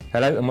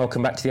Hello and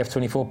welcome back to the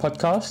F24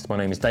 podcast. My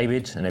name is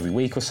David, and every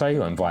week or so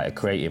I invite a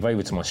creative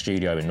over to my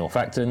studio in North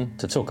Acton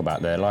to talk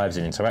about their lives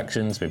and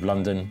interactions with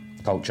London,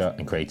 culture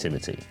and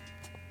creativity.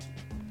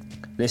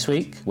 This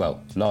week,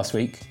 last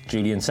week,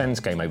 Julian Sens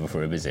came over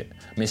for a visit.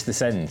 Mr.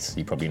 Sens,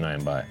 you probably know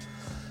him by.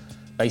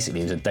 Basically,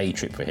 it was a day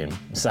trip for him.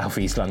 South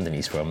East London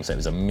he's from, so it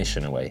was a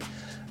mission away.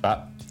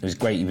 But it was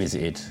great he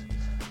visited.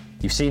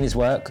 You've seen his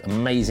work,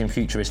 amazing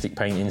futuristic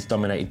paintings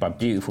dominated by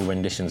beautiful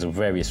renditions of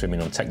various women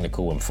on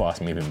technical and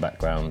fast-moving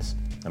backgrounds.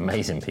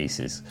 Amazing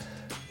pieces.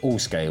 All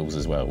scales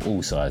as well,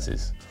 all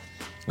sizes.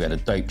 We had a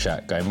dope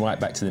chat going right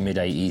back to the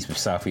mid-80s with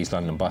South East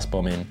London bus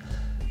bombing,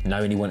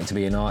 knowing he wanted to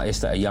be an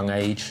artist at a young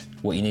age,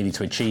 what he needed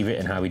to achieve it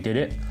and how he did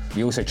it.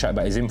 We also chat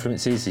about his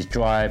influences, his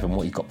drive and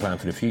what he's got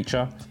planned for the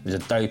future. It was a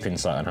dope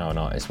insight on how an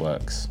artist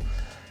works.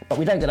 But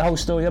we don't get the whole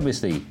story,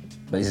 obviously.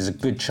 But this is a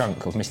good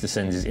chunk of Mr.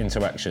 Sens'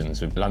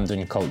 interactions with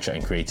London, culture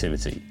and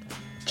creativity.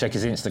 Check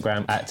his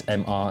Instagram at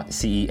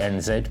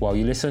MRCENZ while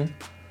you listen.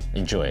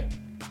 Enjoy.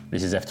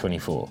 This is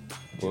F24.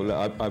 Well,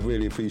 look, I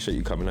really appreciate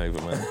you coming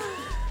over, man.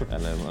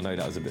 And I know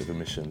that was a bit of a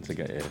mission to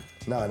get here.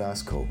 No,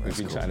 that's cool. We've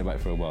been chatting about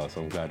it for a while,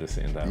 so I'm glad we're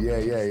sitting down. Yeah.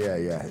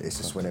 It's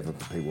just whenever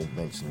people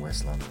mention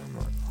West London, I'm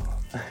like,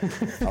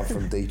 I'm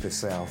from deeper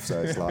south,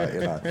 so it's like,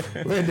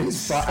 when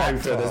it's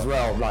Acton as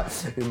well, I'm like,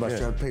 in my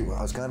show, people,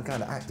 I was going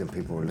kind of Acton,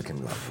 people were looking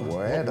like,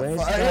 where the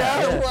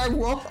fuck?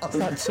 What? It's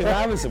like 2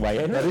 hours away,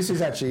 isn't it? No, this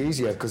is actually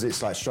easier because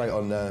it's like straight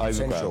on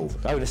Central.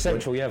 Oh, the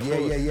Central, yeah, of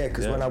course. Yeah,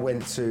 because when I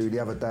went to, the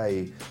other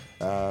day,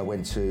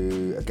 went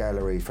to a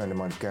gallery, a friend of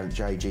mine,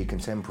 JG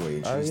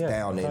Contemporary, and she's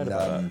down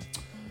in,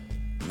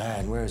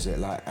 where is it?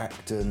 Like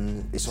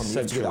Acton, it's on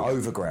the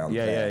overground.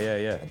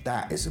 Yeah.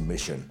 That is a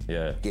mission.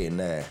 Yeah. Getting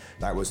there.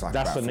 That was like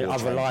that's on the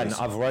other line, the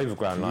other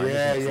overground line.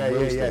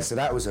 Yeah. So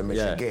that was a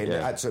mission. Yeah,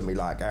 That took me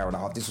like an hour and a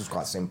half. This was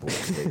quite simple,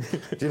 actually.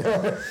 Do you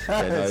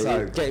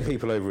know? Getting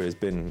people over here has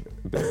been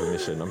a bit of a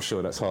mission. I'm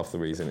sure that's half the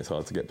reason it's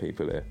hard to get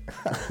people here.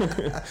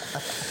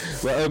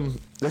 Well,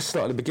 let's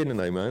start at the beginning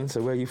though, man.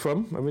 So where are you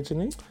from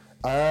originally?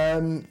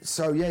 I'm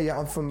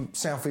from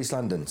South East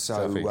London.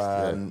 So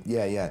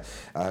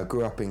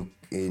grew up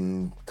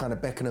in kind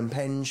of Beckenham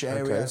Penge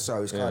area,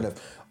 so it's kind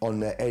of on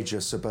the edge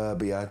of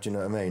suburbia. Do you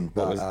know what I mean?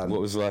 But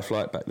what was life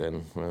like back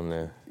then around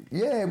there?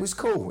 Yeah, it was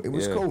cool. It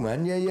was cool,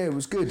 man. Yeah, it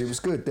was good. It was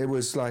good. There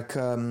was like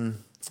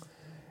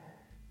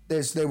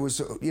there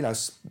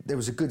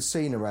was a good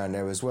scene around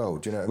there as well.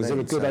 Do you know what I mean?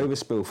 Was there a good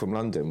overspill from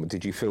London?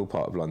 Did you feel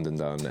part of London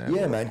down there?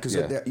 Yeah, man, because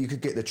you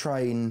could get the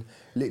train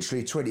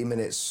literally 20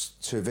 minutes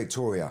to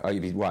Victoria. Oh,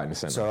 you'd be right in the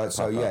centre.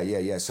 So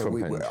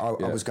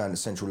I was going to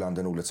central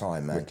London all the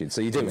time, man. Wicked.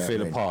 So you didn't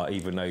feel a part,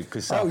 even though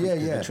because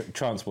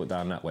transport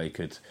down that way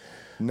could.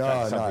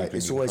 No.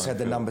 It's always had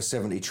the number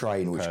 70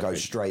 train, which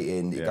goes straight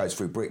in. It goes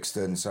through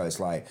Brixton, so it's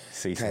like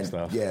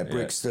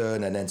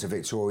Brixton and then to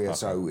Victoria.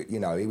 So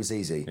it was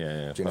easy.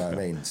 Yeah. Do you know what I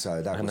mean?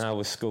 So that. And how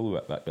was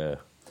school back there?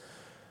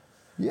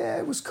 Yeah,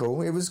 it was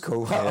cool. Yeah.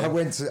 I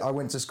went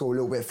to school a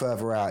little bit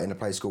further out in a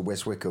place called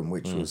West Wickham,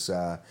 which was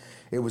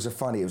it was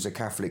a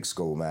Catholic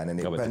school, man,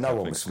 but no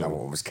one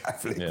was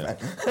Catholic, man.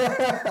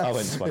 I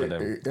went to one of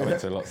them. I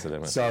went to lots of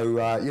them. So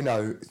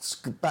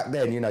back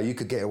then, you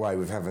could get away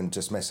with having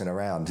just messing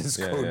around in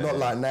school. Not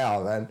like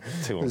now, man.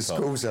 The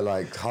schools are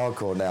like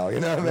hardcore now. You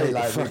know what I mean?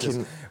 Like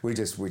we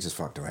just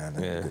fucked around.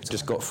 And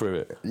just got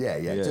through it.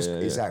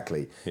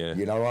 Exactly.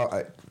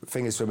 Yeah.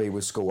 Thing is for me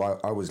with school,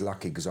 I was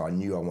lucky because I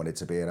knew I wanted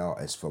to be an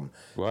artist from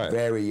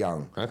very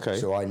young. Okay.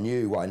 So I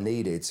knew what I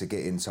needed to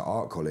get into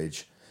art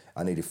college.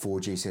 I needed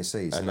 4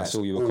 GCSEs. And that's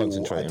all you were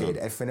concentrating on? I did.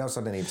 Everything else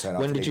I didn't even turn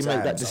up. When did you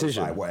make that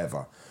decision?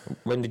 Whatever.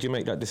 When did you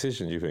make that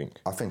decision, do you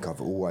think? I think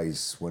I've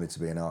always wanted to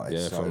be an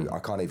artist. I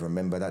can't even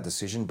remember that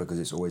decision because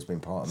it's always been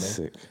part of me.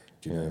 Sick.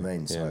 Do you know what I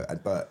mean? So,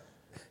 but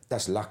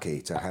that's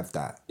lucky to have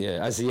that.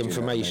 Yeah, as the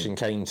information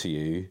came to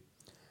you,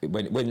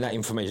 when that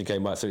information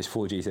came out, so it's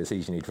 4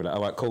 GCSEs you need for that.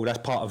 All right, cool, that's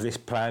part of this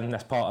plan,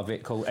 that's part of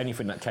it, cool.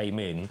 Anything that came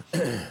in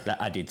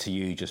that added to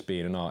you just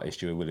being an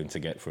artist you were willing to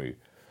get through.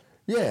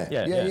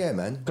 Yeah,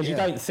 man. Because you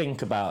don't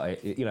think about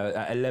it,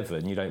 at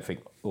 11, you don't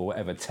think, or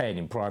whatever, 10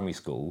 in primary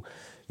school,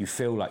 you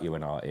feel like you're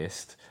an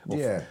artist. But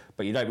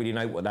you don't really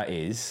know what that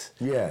is.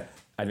 Yeah.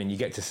 And then you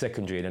get to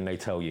secondary and then they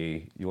tell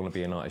you want to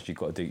be an artist, you've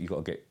got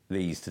to get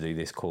these to do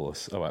this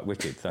course. All right,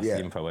 wicked, that's the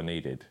info I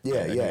needed.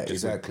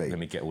 Exactly. Let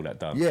me get all that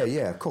done.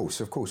 Yeah, of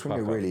course. When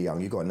you're really young,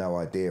 you've got no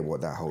idea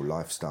what that whole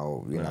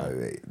lifestyle,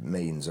 it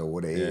means or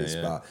what it is.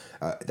 But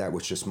that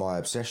was just my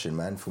obsession,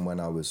 man, from when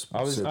I was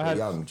super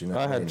young. Do you know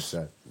what I mean?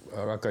 So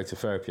I go to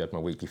therapy. I had my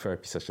weekly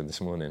therapy session this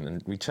morning,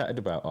 and we chatted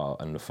about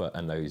art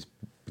and those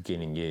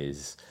beginning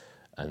years,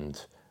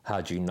 and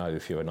how do you know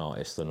if you're an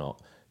artist or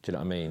not? Do you know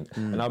what I mean?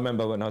 And I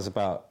remember when I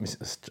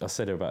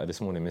said about it this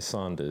morning, Miss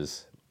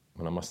Sanders,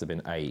 when I must have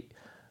been 8,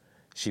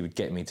 she would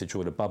get me to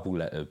draw the bubble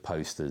letter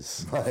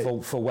posters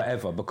for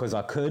whatever, because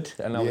I could,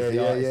 and I was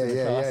the artist in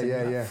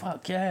the class.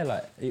 Fuck yeah,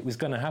 like it was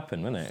going to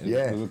happen, wasn't it?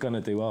 Yeah. We were going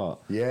to do art.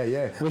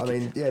 Yeah. I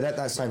mean,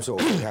 that same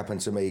sort of thing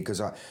happened to me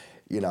because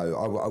you know,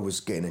 I was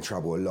getting in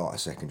trouble a lot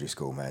at secondary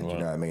school, man. Do you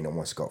know what I mean? I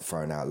almost got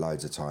thrown out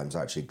loads of times.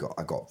 I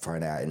got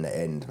thrown out in the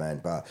end, man.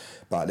 But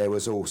there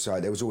was always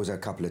a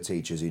couple of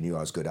teachers who knew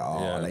I was good at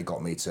art, and they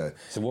got me to.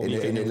 So what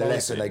in the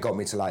lesson, they got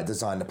me to like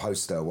design the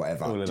poster or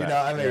whatever. Do you know what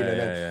I mean?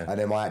 And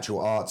then my actual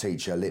art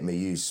teacher let me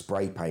use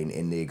spray paint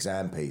in the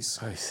exam piece,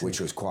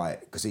 which was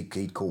quite because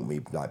he'd caught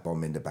me like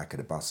bombing the back of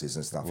the buses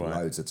and stuff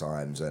loads of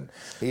times, and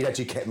he'd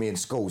actually kept me in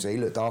school, so he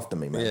looked after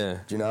me, man. Yeah.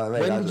 Do you know what I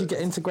mean? When did you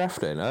get into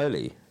grafting?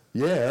 Early?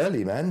 Yeah,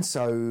 early, man.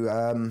 So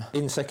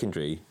in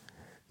secondary?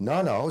 No,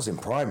 I was in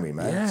primary,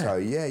 man. Yeah. So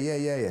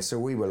yeah. So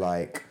we were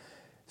like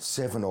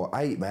 7 or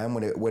 8, man.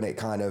 When it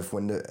kind of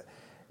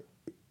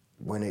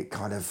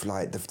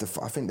like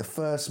I think the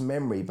first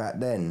memory back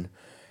then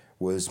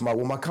was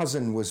my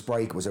cousin was a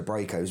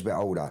breaker. He was a bit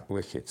older.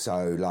 Wicked.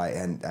 So like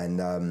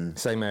and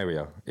same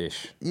area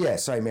ish. Yeah,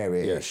 same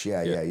area ish.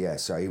 Yeah.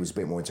 So he was a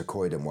bit more into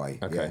Croydon way.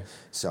 Okay. Yeah.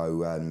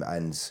 So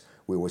and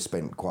we always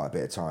spent quite a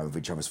bit of time with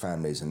each other's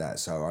families and that.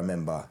 So I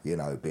remember, you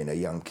know, being a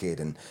young kid,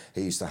 and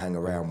he used to hang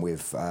around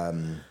with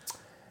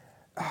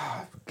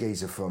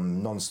geezer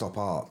from Non-Stop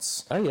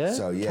Arts. Oh yeah.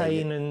 So yeah,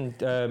 Kane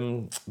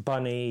and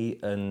Bunny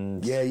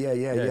and yeah.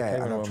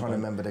 And I'm trying to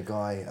remember the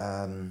guy.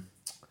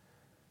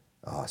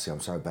 See,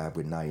 I'm so bad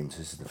with names.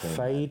 This is the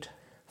thing.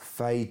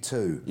 Fade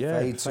 2. Yeah,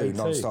 Fade 2, Fade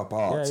Non-Stop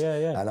Arts.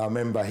 Yeah. And I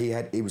remember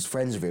he was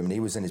friends with him, and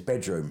he was in his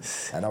bedroom,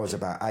 and I was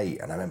about 8,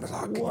 and I remember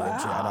like, and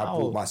I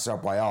bought my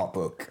Subway art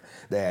book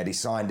there, and he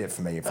signed it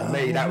for me. And for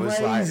me, that was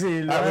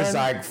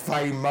like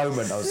fame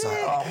moment. I was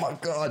like, oh my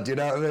God, you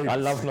know what I mean? I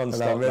love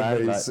Non-Stop, I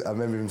man.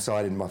 remember him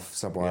signing my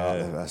Subway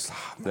art.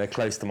 They're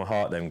close to my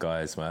heart, them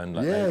guys, man.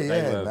 Like,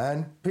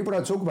 man. People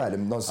don't talk about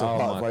them Non-Stop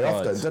Art very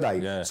often, do they?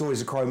 Yeah. It's always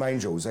the Chrome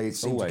Angels. They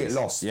seem to get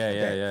lost.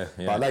 Yeah.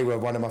 But they were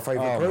one of my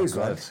favourite crews,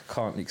 man.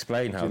 Can't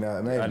explain how. Do you know what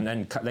I mean? And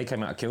then they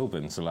came out of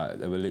Kilburn, so like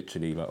they were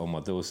literally like on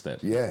my doorstep.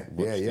 Yeah.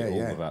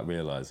 Without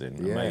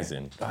realising. Yeah.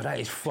 Amazing. Oh, that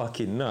is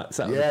fucking nuts.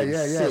 That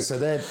Yeah. So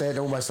they're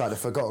almost like the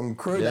forgotten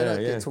crew.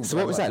 Yeah. So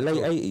what was that?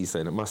 Late 80s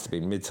then? It must have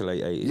been mid to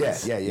late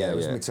 80s. Yeah. It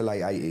was mid to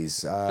late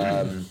 80s.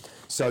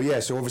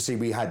 So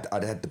obviously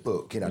I'd had the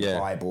book, you know, the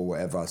Bible,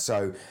 whatever.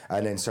 So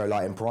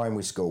like in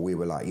primary school, we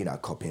were like, you know,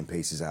 copying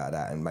pieces out of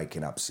that and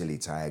making up silly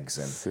tags,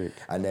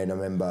 and then I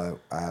remember,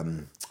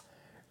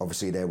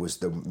 obviously there was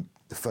the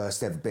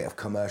first ever bit of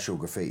commercial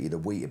graffiti, the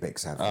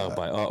Weetabix advert. Oh,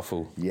 by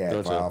Artful. Yeah,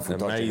 Dodger. by Artful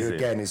Dodger, who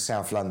again is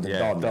South London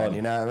Don, man,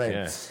 you know what I mean?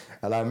 Yeah.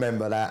 And I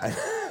remember that.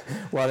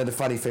 One of the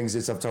funny things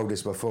is, I've told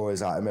this before,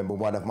 is I remember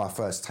one of my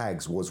first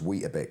tags was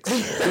Weetabix.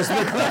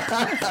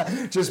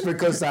 just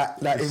because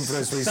that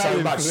influenced me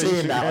so much,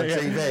 seeing that on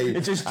TV.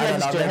 It just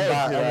and changed your head.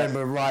 I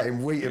remember writing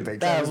Weetabix.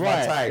 That was my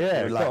tag.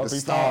 Yeah, with like the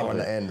star on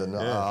the end. And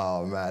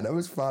oh man, it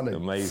was funny.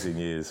 Amazing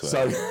years.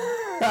 So.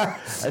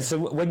 And so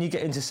when you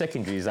get into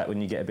secondary, is that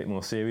when you get a bit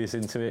more serious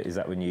into it? Is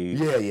that when you...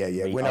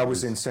 Yeah. When I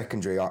was in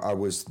secondary, I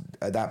was,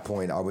 at that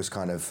point, I was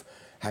kind of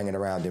hanging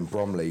around in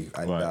Bromley,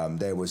 and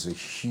there was a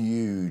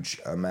huge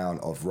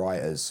amount of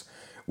writers.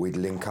 We'd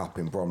link up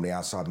in Bromley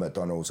outside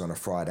McDonald's on a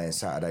Friday and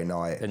Saturday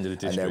night, End of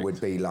the and there would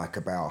be like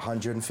about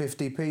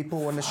 150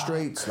 people on the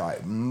streets,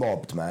 like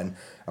mobbed, man.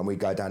 And we'd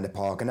go down the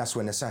park, and that's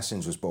when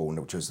Assassins was born,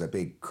 which was the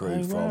big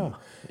crew from,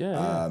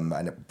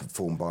 and it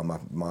formed by my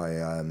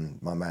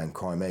man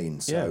Crimeen.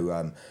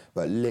 So,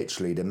 but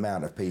literally the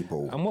amount of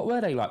people. And what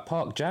were they, like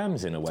park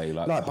jams in a way?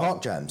 Like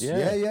park jams,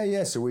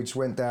 yeah. So we just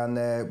went down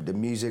there, the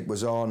music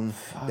was on,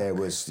 there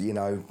was, you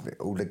know,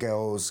 all the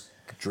girls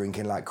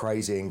drinking like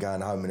crazy and going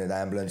home in an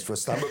ambulance for a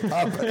stomach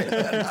pub.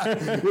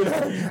 You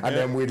know? And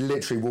then we'd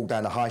literally walk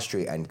down the high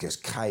street and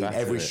just cane.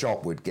 Every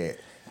shop would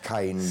get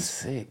caned.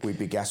 Sick. We'd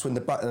be gassed. And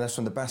that's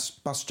when the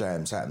bus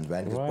jams happened,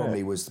 man. Because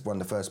Bromley was one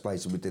of the first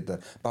places we did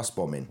the bus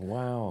bombing.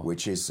 Wow.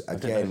 Which is, I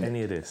don't know again,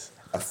 any of this.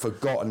 a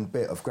forgotten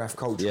bit of graph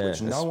culture,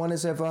 which no one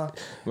has ever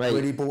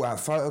really brought out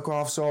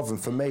photographs of.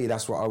 And for me,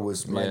 that's what I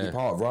was mainly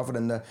part of, rather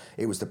than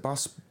it was the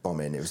bus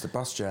bombing, it was the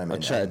bus jamming. I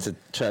chatted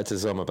to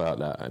Zom about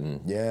that,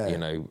 and you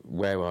know,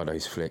 where are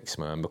those flicks,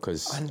 man?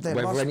 Because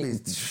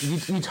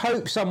you'd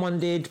hope someone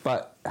did,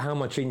 but how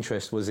much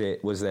interest was there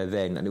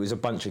then? And it was a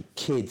bunch of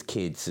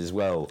kids as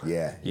well.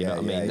 Yeah, you know what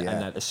I mean?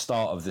 And at the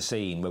start of the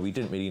scene, where we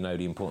didn't really know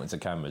the importance of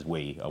cameras,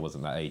 I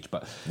wasn't that age,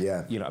 but you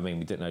know what I mean?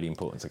 We didn't know the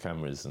importance of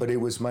cameras. But it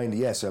was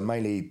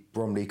mainly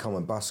Bromley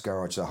Common Bus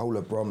Garage, the whole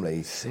of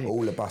Bromley,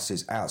 all the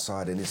buses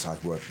outside and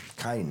inside were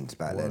caned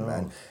back then,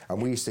 man.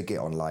 And we used to get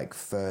on like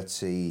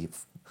 30,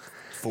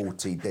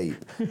 40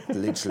 deep,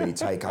 literally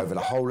take over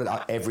the whole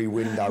of every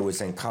window was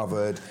then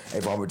covered.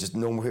 Everyone would just,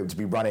 normal people to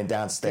be running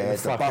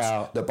downstairs.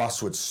 The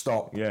bus would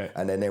stop,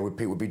 and then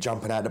people would be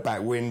jumping out the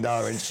back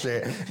window and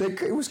shit.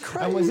 It was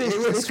crazy. And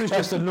this was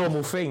just a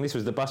normal thing. This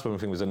was the bus bombing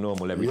thing was a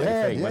normal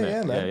everyday thing, wasn't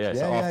it? Man.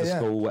 So after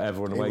school,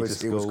 whatever, on the way to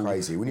school. It was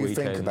crazy. When you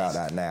think about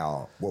that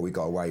now, what we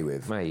got away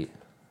with, mate.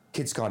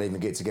 Kids can't even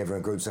get together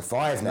in groups of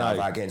 5 now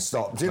without getting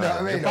stopped. Do you know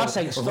what I mean? The bus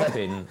ain't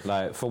stopping.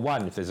 Like, for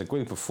one, if there's a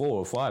group of 4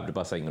 or 5, the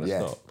bus ain't going to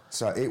stop.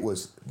 So it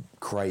was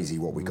crazy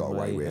what we got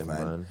away with,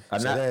 man.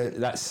 And so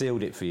that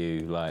sealed it for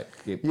you, like.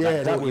 They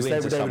were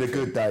the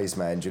good days,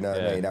 man. Do you know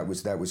what I mean?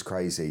 That was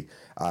crazy.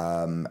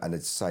 And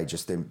I'd say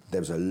just there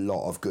was a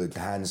lot of good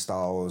hand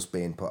styles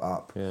being put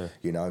up. Yeah.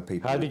 You know,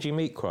 people. How did you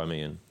meet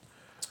Crimean?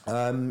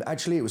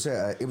 Actually, it was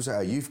at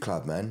a youth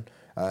club, man.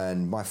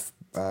 And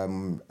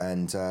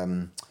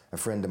a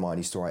friend of mine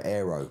used to write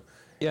Aero.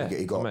 Yeah,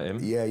 he got, I met him.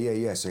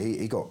 Yeah. So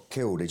he got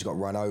killed. He just got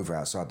run over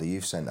outside the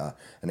youth centre,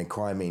 and then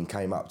Crimean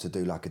came up to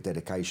do like a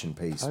dedication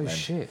piece. Oh, man.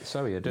 Shit!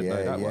 Sorry, I didn't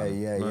know that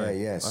one.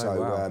 Yeah. Oh,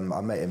 So wow.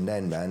 I met him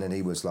then, man, and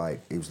he was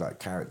like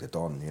character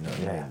Don, you know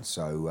what I mean?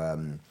 So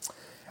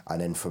and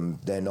then from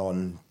then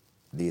on,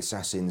 the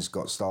Assassins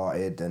got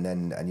started,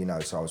 and you know,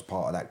 so I was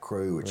part of that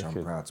crew, which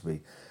I'm proud to be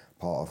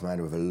part of,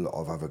 man, with a lot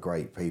of other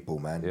great people,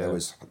 man. Yeah. There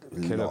was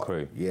a Killer lot.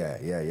 crew.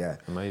 Yeah.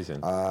 Amazing.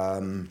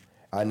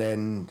 And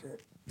then,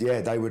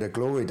 they were the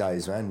glory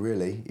days, man,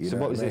 really. So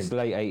what was this,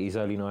 late 80s,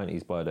 early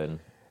 90s by then?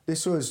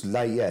 This was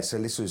late, so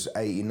this was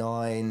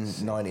 89,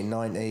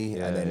 1990,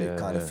 and then it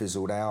kind of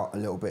fizzled out a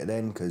little bit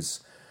then,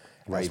 because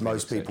as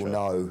most people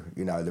know,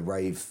 you know, the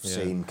rave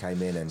scene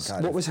came in and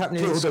kind what of was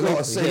happening in killed school? a lot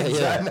of scenes.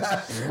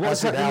 What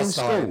was happening in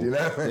school? You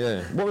know?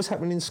 Yeah. What was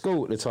happening in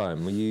school at the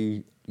time? Were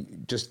you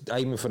just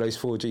aiming for those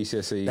 4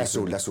 GCSEs?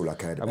 That's all I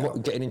cared about. And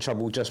what, getting in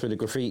trouble just with the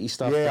graffiti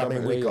stuff? Yeah, I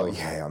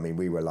mean,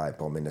 we were like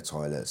bombing the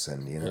toilets,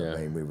 and you know what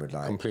I mean, we were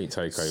like complete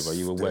takeover.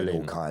 You were doing well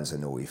all in. kinds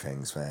of naughty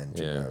things, man.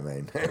 Do you know what I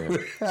mean?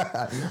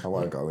 Yeah. I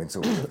won't go into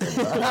all of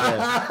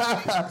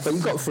them. But you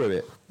got through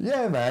it.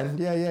 Yeah, man.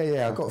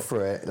 Yeah. I got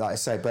through it, like I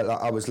say, but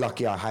like, I was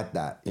lucky I had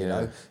that, you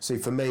know. See,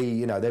 for me,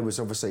 you know, there was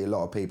obviously a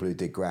lot of people who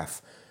did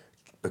graph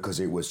because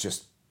it was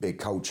just big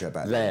culture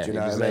back then. Do you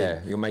know what I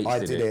mean? Your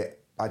mates did it.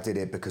 I did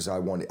it because I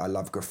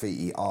love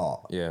graffiti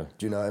art. Yeah.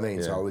 Do you know what I mean?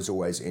 Yeah. So I was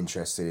always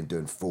interested in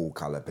doing full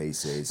colour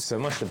pieces. So it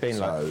must have been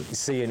like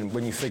seeing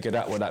when you figured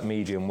out what that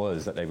medium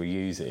was that they were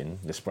using,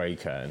 the spray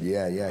can.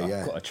 Yeah.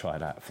 I've got to try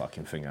that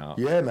fucking thing out.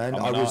 Yeah, man.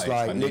 I'm I an was artist,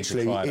 like I need to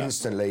literally try that.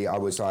 instantly. I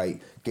was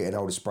like getting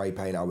hold of spray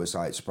paint. I was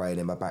like spraying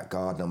in my back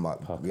garden, on my,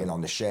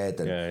 on the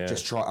shed, and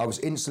just try. I was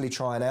instantly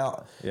trying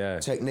out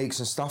techniques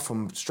and stuff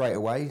from straight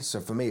away. So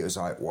for me, it was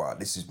like, wow,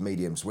 this is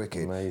medium's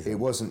wicked. Amazing. It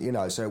wasn't, you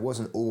know, so it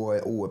wasn't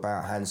all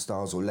about hand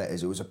styles or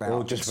letters. It was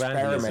about just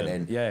experimenting.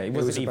 vandalism. Yeah, it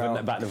wasn't even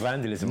about the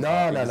vandalism.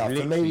 No.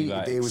 For me,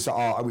 like, it was the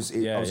art. I was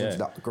into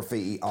the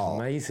graffiti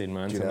art. Amazing,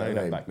 man, to know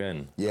that back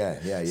then.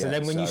 Yeah. So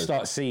then when you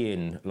start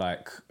seeing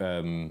like,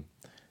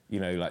 you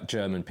know, like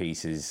German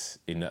pieces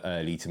in the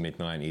early to mid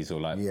 90s,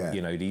 or like,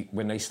 you know,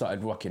 when they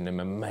started rocking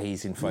them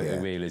amazing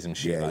photorealism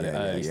shit, like the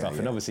early stuff.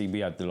 And obviously we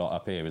had the lot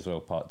up here as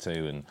well, Part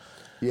 2 and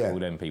all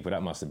them people.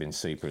 That must have been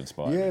super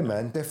inspiring. Yeah,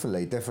 man,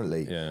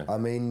 definitely. Yeah. I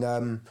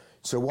mean,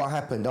 so what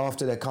happened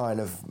after the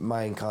kind of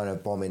main kind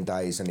of bombing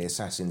days and the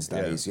Assassins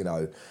days, you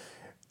know,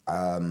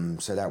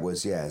 so that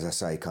was, as I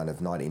say, kind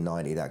of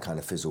 1990, that kind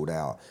of fizzled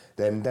out.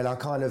 Then I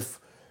kind of,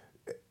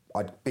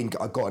 I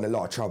got in a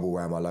lot of trouble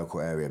around my local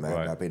area, man.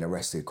 Right. I've been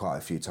arrested quite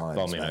a few times.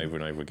 Bombing over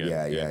and over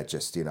again. Yeah,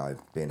 just, you know,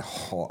 being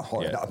hot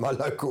up my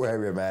local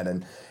area, man.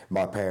 And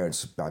my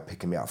parents, like,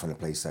 picking me up from the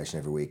police station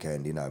every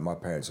weekend, you know, my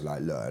parents are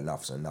like, look,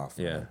 enough's enough,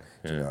 man.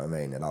 Do you know what I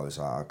mean? And I was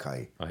like,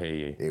 okay. I hear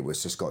you. It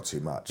was just got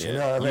too much. You Yeah.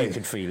 know what I mean? You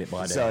could feel it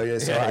by then. So,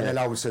 and then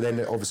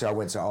obviously I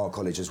went to art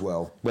college as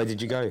well. Where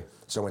did you go?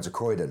 So I went to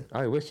Croydon.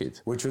 Oh, wicked.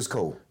 Which was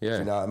cool. Yeah. Do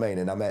you know what I mean?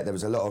 And there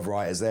was a lot of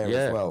writers there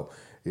as well.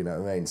 You know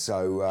what I mean?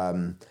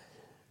 So,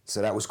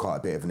 so that was quite a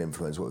bit of an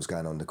influence what was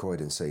going on in the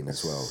Croydon scene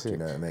as well. Do you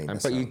know what I mean?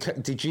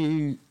 But did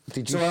you?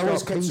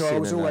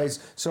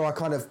 So I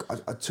kind of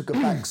I took a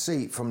back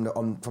seat from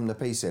the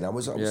piecing. I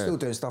was still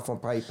doing stuff on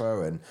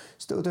paper and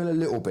still doing a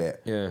little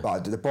bit. Yeah.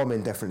 But the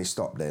bombing definitely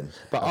stopped then.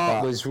 But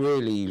art was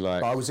really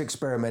like. But I was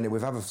experimenting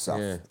with other stuff.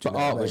 Yeah. But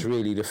art was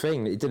really the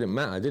thing. It didn't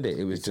matter, did it?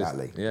 It was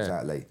exactly.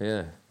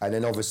 Yeah. And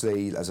then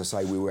obviously, as I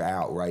say, we were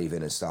out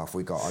raving and stuff.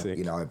 We got Sick.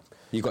 you know.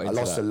 You got I into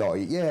lost that. a lot.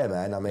 Yeah,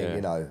 man. I mean,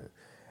 you know.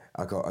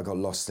 I got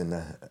lost in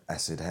the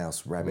acid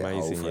house rabbit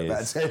hole for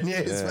about 10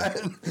 years,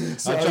 man.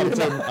 So,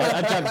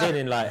 I jumped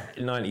in like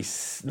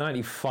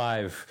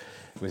 95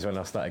 was when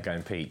I started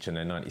going peach, and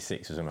then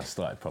 96 was when I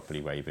started properly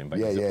raving.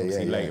 But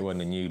obviously later on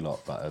the new lot.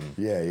 But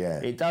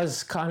it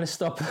does kind of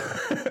stop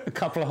a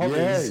couple of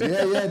hobbies.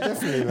 Yeah,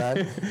 definitely,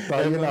 man.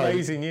 But you know,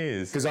 amazing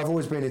years. Because I've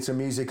always been into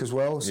music as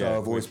well, so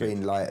I've always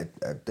been like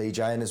a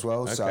DJing as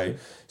well. Okay.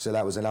 So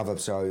that was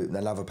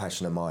another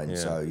passion of mine. Yeah.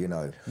 So you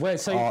know,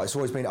 it's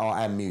always been art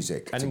and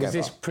music. And together. was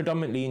this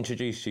predominantly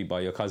introduced to you by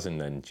your cousin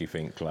then? Do you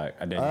think, like,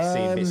 and then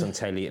seeing bits on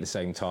telly at the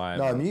same time?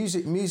 No,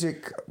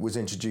 music was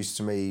introduced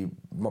to me.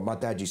 My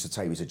dad used to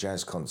take me to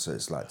jazz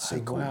concerts, like to see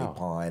Courtney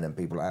Pine and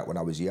people like that when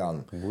I was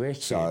young.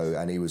 Wicked. So,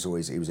 and he was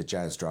a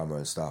jazz drummer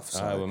and stuff.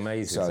 So,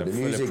 amazing. So the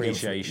full music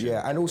appreciation.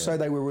 and also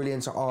they were really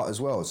into art as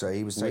well. So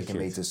he was taking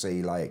me to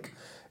see, like,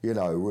 you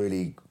know,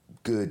 really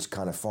good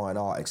kind of fine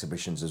art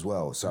exhibitions as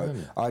well. So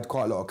I had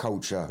quite a lot of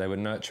culture. They were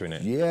nurturing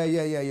it.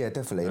 Yeah,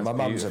 definitely. That's my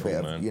mum's a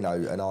bit man. of, you know,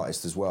 an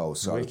artist as well.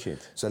 So Wicked.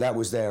 So that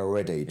was there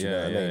already. Do you know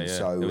what I mean? Yeah.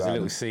 So there was a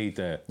little seed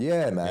there.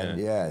 Yeah, man.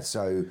 Yeah.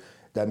 So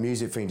that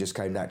music thing just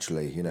came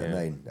naturally. You know what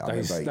I mean?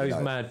 Those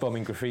mad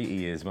bombing graffiti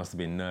years must have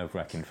been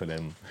nerve-wracking for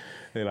them.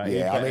 They're like,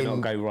 Yeah, you better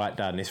not go right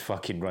down this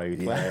fucking road.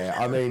 Yeah,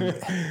 I mean,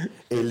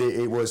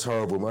 it was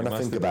horrible. When I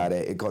think about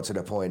it, it got to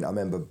the point. I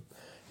remember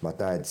my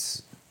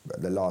dad's.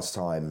 The last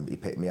time he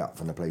picked me up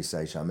from the police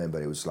station, I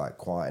remember it was like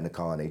quiet in the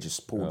car, and he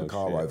just pulled the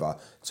car over,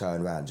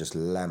 turned around, just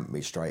lamped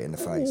me straight in the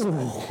face,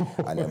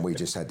 and then we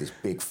just had this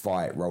big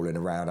fight rolling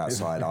around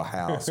outside our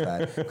house,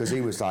 man, because he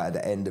was like at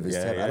the end of his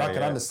temper, and I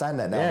can understand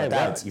that now. Yeah, my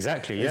dad, well,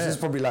 exactly. This is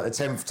probably like the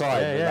 10th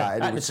time.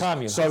 And at the time,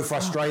 he was so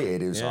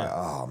frustrated. He was like,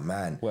 "Oh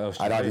man!" What else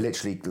and I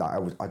literally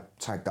I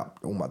tagged up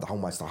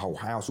almost the whole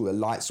house, all the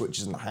light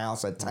switches in the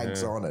house, I had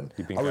tags on, and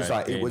I was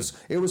like, it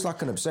was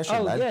like an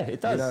obsession, man. Yeah, it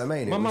does. You know what I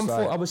mean? My mum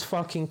thought I was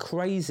fucking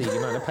crazy. The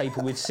amount of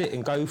paper we'd sit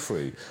and go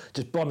through,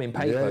 just bombing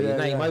paper, your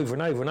name over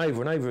and over and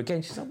over and over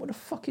again. She's like, what the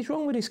fuck is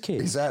wrong with this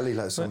kid? Exactly,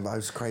 like some of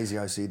those crazy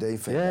OCD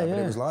thing. Yeah, but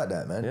it was like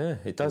that, man. Yeah,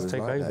 it does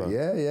take over.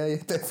 Yeah,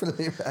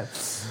 definitely, man.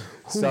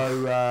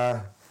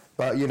 So,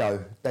 but you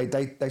know,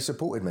 they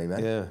supported me,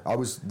 man. Yeah. I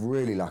was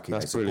really lucky.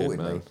 That's they supported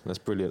brilliant, man. me. That's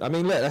brilliant. I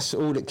mean, look, that's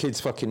all that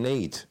kids fucking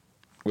need,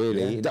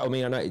 really. Yeah. I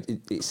mean, I know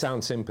it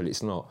sounds simple.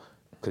 It's not,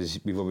 because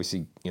we've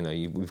obviously, you know,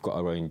 we've got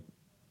our own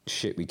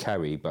shit we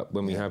carry, but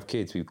when we have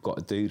kids, we've got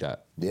to do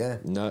that. Yeah.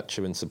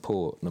 Nurture and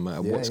support, no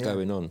matter what's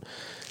going on.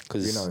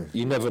 Because You know.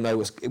 you never know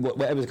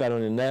whatever's going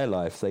on in their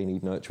life, they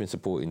need nurturing,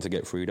 supporting to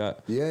get through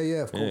that. Yeah,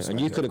 of course. And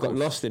man, you could have got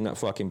lost in that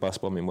fucking bus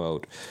bombing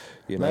world,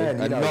 you know, Man,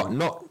 you and know,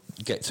 not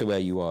get to where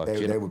you are.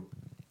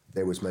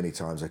 There was many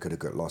times I could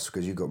have got lost,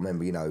 because you got to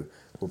remember, you know,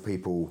 what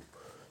people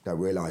don't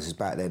realise is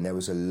back then there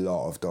was a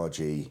lot of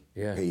dodgy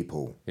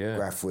people. Yeah.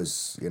 Graff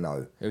was, you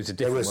know, It was a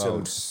different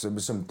world. There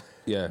was some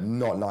Yeah.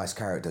 not nice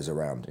characters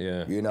around.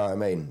 Yeah. You know what I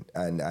mean?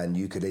 And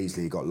you could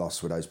easily got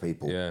lost with those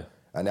people. Yeah.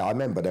 And I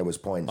remember there was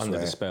points Under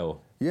where, the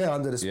spell. Yeah,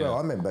 under the spell. Yeah. I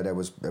remember there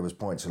was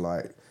points of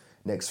like,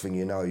 next thing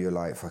you know, you're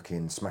like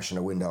fucking smashing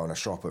a window on a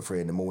shop at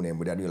 3 a.m.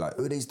 with you're like,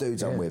 who are these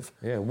dudes I'm with?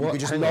 Yeah, You what?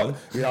 could just Hang not, on.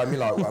 you know what I mean?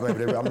 Like, I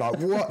remember I'm like,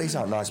 what? These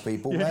aren't nice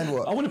people, man.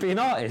 What? I want to be an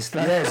artist.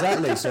 Yeah,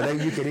 exactly. So then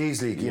you could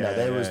easily, you know,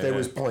 there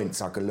was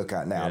points I could look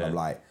at now, and I'm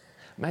like,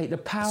 mate, the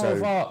power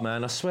of art,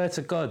 man. I swear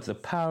to God, the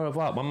power of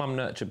art. My mum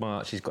nurtured my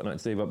art. She's got nothing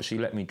to do with it, but she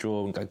let me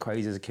draw and go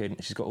crazy as a kid.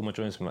 She's got all my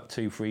drawings from like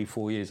 2, 3,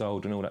 4 years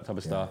old and all that type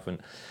of stuff. And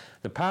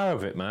the power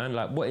of it, man,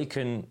 like what it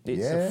can,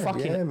 it's a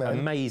fucking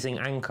amazing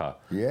anchor.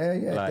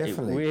 Yeah, like,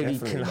 definitely. It really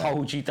definitely, can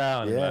hold you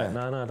down. Yeah. Like,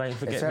 no, don't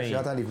forget it's actually, me.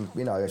 I don't even,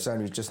 you know, it's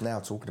only just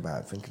now thinking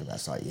about it,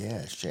 it's like,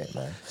 yeah, shit,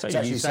 man. So it's you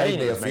actually saying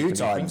saved me a few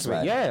times,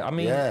 man. Yeah, I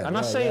mean, and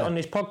I say it yeah. on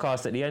this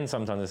podcast at the end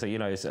sometimes, I say, you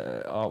know, it's,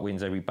 art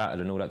wins every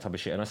battle and all that type of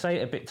shit. And I say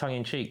it a bit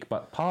tongue-in-cheek,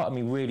 but part of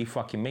me really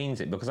fucking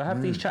means it, because I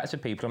have these chats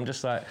with people, I'm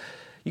just like,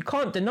 you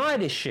can't deny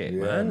this shit,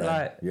 man.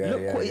 Like,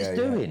 look what it's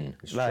doing.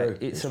 It's like, true.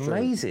 it's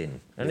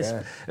amazing. And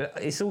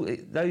it's all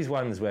those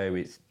ones where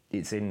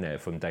it's in there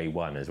from day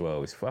one as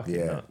well. It's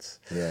fucking nuts.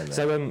 Yeah, man.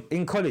 So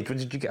in college, what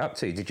did you get up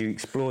to? Did you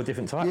explore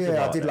different types of art?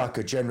 Yeah, I did there? like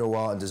a general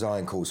art and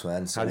design course,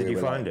 man. So How did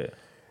you find it?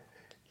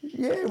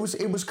 Yeah, it was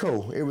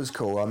cool. It was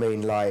cool. I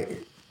mean,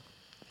 like,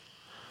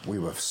 we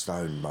were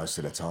stoned most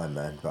of the time,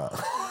 man, but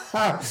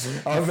I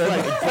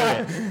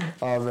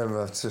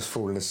remember just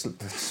falling asleep,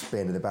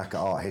 spin in the back of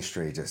art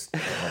history, just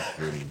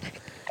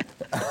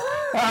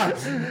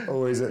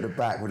always at the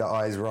back with the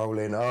eyes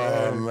rolling.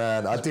 Oh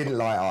man, I didn't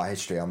like art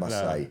history, I must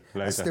say.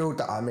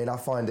 I mean, I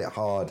find it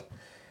hard.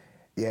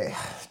 Yeah,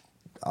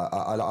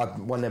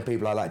 I'm one of them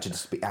people, I like to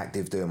just be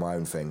active doing my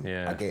own thing.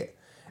 Yeah. I get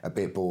a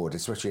bit bored,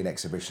 especially in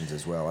exhibitions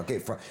as well.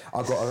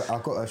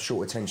 I've got a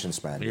short attention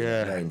span, you know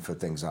what I mean, for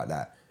things like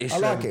that. I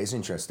like it, it's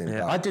interesting.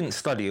 Yeah, I didn't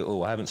study at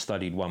all. I haven't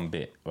studied one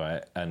bit,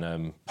 right?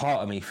 And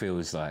part of me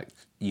feels like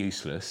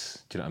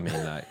useless. Do you know what I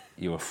mean? Like,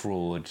 you're a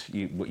fraud,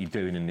 what you're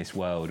doing in this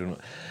world.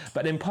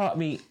 But then part of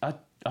me,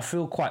 I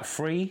feel quite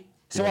free.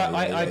 So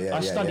I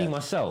study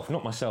myself,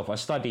 not myself.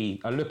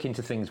 I look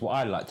into things what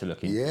I like to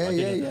look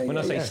into. When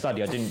I say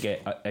study, I didn't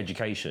get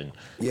education.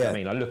 Yeah. I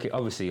mean, I look at,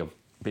 obviously, I've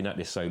been at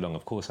this so long,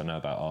 of course I know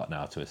about art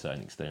now to a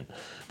certain extent.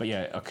 But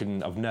yeah,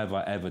 I've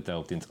never ever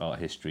delved into art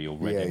history or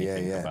read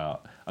anything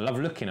about. I love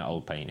looking at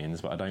old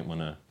paintings, but I don't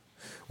want to.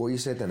 What you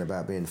said then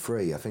about being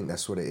free, I think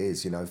that's what it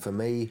is. You know, for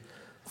me,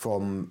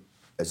 from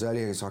as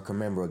early as I can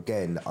remember,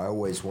 again, I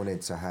always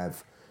wanted to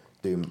have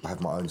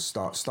my own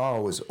style.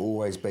 Style has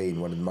always been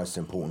one of the most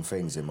important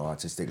things in my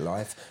artistic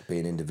life,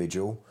 being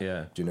individual.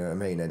 Yeah. Do you know what I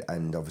mean?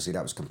 And obviously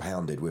that was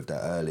compounded with the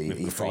early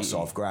ethos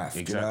of Graff.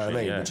 Exactly, do you know what I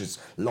mean? yeah. Which is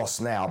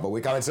lost now, but we're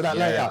going to that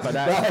later.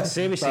 But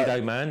seriously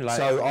though, man. Like,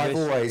 so I've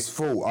always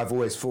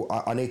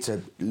thought I need to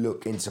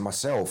look into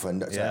myself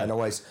and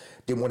always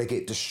didn't want to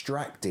get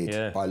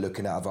distracted by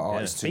looking at other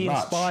artists too much.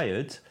 Be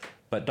inspired,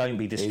 but don't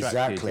be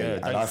distracted. Exactly. Yeah,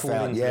 and I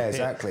found,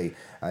 exactly.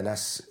 And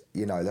that's,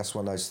 you know, that's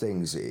one of those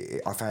things.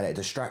 I found it a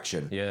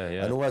distraction. Yeah.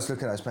 And always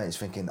looking at those paintings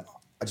thinking,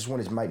 I just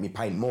wanted to make me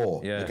paint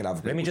more. Yeah. Looking at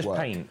other Let me people's just work.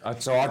 paint.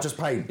 So I'll just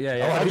paint.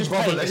 I'll just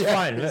paint. It's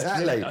fine.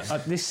 Exactly.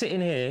 This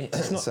sitting here,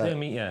 it's not doing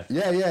me. Yeah,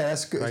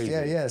 that's good. Crazy.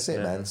 Yeah, that's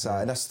it, man. So,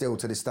 and that's still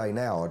to this day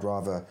now. I'd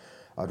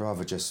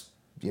rather just,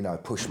 you know,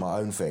 push my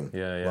own thing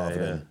rather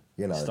than,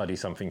 you know, study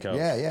something else.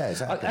 Yeah,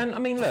 exactly. And I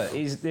mean, look,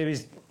 there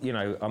is, you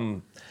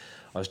know,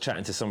 I was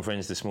chatting to some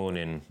friends this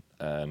morning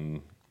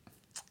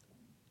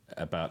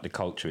about the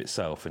culture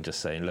itself, and just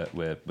saying, look,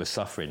 we're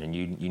suffering, and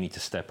you need to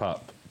step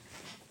up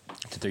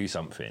to do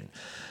something,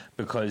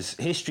 because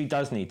history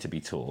does need to be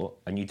taught,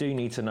 and you do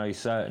need to know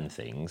certain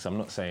things. I'm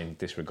not saying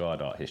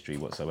disregard art history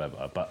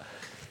whatsoever, but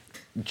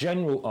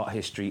general art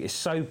history is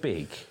so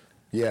big.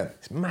 Yeah.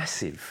 It's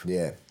massive.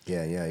 Yeah. Do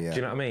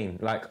you know what I mean?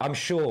 Like, I'm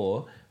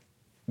sure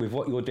with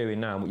what you're doing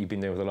now and what you've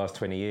been doing for the last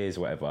 20 years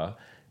or whatever,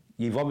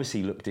 you've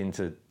obviously looked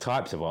into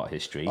types of art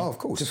history. Oh, of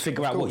course. To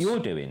figure out what you're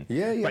doing.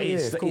 Yeah, but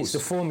of course. It's the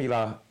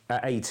formula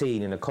at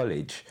 18 in a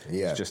college.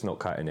 Yeah. It's just not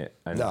cutting it.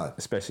 And no.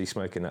 Especially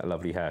smoking that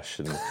lovely hash.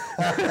 And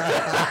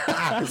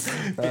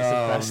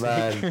oh,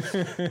 man.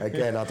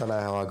 Again, I don't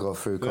know how I got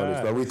through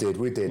college, but we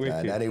did,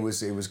 man. And it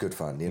was good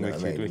fun, you know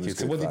what I mean?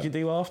 So what did you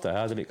do after?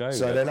 How did it go?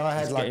 So then I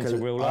had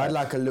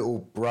like a little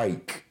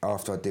break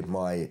after I did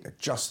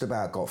just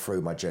about got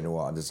through my general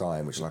art and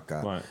design, which is like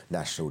a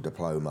national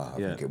diploma, I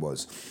think it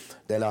was.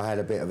 Then I had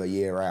a bit of a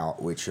year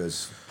out, which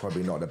was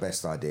probably not the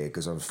best idea,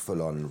 because I was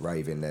full on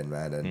raving then,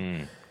 man.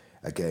 And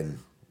again,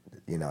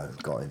 you know,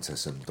 got into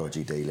some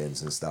dodgy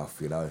dealings and stuff,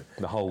 you know.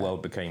 The whole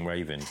world became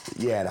raving.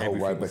 Yeah, the whole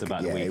world was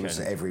about the weekend. It was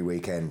every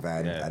weekend,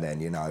 man. Yeah. And then,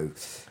 you know,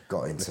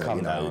 got into,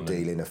 you know,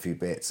 dealing a few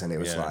bits, and it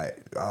was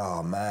like,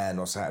 oh man,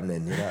 what's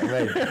happening? You know what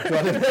I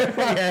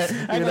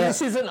mean? And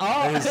this isn't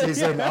art. This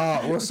isn't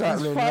art. What's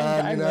happening,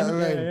 man? You know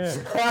what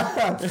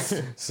I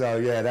mean? So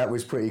yeah, that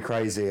was pretty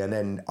crazy. And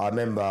then I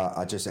remember I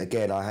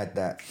had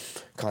that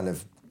kind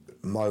of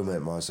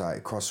moment where I was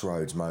like,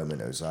 crossroads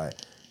moment. It was like,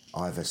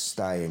 either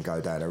stay and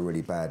go down a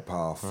really bad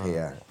path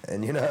here,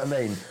 and you know what I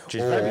mean, which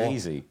is very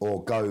easy,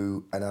 or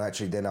go and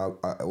actually then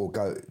I'll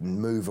go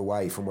move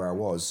away from where I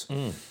was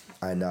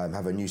and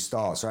have a new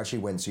start. So I actually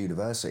went to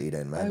university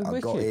then, man. I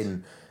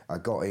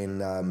got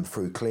in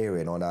through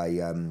clearing on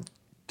a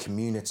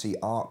community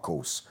art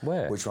course.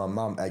 Where? Which my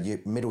mum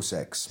at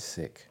Middlesex.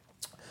 Sick.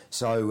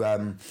 So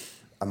and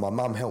my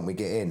mum helped me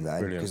get in,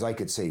 man, because they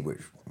could see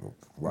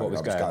what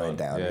was going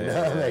down. Yeah, you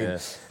know what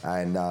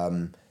I mean?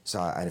 And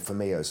and for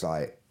me it was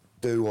like,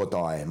 do or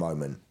die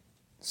moment.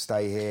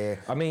 Stay here.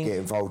 I mean, get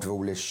involved with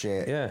all this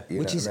shit. Yeah,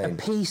 which is a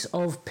piece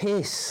of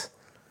piss.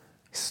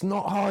 It's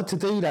not hard to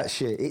do that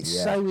shit. It's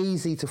so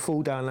easy to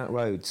fall down that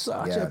road.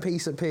 Such a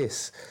piece of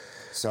piss.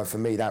 So for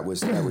me, that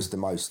was the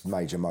most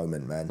major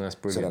moment, man. That's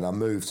brilliant. So then I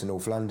moved to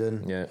North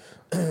London. Yeah,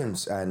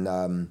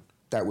 and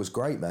that was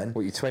great, man.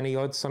 What, you 20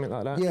 odd, something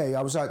like that? Yeah,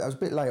 I was a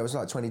bit late. I was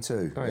like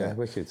 22. Oh yeah,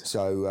 wicked.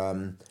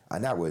 So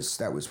and that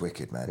was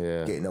wicked, man.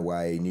 Yeah. Getting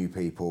away, new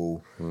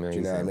people. Amazing. Do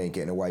you know what I mean?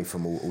 Getting away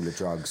from all the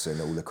drugs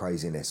and all the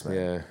craziness, man.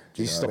 Yeah.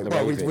 You stopped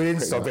we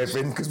didn't stop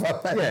everything because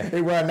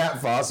it weren't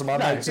that far. So my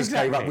mate just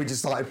came up. We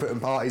just started putting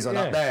parties on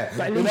up there.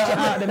 But at least you're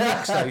out of the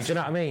mix, though. Do you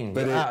know what I mean?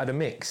 But you're out of the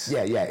mix.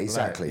 Yeah,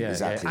 exactly.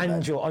 And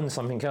man. you're on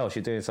something else.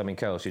 You're doing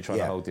something else. You're trying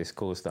to hold this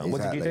course down.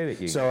 Exactly. What did you do at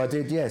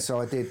uni? So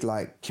I did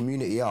like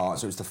community art.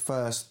 So it was the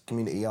first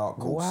community art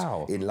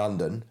course in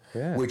London,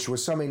 which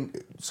was something.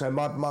 So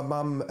my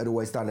mum had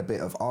always done a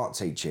bit of art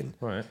teaching.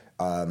 Right.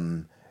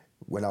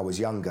 When I was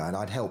younger, and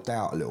I'd helped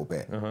out a little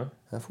bit.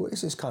 I thought,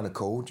 this is kind of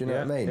cool, do you know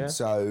what I mean? Yeah.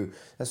 So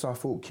that's why I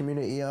thought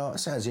community art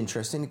sounds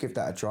interesting, give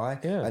that a try.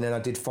 Yeah. And then I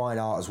did fine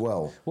art as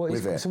well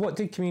with it. So what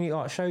did community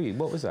art show you?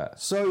 What was that?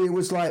 So it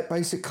was like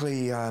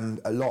basically a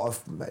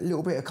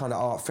little bit of kind of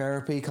art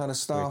therapy kind of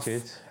stuff.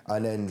 Wicked.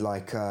 And then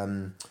like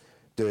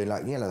doing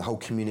like, you know, the whole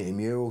community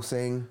mural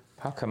thing.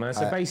 How come, man?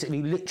 So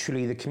basically,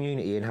 literally the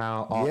community and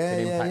how art can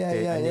impact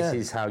it, and this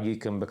is how you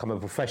can become a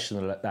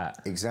professional at that.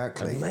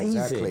 Exactly.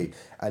 Amazing. Exactly.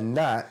 And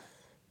that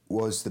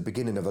was the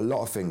beginning of a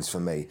lot of things for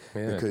me,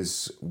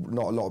 because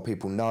not a lot of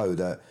people know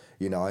that,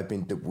 you know,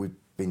 we've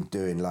been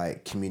doing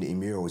like community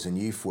murals and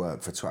youth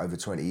work for over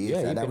 20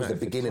 years now. That was the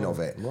beginning of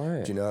it.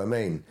 Right. Do you know what I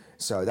mean?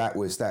 So that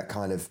was that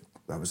kind of,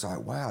 I was like,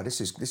 wow, this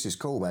is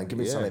cool, man. Give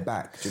me something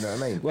back. Do you know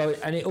what I mean? Well,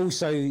 and it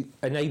also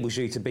enables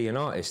you to be an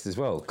artist as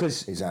well.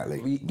 Because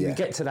you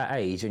get to that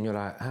age and you're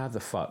like, how the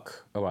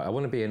fuck? All right, I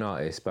want to be an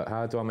artist, but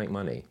how do I make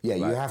money? Yeah,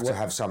 like, you have to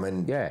have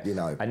something, you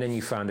know. And then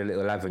you found a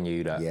little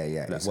avenue that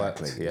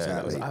exactly, worked. Yeah,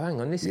 that was, oh, hang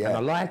on, this and I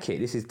like it.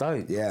 This is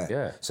dope.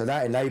 Yeah. So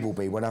that enabled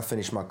me, when I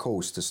finished my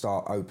course, to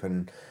start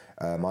open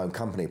my own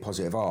company,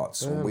 Positive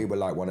Arts. And we were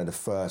like one of the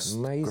first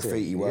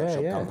graffiti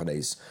workshop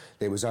companies.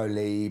 There was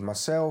only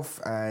myself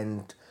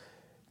and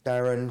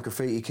Darren,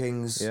 Graffiti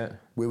Kings. Yeah.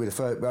 We were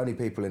the only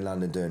people in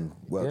London doing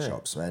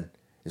workshops, man.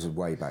 This was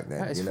way back then.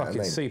 That is you know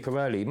fucking super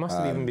early. It must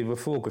have even been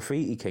before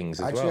Graffiti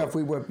Kings as well.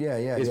 Actually, we were,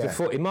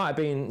 Before, it might have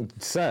been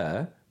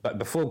Sir, but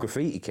before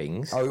Graffiti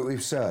Kings. Oh, it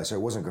was Sir, so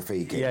it wasn't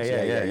Graffiti Kings.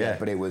 Yeah.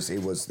 But it was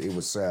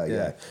Sir,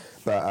 yeah.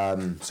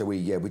 But so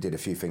we did a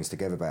few things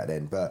together back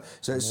then. But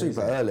so it's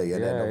super early,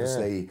 and then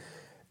obviously.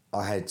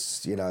 I had,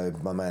 you know,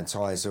 my man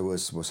Tizer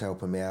was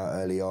helping me out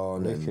early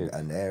on,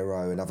 and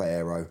Aero, another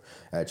Aero,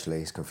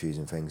 actually, it's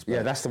confusing things.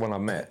 But that's the one I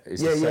met.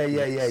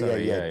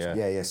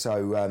 Yeah.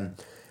 So,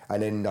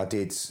 and then I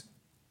did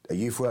a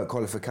youth work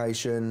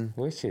qualification.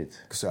 Wicked.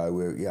 So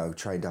we're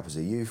trained up as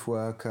a youth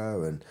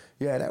worker, and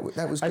that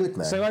was good,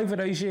 man. So over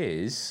those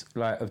years,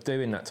 like of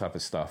doing that type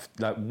of stuff,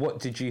 like what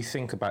did you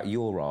think about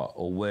your art,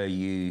 or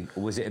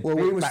was it a well,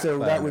 bit we were still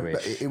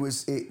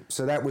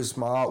backburnerish? that was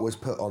my art was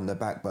put on the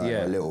back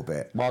burner a little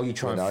bit while you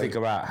try and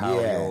figure out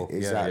how.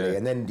 Exactly,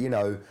 and then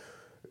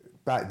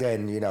back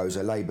then, it was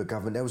a Labour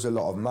government. There was a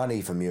lot of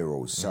money for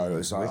murals, so it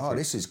was like, oh,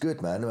 this is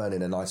good, man. I'm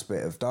earning a nice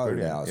bit of dough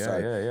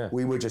now.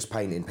 We were just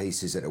painting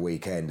pieces at the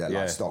weekend at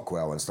like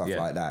Stockwell and stuff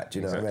like that. Do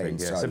you know what I mean?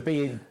 Yeah. So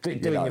doing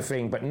your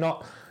thing, but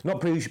not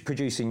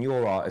producing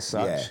your art as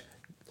such. Yeah.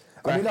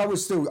 I mean, I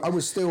was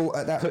still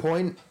at that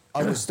point.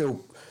 I was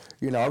still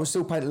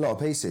painting a lot of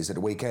pieces at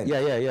the weekend.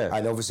 Yeah.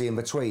 And obviously in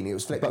between, it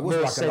was like a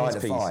 9 to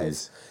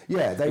 5.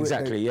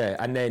 Yeah,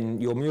 and then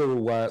your mural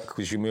work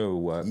was your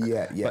mural work.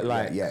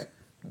 Yeah.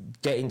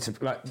 Getting to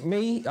like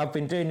me, I've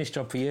been doing this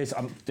job for years.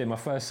 I'm doing my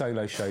first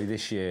solo show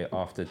this year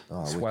after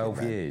 12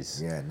 wicked,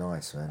 years. Yeah,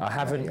 nice, man. I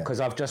haven't because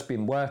I've just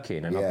been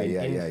working and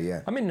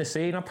I'm in the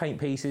scene. I paint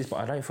pieces, but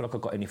I don't feel like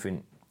I've got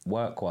anything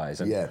work-wise.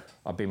 And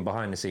I've been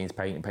behind the scenes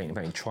painting,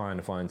 trying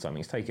to find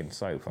something. It's taken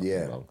so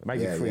fucking long.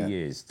 Maybe 3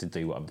 years to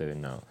do what I'm doing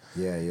now.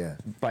 Yeah.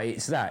 But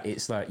it's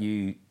like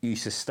you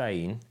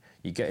sustain.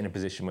 You get in a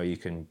position where you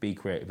can be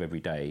creative every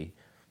day.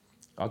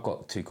 I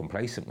got too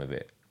complacent with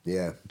it.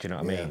 Yeah. Do you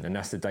know what I mean? And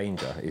that's the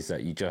danger, is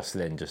that you just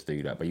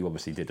do that, but you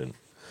obviously didn't.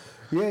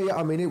 Yeah,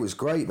 I mean, it was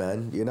great,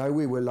 man.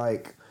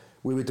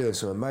 We were doing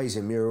some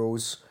amazing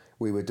murals.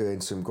 We were doing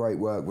some great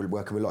work. We were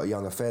working with a lot of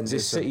young offenders.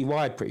 Is this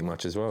citywide pretty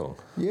much as well?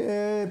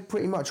 Yeah,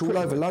 pretty much all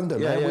over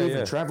London, man. We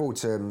even travelled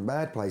to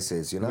mad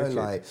places,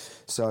 Wicked.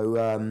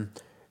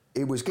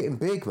 It was getting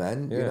big,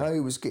 man. It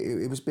was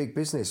big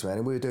business, man.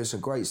 And we were doing some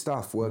great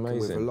stuff, working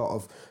with a lot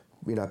of,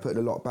 putting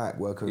a lot back,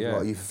 working with a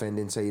lot of youth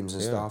offending teams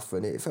and stuff,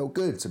 and it felt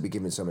good to be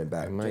giving something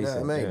back. Amazing. Do you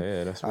know what I mean?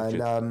 Yeah, that's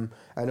wicked.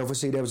 And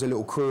obviously there was a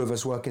little crew of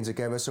us working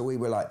together, so we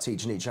were like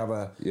teaching each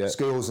other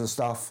skills and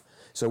stuff.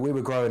 So we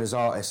were growing as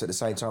artists at the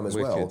same time as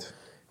well.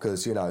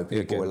 Because,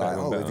 people were like,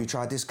 have you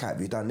tried this cap?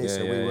 Have you done this?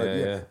 And we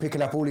were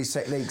picking up all these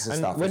techniques and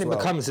stuff. When it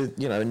becomes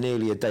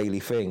nearly a daily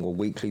thing or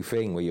weekly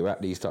thing where you're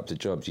at these types of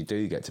jobs, you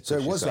do get to push So it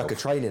was yourself. like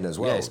a training as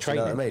well. Yeah, it's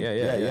training. You know what I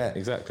mean? Yeah,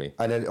 exactly.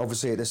 And then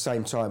obviously at the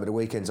same time, at the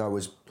weekends, I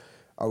was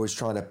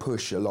trying to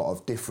push a lot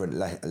of different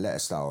letter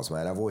styles,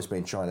 man. I've always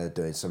been trying to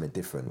do something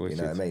different. Wicked.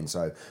 You know what I mean?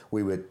 So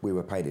we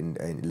were painting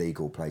in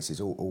legal places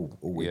all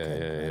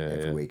weekend,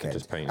 every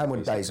weekend, and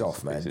when days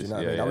off, man. Do you know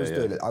what I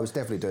mean? I was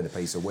definitely doing a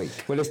piece a week.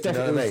 Well, it's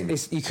definitely. You know what I mean?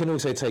 You can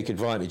also take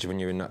advantage when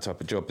you're in that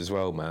type of job as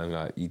well, man.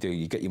 Like you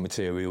get your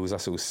materials,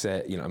 that's all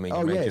set. You know what I mean?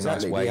 Oh yeah,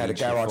 exactly. We had a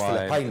garage full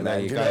of paint, man. There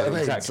you Do go. you know what I mean?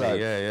 Exactly. So,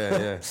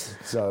 Yeah.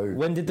 So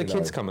when did the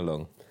kids come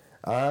along?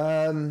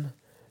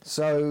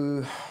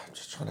 So,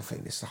 just trying to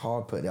think. This is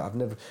hard putting it. I've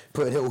never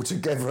put it all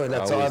together in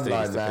a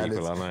timeline, man.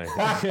 People, I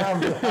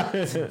know.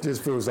 It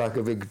just feels like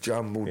a big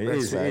jumbled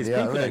mess, man. It is.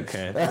 People don't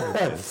care.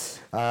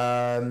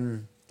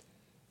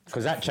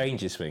 Because that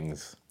changes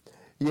things.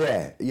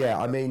 Yeah.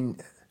 I mean,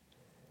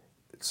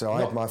 so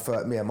I had my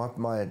first. Yeah,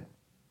 my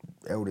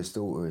eldest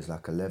daughter is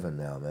like 11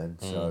 now, man.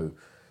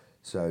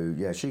 So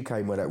yeah, she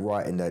came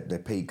right in the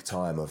peak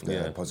time of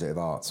the positive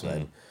arts,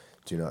 man.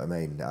 Do you know what I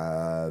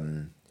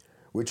mean?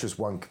 Which was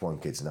one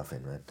kid's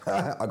nothing, man.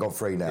 I got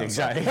 3 now.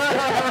 Exactly.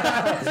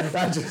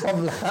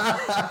 I'm like,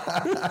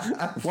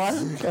 what?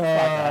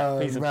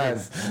 Oh, man.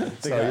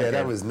 So yeah,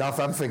 that was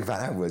nothing. I'm thinking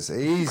that was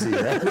easy.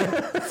 Did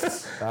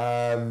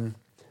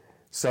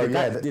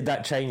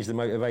that change the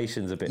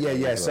motivations a bit?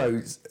 Yeah.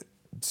 So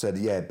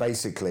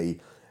basically,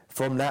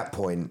 from that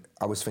point,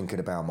 I was thinking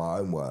about my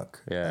own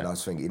work. Yeah. And I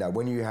was thinking,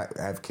 when you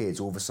have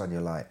kids, all of a sudden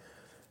you're like,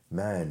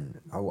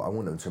 man, I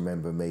want them to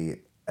remember me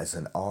as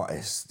an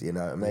artist, you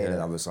know what I mean? Yeah.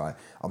 And I was like,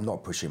 I'm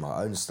not pushing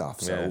my own stuff.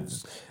 So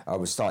I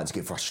was starting to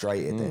get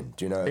frustrated then.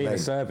 Do you know what I mean? Being a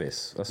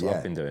service. That's what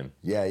I've been doing.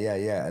 Yeah.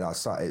 And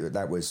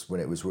that was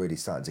when it was really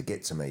starting to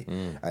get to me.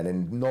 And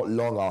then not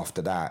long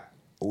after that,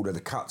 all of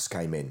the cuts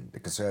came in. The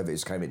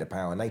Conservatives came into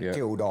power and they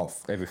killed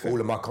off all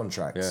of my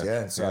contracts.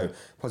 So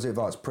Positive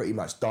Arts pretty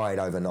much died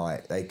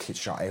overnight. They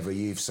shut every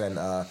youth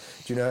centre.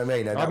 Do you know what I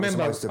mean? And I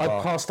remember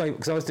I passed out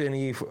because I was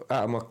doing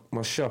out of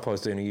my shop. I was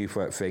doing a youth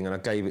work thing, and I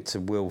gave it to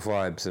Will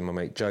Vibes and my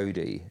mate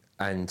Jody.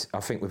 And I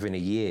think within a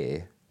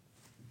year,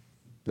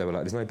 they were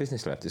like, "There's no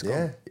business left. It's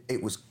gone."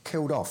 It was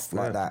killed off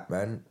like that,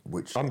 man.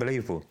 Which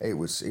unbelievable. It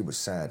was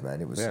sad, man.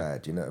 It was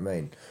sad. You know what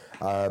I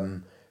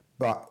mean?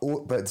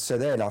 But so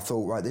then I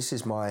thought, right, this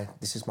is my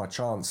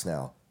chance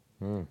now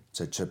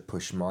to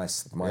push my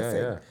thing.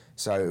 Yeah.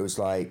 So it was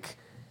like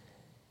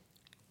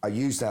I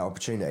used that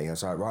opportunity. I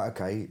was like, right,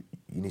 okay,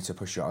 you need to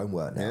push your own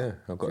work now. Yeah,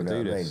 I've got to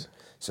do this. I mean?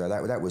 So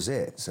that was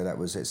it.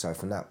 So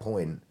from that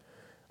point,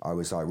 I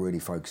was like really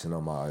focusing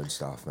on my own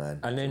stuff, man.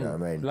 And then, you know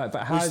what I mean? Like,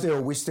 but how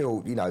we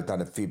still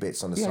done a few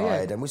bits on the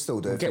side, and we still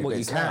do. Get what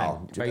you can,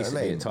 now,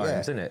 basically, at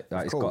times, isn't it?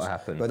 Like, it's got to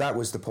happen. But that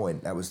was the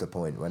point. That was the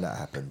point when that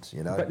happened.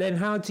 You know. But then,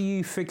 how do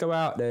you figure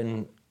out?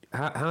 Then,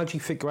 how do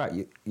you figure out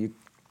you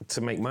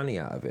to make money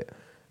out of it?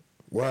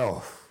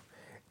 Well,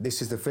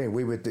 this is the thing.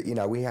 We would,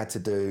 we had to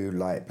do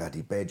like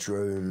bloody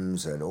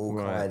bedrooms and all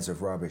kinds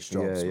of rubbish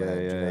jobs, man. Do you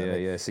know what I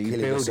mean? So you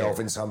killing build yourself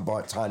it. in some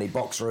tiny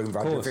box room for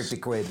 150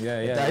 quid.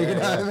 Yeah. You know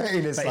what I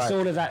mean? But it's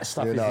all of that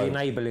stuff is the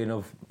enabling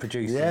of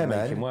producing and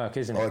making work,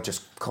 isn't it? Or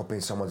just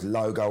copying someone's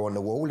logo on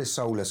the wall. It's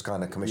soulless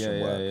kind of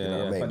commission work. You know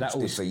what I mean? But that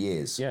did for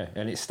years. Yeah,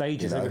 and it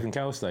stages everything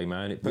else, though,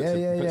 man. It puts,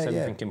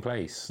 everything in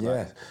place.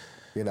 Yeah.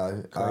 You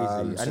know,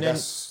 crazy. And then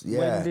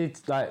when did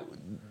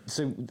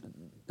so?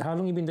 How long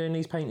have you been doing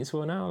these paintings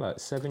for now? Like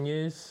 7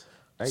 years,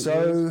 8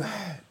 years?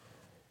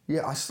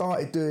 Yeah, I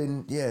started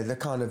doing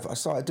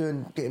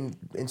getting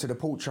into the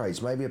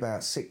portraits maybe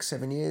about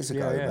 6-7 years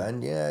ago,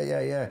 man.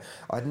 Yeah.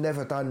 I'd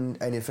never done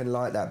anything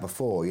like that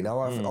before, you know.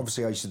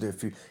 Obviously I used to do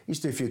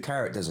a few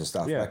characters and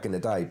stuff back in the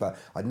day, but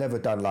I'd never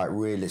done like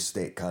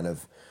realistic kind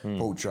of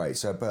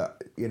portraits. So,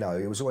 but you know,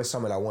 it was always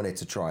something I wanted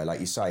to try. Like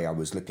you say, I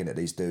was looking at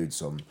these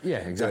dudes on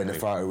doing the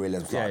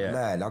photorealism.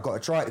 Man, I've got to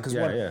try it because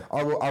I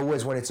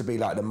always wanted to be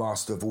like the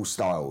master of all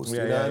styles. You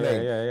know what I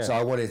mean? So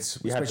I wanted,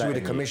 especially with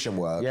the commission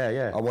work,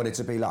 I wanted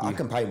to be like, I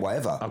can paint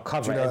whatever. I'll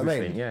cover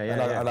everything.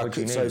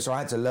 So I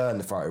had to learn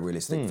the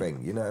photorealistic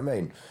thing. You know what I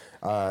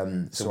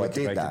mean? So I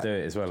did that. To do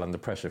it as well under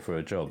pressure for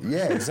a job.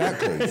 Yeah,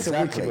 exactly. It's a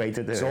wicked way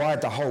to do it. So I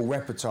had the whole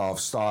repertoire of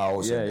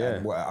styles,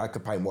 and I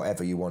could paint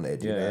whatever you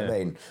wanted. You know what I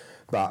mean?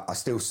 But I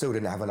still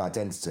didn't have an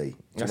identity.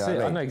 That's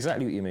it. I know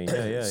exactly what you mean.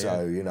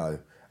 So you know,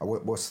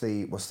 what's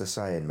the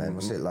saying, man?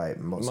 What's it like?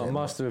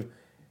 Master of.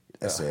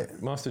 That's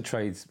it. Master of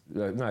trades.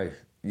 No,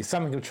 you're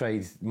something of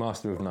trades,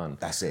 master of none.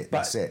 That's it.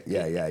 That's it.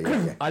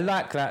 Yeah. I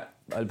like that,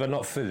 but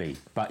not fully.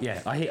 But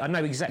I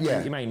know exactly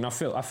what you mean. I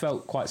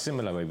felt quite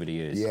similar over the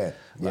years.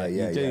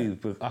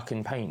 I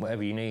can paint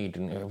whatever you need,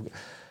 and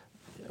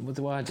what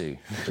do I do?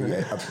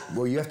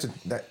 Well, you have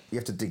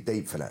to dig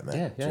deep for that,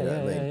 man. Do you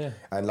know what I mean?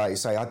 And like you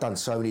say, I've done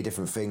so many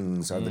different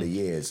things over the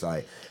years.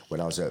 Like when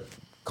I was at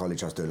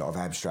college, I was doing a lot of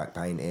abstract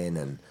painting,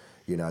 and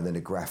and then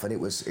the graph, and it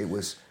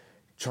was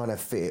trying to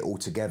fit it all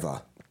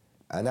together.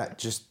 And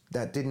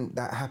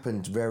that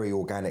happened very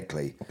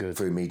organically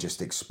through me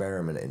just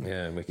experimenting.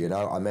 Yeah,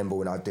 I remember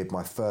when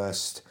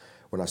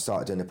I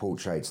started doing the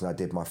portraits, and I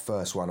did my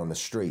first one on the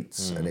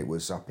streets, and it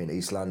was up in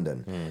East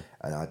London,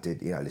 and I did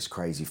this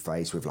crazy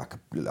face with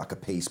like a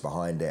piece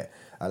behind it.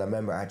 And I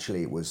remember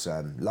actually it was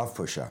Love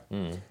Pusher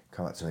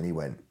come up to me and he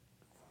went,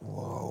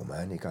 "Whoa,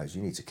 man!" He goes,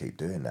 "You need to keep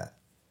doing that."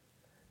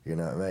 You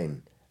know what I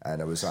mean? And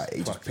I was like,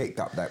 he just picked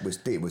up that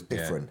it was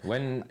different.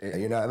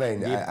 You know what I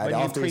mean? And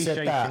after he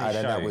said that, and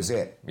then that was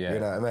it. You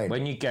know what I mean?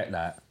 When you get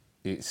that,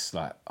 it's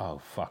like,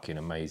 oh, fucking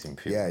amazing.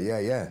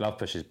 Yeah. Love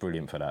Pusher's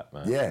brilliant for that,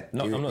 man. Yeah.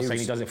 I'm not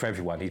saying he does it for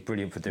everyone. He's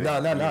brilliant for doing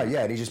it. No.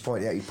 Yeah, and he just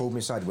pointed out, he pulled me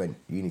aside and went,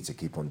 "You need to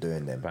keep on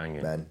doing them,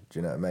 banging, man." Do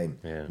you know what I mean?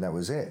 Yeah. And that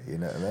was it. You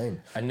know what I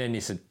mean? And then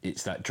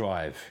it's that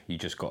drive. You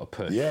just got to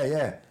push.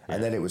 Yeah.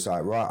 And then it was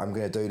like, right, I'm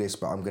going to do this,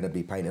 but I'm going to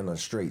be painting on the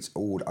streets.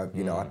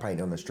 I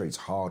painted on the streets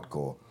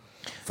hardcore.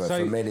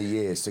 For many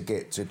years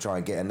to try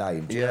and get a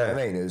name. Do you know what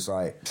I mean? It was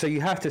like... So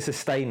you have to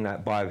sustain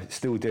that by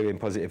still doing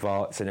positive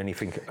arts and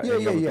anything...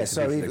 Yeah.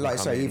 So like I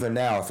say, even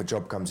now, if a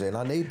job comes in,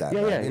 I need that.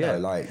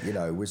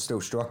 We're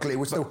still struggling,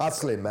 we're still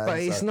hustling, man. But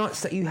it's not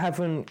that you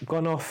haven't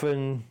gone off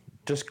and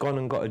just gone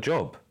and got a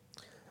job.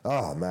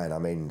 Oh man, I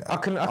mean, I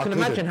can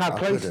imagine how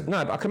close.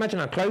 No, but I can imagine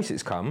how close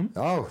it's come.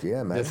 Oh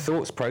yeah, man. The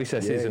thoughts,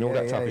 processes, and all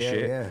that type of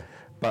shit. Yeah.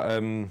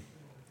 But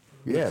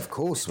yeah, of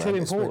course, man. Too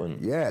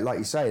important. Like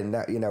you say, and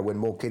that when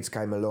more kids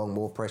came along,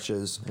 more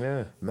pressures.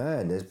 Yeah,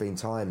 man. There's been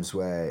times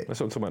where that's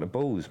what I'm talking about. The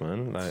balls,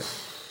 man. Like,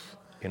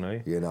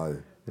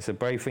 it's a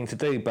brave thing to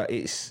do, but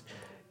it's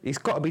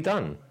got to be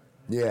done.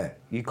 Yeah,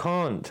 you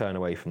can't turn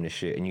away from this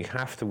shit, and you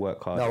have to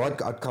work hard. No,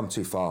 I'd come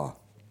too far.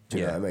 Do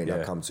you know what I mean?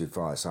 I've come too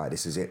far. It's like,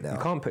 this is it now. You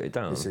can't put it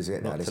down. This is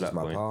it now. This is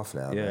my path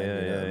now. Yeah, man.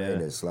 You know what I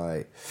mean? It's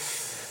like.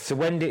 So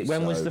when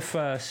was the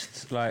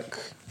first, like,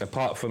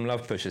 apart from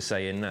Love Pusher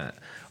saying that,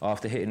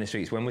 after hitting the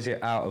streets, when was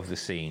it out of the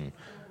scene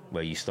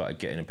where you started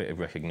getting a bit of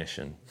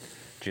recognition?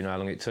 Do you know how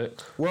long it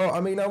took? Well,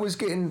 I mean, I was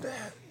getting...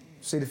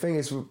 See, the thing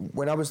is,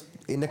 when I was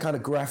in the kind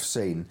of graph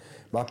scene,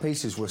 my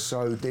pieces were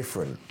so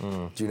different.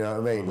 Do you know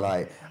what I mean?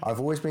 Like, I've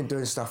always been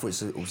doing stuff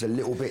which was a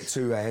little bit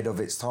too ahead of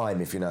its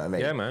time, if you know what I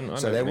mean. Yeah, man.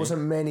 So there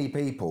wasn't many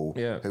people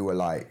who were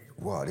like,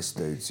 "Wow, this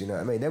dude's," you know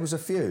what I mean? There was a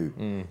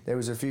few. There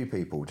was a few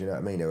people, do you know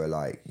what I mean? They were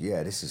like,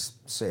 "Yeah, this is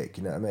sick,"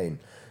 you know what I mean?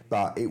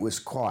 But it was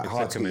quite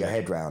hard to get your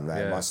head around,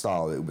 man. My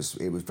style, it was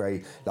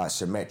very like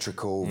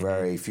symmetrical,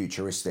 very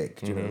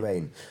futuristic. Do you know what I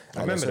mean?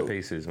 I remember the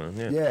pieces, man.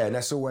 Yeah, and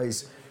that's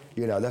always...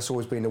 that's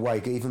always been the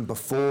way. Even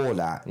before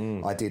that,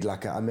 I did I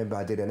remember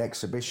I did an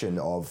exhibition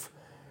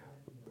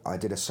I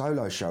did a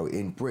solo show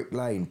in Brick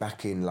Lane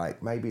back in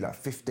maybe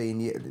 15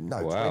 years,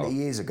 20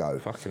 years ago.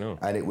 Fucking hell.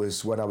 And it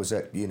was when I was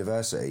at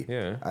university.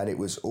 Yeah. And it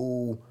was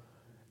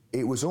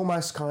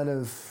almost kind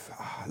of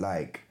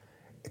like,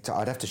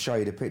 I'd have to show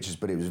you the pictures,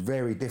 but it was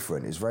very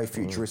different. It was very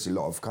futuristic, a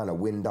lot of kind of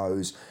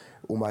windows,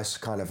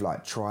 almost kind of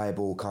like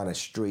tribal, kind of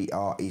street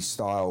arty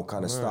style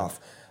kind of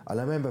stuff. And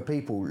I remember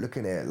people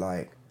looking at it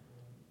like,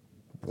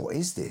 what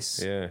is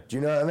this? Yeah. Do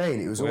you know what I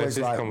mean? It was Where always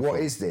does this like, come what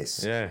from? is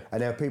this? Yeah.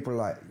 And there are people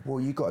like,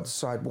 well, you got to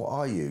decide, what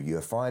are you? You're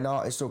a fine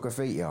artist or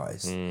graffiti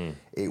artist?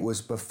 It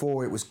was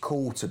before it was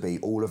cool to be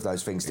all of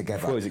those things together.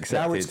 Before it was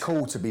accepted. Now it's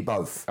cool to be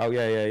both. Oh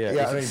yeah.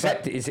 Yeah,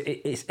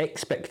 It's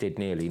expected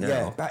nearly now.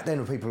 Yeah, back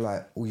then people were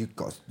like, well, you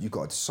got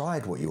to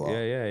decide what you are.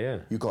 Yeah.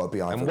 You got to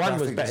be either And one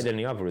was graphic better than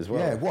the other as well.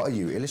 Yeah, what are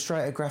you?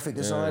 Illustrator, graphic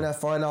designer,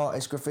 fine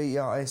artist, graffiti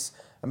artist?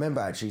 I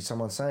remember actually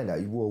someone saying that.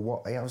 Well,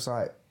 what? I was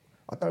like,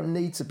 I don't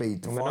need to be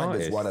defined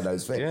as one of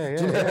those things. Yeah.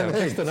 Do you know what I I'm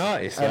mean? just an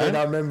artist, And man.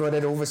 then I remember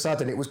then all of a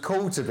sudden it was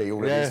cool to be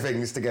all of these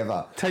things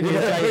together. 10 years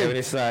later, and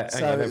it's like,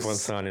 hang on, everyone's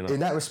signing up. In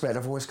that respect,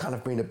 I've always kind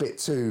of been a bit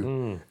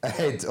too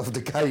ahead of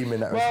the game in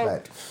that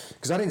respect.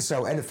 Because I didn't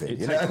sell anything,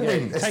 you know what I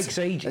mean? It takes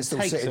ages. It's still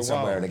Takes sitting a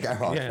somewhere while. in a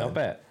garage. Yeah, I man.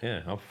 bet.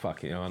 Yeah, oh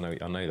fuck it. I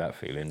know that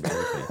feeling.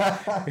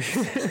 That's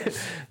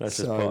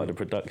just part of the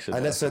production.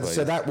 And I that's, so suppose.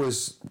 that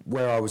was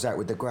where I was at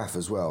with the graph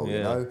as well, you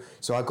Yeah. know?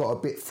 So I got a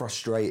bit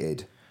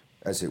frustrated,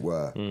 as it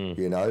were,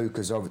 you know,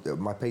 because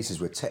my pieces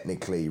were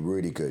technically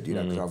really good, you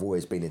know, because I've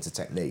always been into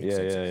techniques.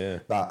 Yeah.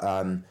 But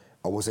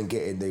I wasn't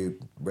getting the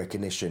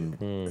recognition,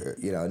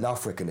 you know,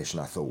 enough recognition,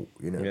 I thought,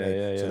 you know what I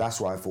mean? So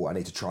that's why I thought I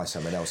need to try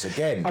something else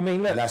again. I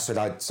mean, look, and that's when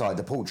I started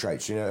the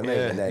portraits, you know what I mean?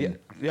 And then,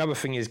 the other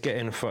thing is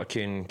getting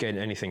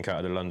anything out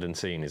of the London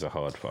scene is a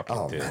hard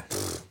fucking deal. man,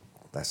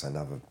 that's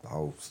another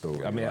whole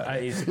story. I mean,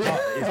 right? it's part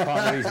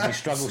of the reason we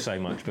struggle so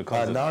much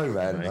because I know,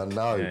 man. I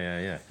know.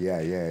 Yeah. Yeah,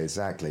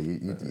 exactly.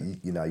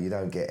 You know, you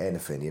don't get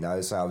anything. You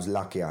know, so I was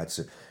lucky. I had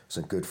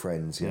some good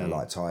friends. You know,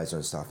 like Tizer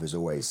and stuff. Who's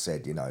always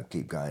said, you know,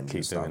 keep going,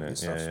 Keep stuff, doing it.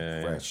 stuff's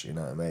fresh. You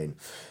know what I mean?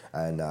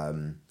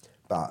 And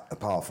but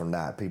apart from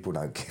that, people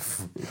don't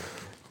give.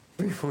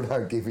 People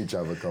don't give each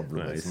other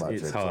compliments much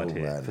it's at hard all,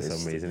 here man. for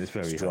some reason. It's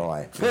very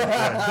dry.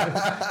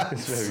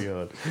 It's very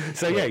hard.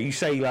 So yeah, you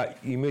say like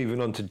you're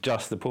moving on to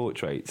just the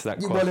portraits. That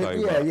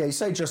crossover. Yeah, you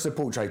say just the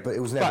portrait, but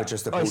it was never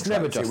just the portraits. It's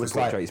never just it was the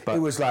portraits, like, but it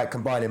was like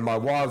combining my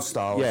wild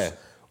styles Yeah.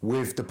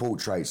 with the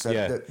portraits. So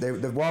Yeah.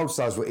 the wild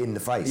styles were in the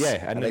face.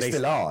 Yeah, and they they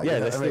still are. yeah, you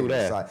know they're what I mean? still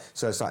there. It's like,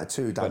 so it's like a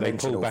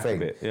two-dimensional back a thing.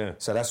 bit, yeah.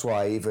 So that's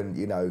why even,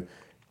 you know,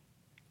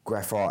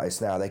 graph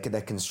artists now, they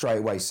can straight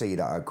away see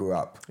that I grew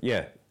up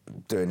Yeah.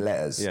 doing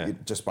letters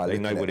just by they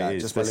looking know at what that, it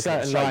is. just by There's looking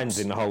at certain shapes. lines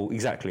in the whole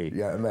exactly.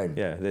 You know what I mean?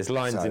 Yeah, there's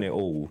lines So- in it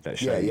all that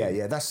show.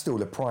 Yeah. That's still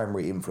the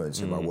primary influence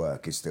in my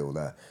work. Is still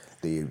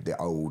the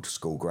old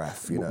school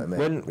graph. You know what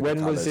I mean? With When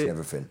the was colours it? and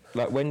everything.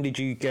 Like when did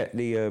you get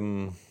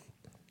the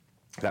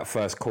that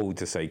first call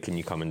to say, "Can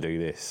you come and do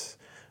this?"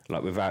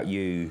 Like without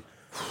you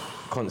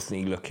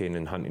constantly looking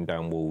and hunting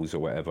down walls or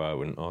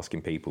whatever and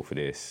asking people for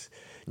this.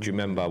 Do you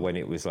remember when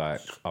it was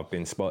like, "I've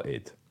been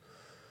spotted"?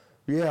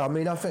 Yeah, I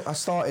mean, I think I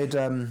started.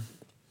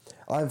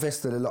 I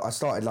invested a lot. I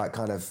started like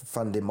kind of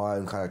funding my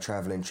own kind of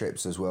travelling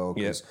trips as well.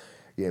 Because,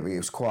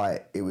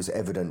 it was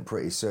evident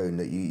pretty soon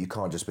that you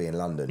can't just be in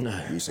London.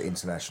 You're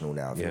international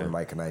now. If you want to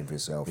make a name for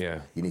yourself,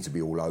 you need to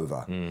be all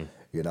over.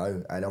 You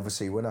know, and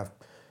obviously when I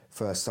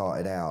first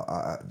started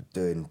out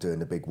doing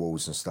the big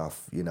walls and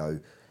stuff, you know,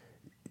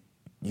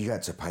 you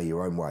had to pay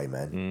your own way,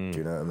 man. Do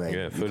you know what I mean?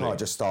 Yeah, you fully. can't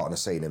just start on a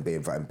scene and be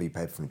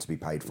paid for to be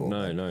paid for.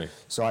 No, man. no.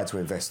 So I had to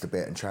invest a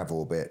bit and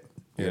travel a bit.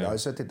 You know,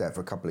 so I did that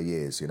for a couple of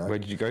years, you know. Where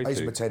did you go I used to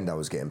to? pretend I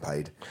was getting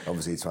paid.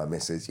 Obviously, to my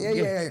missus.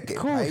 Getting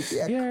paid.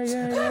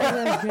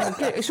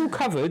 Yeah. It's all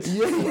covered.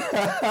 Fully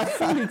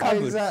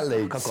covered.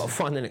 Exactly. I've got to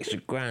find an extra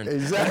grand.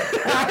 Exactly.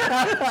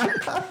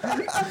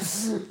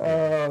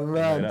 Oh,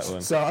 man. that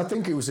one. So I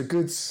think it was a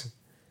good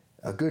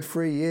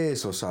 3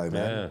 years or so,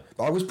 man.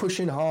 I was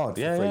pushing hard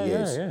for 3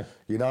 years. Yeah.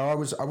 You know, I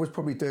was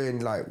probably doing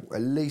like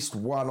at least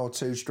 1 or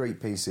 2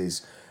 street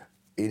pieces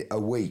in a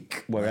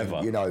week,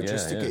 Wherever. you know,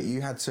 just to get,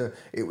 you had to,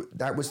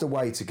 that was the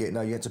way to get,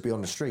 you had to be on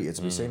the street, you had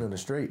to be seen on the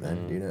street,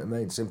 man, you know what I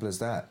mean, simple as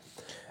that.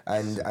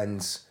 And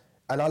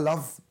I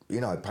love,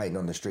 you know, painting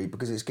on the street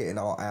because it's getting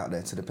art out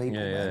there to the people,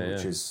 man,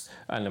 which is...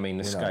 And I mean,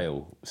 the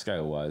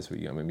scale-wise,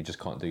 we just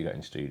can't do that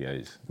in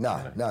studios.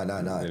 No.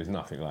 There's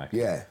nothing like it.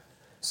 Yeah.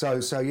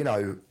 So you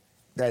know,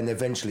 then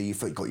eventually you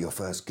got your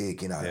first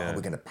gig, you know,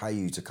 we're going to pay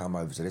you to come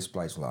over to this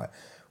place. We're like,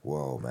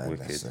 whoa, man,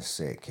 that's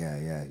sick.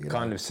 Yeah. You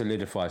Kind know. of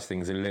solidifies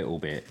things a little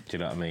bit. Do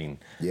you know what I mean?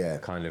 Yeah.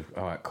 Kind of,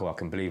 all right, cool, I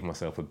can believe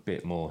myself a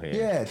bit more here.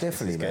 Yeah, This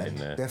definitely, is man. getting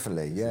there.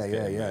 Definitely, This is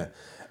getting yeah.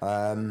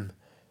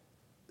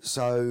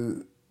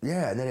 So,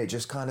 yeah, and then it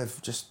just kind of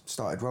just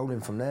started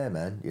rolling from there,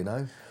 man, you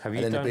know? Have you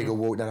and then done- the bigger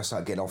wall, then I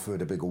started getting offered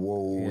the bigger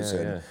walls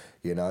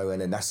you know, and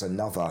then that's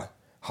another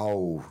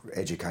whole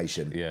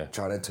education. Yeah.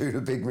 Trying to do the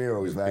big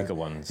murals, man. bigger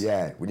ones.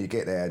 Yeah, when you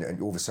get there and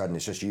all of a sudden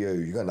it's just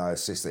you got no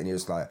assistant and you're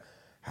just like,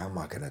 how am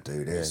I going to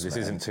do this, This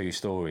man? isn't 2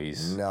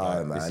 stories. No, Like,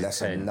 this man, is that's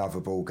 10. another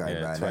ball game,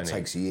 Yeah, man. 20. That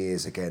takes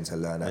years again to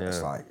learn that.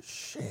 It's like,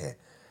 shit.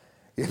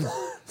 You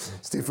know,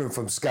 it's different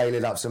from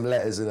scaling up some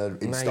letters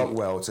in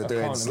Stockwell to I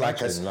doing can't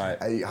like imagine, like-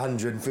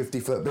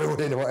 850-foot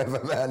building or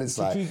whatever, man. It's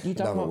like You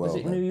done another what, was world,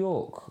 it man. New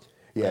York?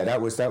 Yeah, that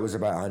was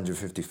about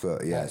 150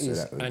 foot. Yeah, so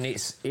that was,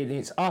 And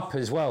it's up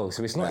as well,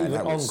 so it's not Man, even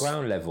that on was-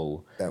 ground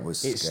level. that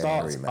was It scary,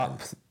 starts man. up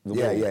the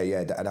yeah, wall.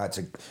 yeah. And I had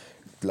to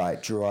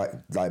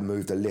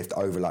move the lift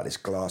over like this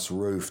glass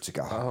roof to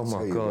go. Oh my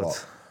tell you God.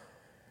 what.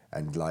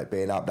 And like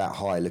being up that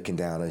high, looking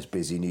down this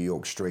busy New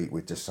York street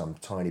with just some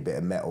tiny bit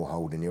of metal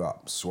holding you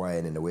up,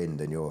 swaying in the wind,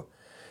 and you're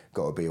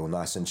got to be all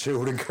nice and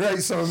chilled and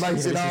create some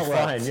amazing this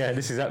artwork. Is fine. Yeah,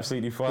 this is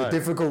absolutely fine. The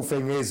difficult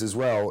thing is, as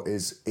well,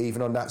 is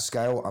even on that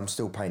scale, I'm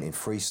still painting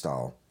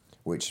freestyle,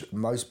 which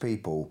most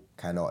people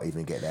cannot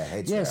even get their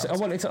heads Yes, around. I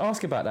wanted to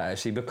ask about that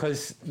actually,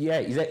 because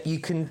you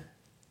can.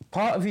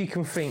 Part of you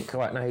can think,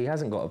 right, no, he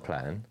hasn't got a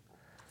plan.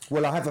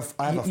 Well, I have a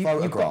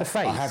photograph. You've got the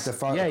face. I have the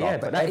photograph. Yeah,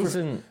 but that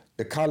isn't...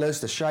 The colours,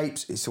 the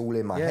shapes, it's all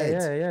in my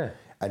head. Yeah.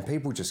 And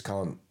people just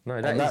can't, No,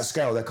 on that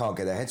scale, they can't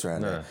get their heads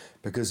around it.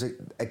 Because,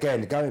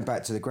 again, going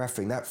back to the graph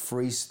thing, that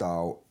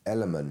freestyle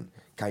element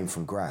came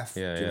from graph. Do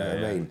you know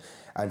what I mean?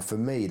 And for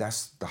me,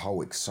 that's the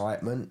whole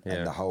excitement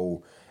and the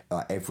whole,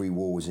 every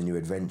war was a new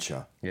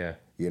adventure. Yeah.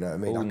 You know what I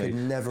mean? All I could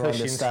new. never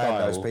Pushing understand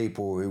style those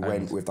people who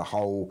went with the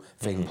whole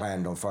thing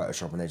planned on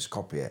Photoshop and they just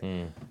copy it.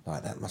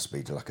 Like, that must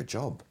be like a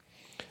job.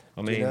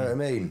 I mean, Do you know what I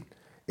mean?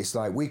 It's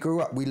like we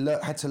grew up,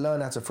 had to learn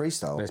how to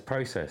freestyle. There's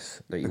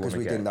process that you because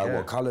we didn't know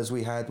what colours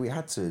we had. We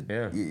had to.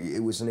 Yeah.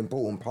 It was an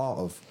important part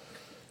of.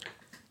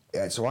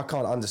 Yeah, so I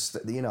can't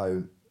understand. You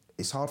know,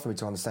 it's hard for me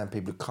to understand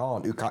people who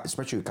can't,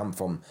 especially who come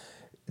from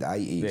the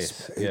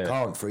 80s, who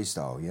can't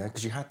freestyle. Yeah,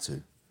 because you had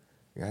to.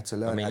 You had to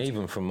learn. I mean,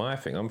 even from my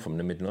thing, I'm from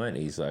the mid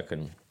 '90s. Like,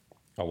 and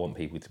I want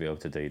people to be able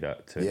to do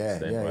that to an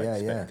extent. I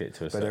expect it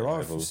to a but certain there are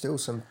level. still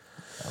some.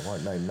 I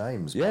won't name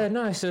names. Yeah, but,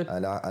 no, it's a...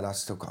 And I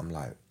still, I'm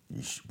like,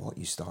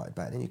 you started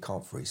back then, you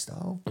can't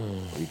freestyle.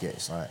 You get,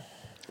 it's like...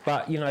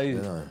 But, you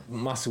know,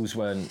 muscles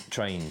weren't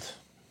trained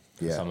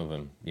for Yeah. some of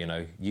them. You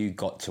know, you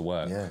got to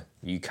work. Yeah.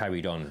 You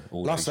carried on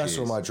all Plus, those that's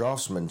years. where my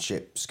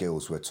draftsmanship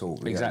skills were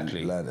taught.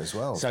 Exactly. Learned as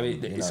well. So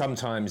from,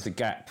 sometimes the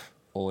gap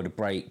or the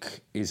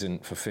break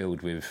isn't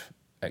fulfilled with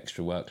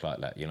extra work like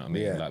that. You know what I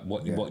mean? Yeah, Like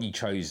what you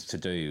chose to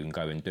do and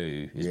go and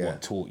do is Yeah.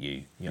 what taught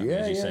you. You know, Yeah,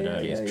 as you yeah, said yeah,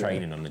 earlier, yeah, it's yeah.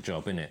 training on the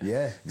job, innit?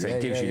 Yeah, So yeah,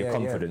 it gives yeah, you the yeah,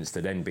 confidence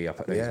to then be up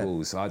at those Yeah.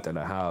 walls. I don't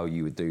know how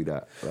you would do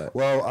that. But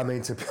Well, I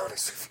mean, to be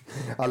honest,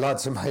 I like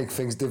to make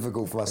things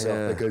difficult for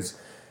myself because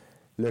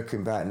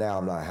looking back now,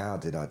 I'm like, how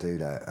did I do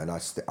that? And I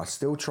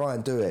still try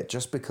and do it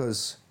just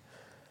because.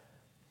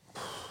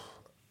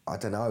 I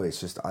don't know. It's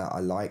just I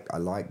like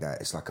that.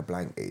 It's like a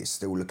blank. It's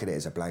still look at it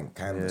as a blank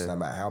canvas, no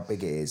matter how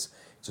big it is.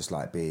 Just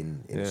like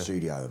being in the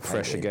studio and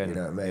fresh painting, again. You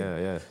know what I mean?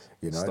 Yeah.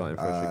 You know, Starting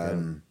fresh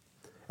again.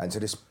 And to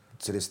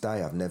this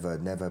day, I've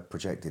never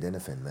projected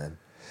anything, man.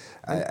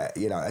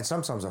 You know, and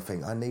sometimes I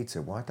think I need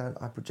to. Why don't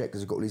I project?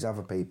 Because I've got all these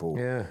other people,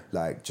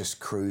 like just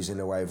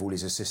cruising away with all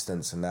these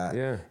assistants and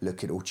that,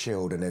 looking all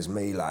chilled, and there's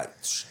me like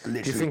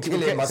literally think you'll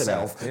killing get to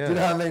myself. that? Yeah. Do you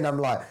know what I mean? I'm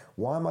like,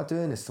 why am I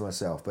doing this to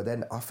myself? But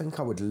then I think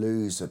I would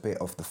lose a bit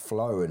of the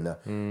flow and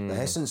the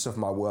essence of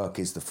my work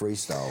is the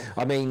freestyle.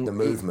 I mean, the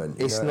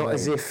movement. It's you know not what I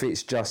as mean? if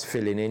it's just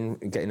filling in,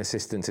 getting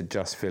assistant to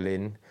just fill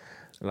in,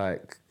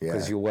 like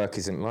because your work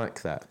isn't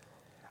like that.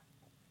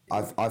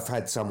 I've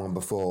had someone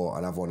before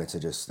and I've wanted to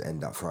just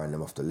end up throwing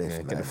them off the lift, Yeah,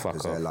 get man, the fuck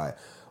because off. they're like,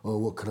 oh,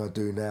 what can I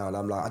do now? And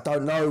I'm like, I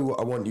don't know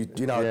what I want you,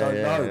 I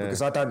don't know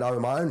because I don't know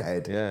in my own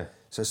head. Yeah.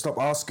 So stop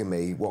asking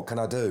me, what can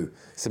I do?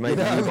 So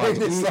maybe know you, what I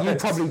mean? It's you like-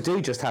 probably do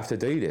just have to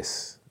do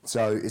this.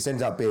 So it's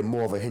ended up being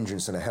more of a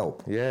hindrance than a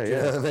help. Yeah, Do you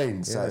yeah. know what I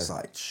mean? So Yeah. it's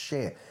like,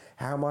 shit,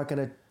 how am I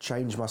going to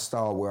change my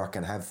style where I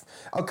can have...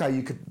 Okay,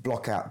 you could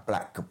block out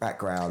black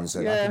backgrounds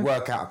and I could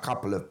work out a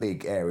couple of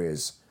big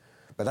areas,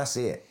 but that's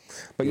it.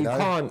 But you know?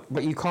 can't.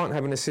 But you can't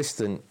have an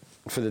assistant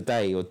for the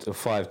day or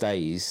 5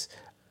 days,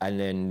 and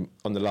then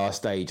on the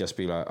last day just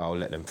be like, "I'll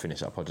let them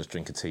finish up. I'll just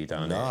drink a tea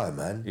down there." No,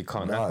 man. It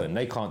can't No. happen.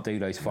 They can't do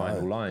those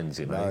final lines.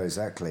 You know. No,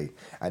 exactly.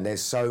 And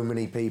there's so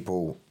many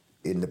people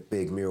in the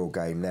big mural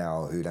game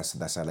now who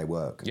that's how they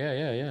work. Yeah.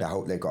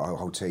 They've got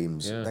whole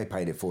teams. Yeah. They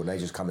paid it for, and they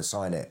just come and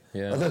sign it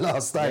Yeah. on the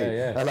last day.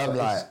 Yeah. And I'm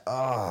like,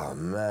 oh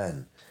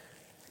man,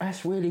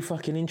 That's really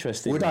fucking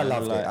interesting. would I man.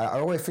 love Like, it? I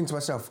always think to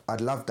myself,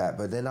 I'd love that,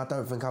 but then I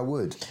don't think I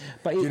would.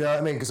 But Do you know what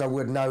I mean? Because I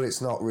would know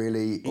it's not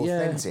really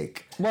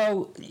authentic.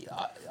 Well,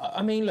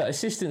 I mean, look,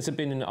 assistants have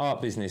been in the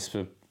art business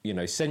for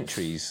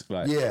centuries,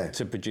 like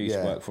to produce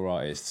work for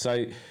artists.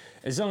 So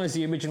as long as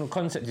the original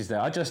concept is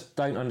there, I just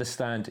don't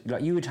understand.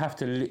 Like, you would have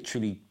to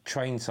literally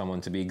train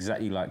someone to be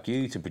exactly like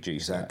you to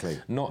produce that,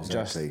 not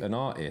just an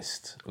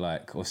artist,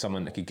 like, or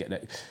someone that could get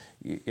that.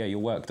 Yeah, your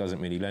work doesn't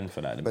really lend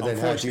for that. But then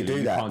how do you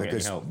do that? Can't get any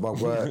Because help. my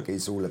work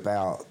is all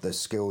about the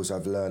skills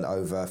I've learned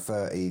over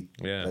 30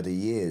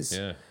 years.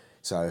 Yeah.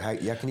 So how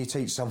can you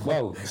teach someone?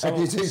 Well, how can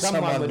you teach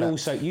someone would that?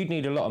 also. You'd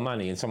need a lot of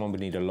money, and someone would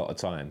need a lot of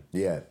time.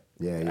 Yeah.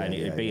 And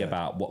it'd be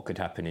about what could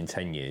happen in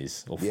 10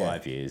 years or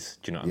 5 years.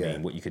 Do you know what I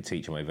mean? What you could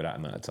teach them over that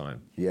amount of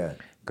time. Yeah.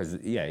 Because,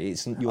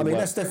 it's... I mean,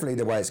 that's definitely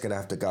the way it's going to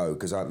have to go.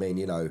 Because, I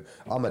mean,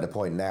 I'm at the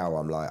point now,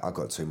 I'm like, I've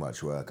got too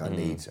much work. I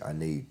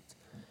need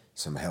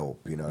some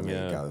help, you know what I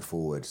mean, going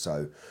forward.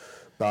 So,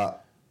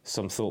 but...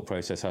 Some thought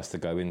process has to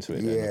go into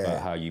it then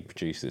about how you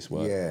produce this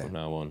work from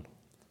now on.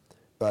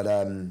 But,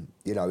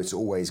 you know, it's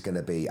always going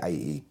to be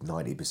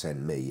 80-90%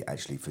 me,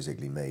 actually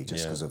physically me,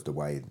 just because of the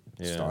way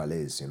style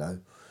is, you know?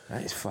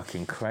 That is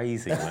fucking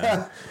crazy,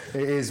 man.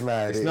 It is,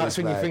 man. It's nuts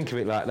when you think of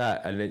it like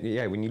that. And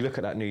then, when you look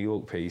at that New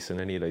York piece and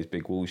any of those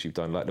big walls you've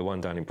done, like the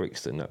one down in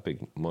Brixton, that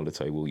big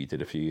Molotow wall you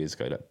did a few years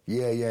ago.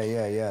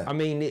 Yeah. I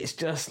mean, it's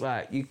just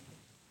like,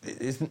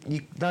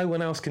 no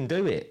one else can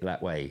do it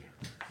that way.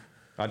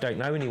 I don't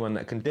know anyone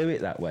that can do it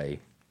that way.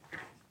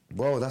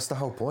 Well, that's the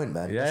whole point,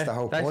 man. Yeah, that's the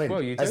whole point.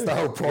 Well, that's the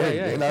whole point.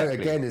 Yeah, you know,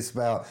 exactly. again, it's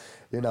about,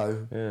 you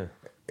know, Yeah.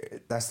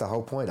 that's the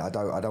whole point. I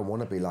don't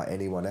want to be like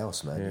anyone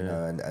else, man. You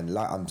know, and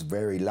I'm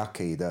very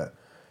lucky that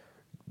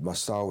my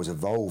style has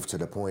evolved to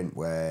the point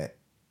where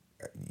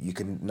you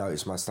can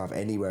notice my stuff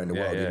anywhere in the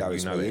world. You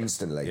notice me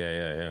instantly.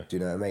 Yeah. Do you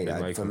know what I mean?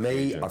 And for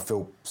me, I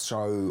feel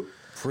so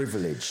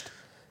privileged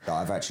that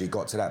I've actually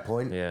got to that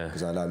point. Yeah.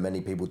 Because I know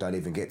many people don't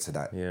even get to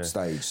that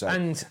stage. So,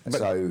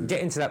 but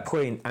getting to that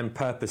point and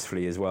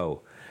purposefully as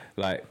well.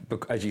 Like,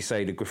 as you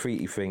say, the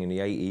graffiti thing in the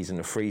 80s and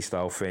the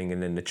freestyle thing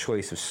and then the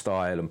choice of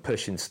style and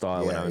pushing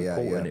style and how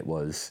important it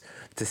was,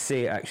 to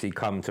see it actually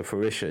come to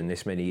fruition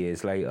this many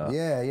years later.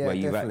 Where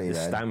the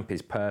stamp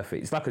is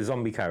perfect. It's like a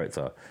zombie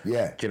character.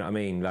 Yeah. Do you know what I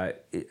mean?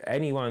 Like,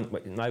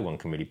 no one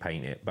can really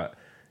paint it, but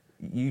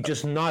you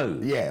just know.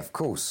 Yeah, of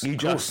course. You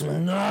just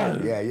know.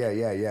 Yeah.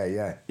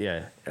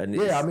 Yeah. And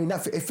I mean,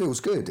 it feels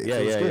good. It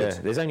feels good.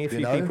 Yeah. There's only a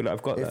few people that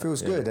have got that. It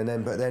feels good.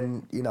 But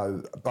then, you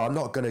know, but I'm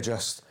not going to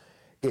just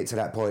get to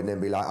that point and then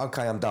be like,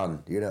 okay, I'm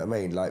done. You know what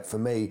I mean? Like, for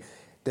me,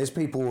 there's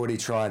people already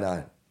trying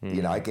to,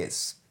 you know, I get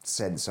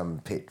sent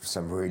some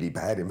really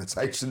bad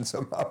imitations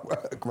of my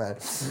work, man.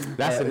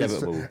 That's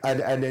inevitable.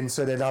 And then,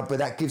 but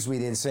that gives me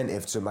the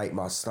incentive to make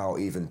my style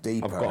even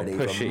deeper. I've got and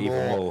to push it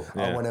even more.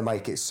 Yeah. I want to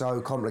make it so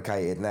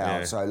complicated now.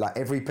 Yeah. So, like,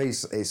 every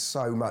piece is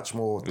so much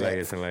more depth,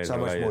 layers and layers so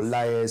much more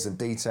layers and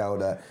detail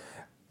that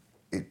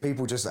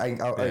people just ain't,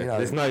 you know.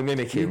 There's no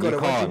mimicking.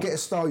 Once you get a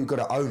style, you've got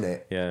to own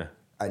it. Yeah.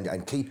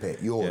 And keep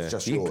it yours,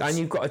 just yours. And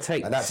you've got to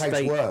take and that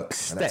takes work.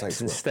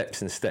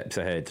 steps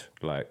ahead,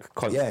 like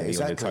constantly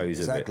on the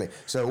toes of it.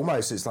 So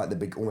almost it's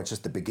like almost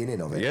just the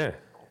beginning of it. Yeah.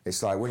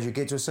 It's like when you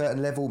get to a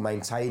certain level,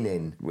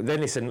 maintaining.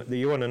 Then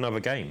you're on another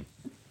game.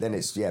 Then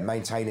it's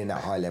maintaining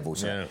that high level.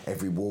 So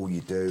every wall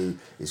you do,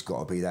 it's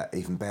got to be that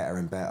even better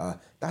and better.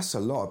 That's a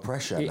lot of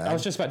pressure, man. I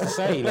was just about to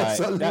say, like,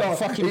 that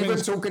fucking even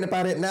talking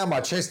about it now, my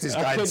chest is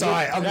going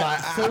tight. I'm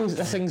like,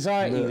 that's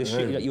anxiety, the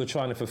shit that you're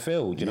trying to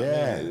fulfil. Do you know what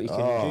I mean? It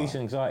can reduce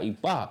anxiety,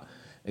 but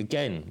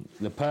again,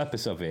 the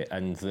purpose of it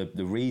and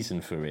the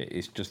reason for it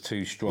is just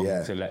too strong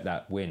to let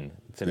that win,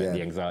 to let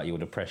the anxiety or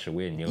the pressure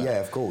win. You're like,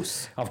 of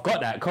course. I've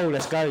got that. Cool,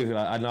 let's go.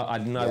 Like, I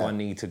know I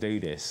need to do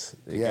this.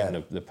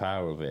 Again, the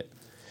power of it.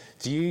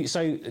 Do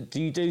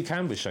you do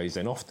canvas shows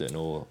then often,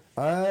 or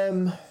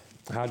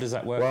how does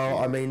that work? Well,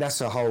 I mean,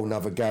 that's a whole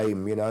nother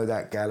game. You know,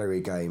 that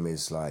gallery game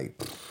is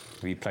like.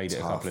 We played it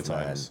a couple of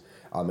times.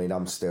 I mean,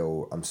 I'm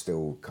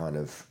still kind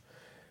of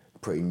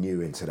pretty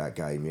new into that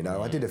game. You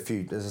know, I did a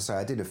few. As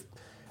I say,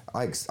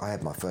 I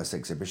had my first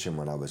exhibition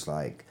when I was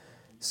like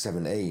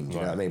 17. Do you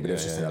know what I mean? But it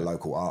was just in a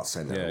local art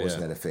centre. It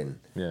wasn't anything.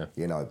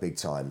 You know, big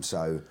time.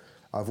 So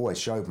I've always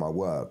showed my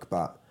work,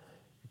 but.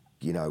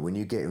 You know, when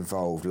you get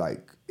involved,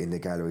 like, in the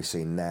gallery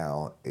scene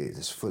now,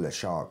 it's full of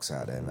sharks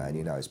out there, man.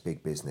 You know, it's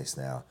big business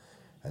now,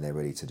 and they're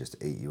ready to just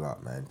eat you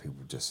up, man.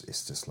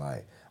 It's just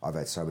like, I've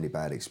had so many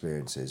bad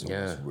experiences,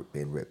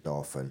 being ripped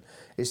off, and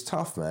it's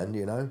tough, man,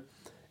 you know?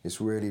 It's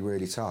really,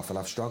 really tough, and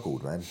I've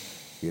struggled, man.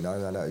 You know,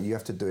 and you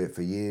have to do it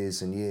for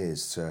years and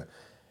years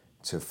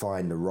to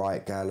find the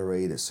right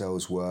gallery that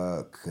sells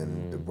work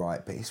and the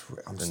right piece.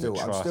 I'm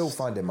still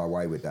finding my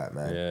way with that,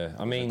 man. Yeah,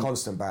 I mean, it's a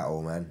constant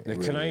battle, man. There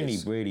can only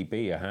really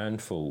be a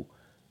handful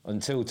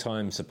until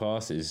time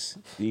surpasses.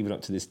 Even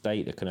up to this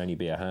date, there can only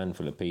be a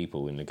handful of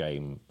people in the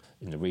game,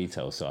 in the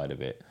retail side of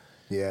it,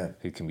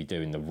 who can be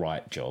doing the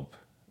right job.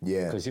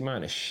 Yeah, because the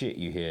amount of shit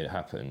you hear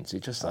happens,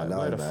 it's just like,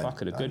 where the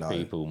fuck are the good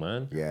people,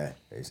 man? Yeah,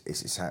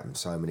 it's happened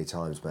so many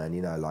times, man.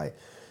 You know, like.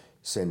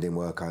 Sending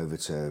work over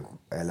to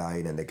LA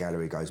and then the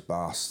gallery goes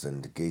bust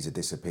and the geezer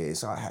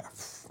disappears. It's like,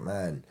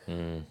 man,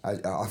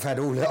 I've had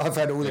all the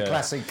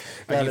classic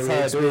gallery you've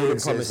heard all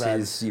the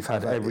promises. Man. You've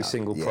had every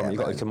single promise.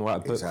 You've got to come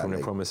out a book from the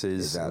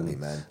promises. Exactly,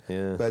 man.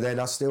 Yeah. But then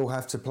I still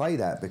have to play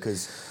that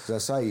because,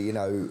 as I say, you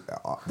know,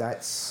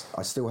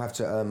 I still have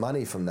to earn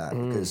money from that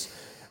because.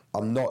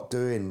 I'm not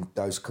doing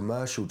those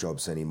commercial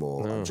jobs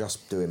anymore. I'm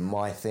just doing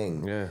my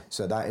thing. Yeah.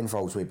 So that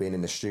involves me being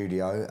in the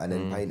studio and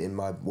then painting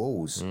my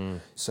walls.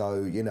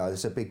 So, you know,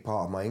 it's a big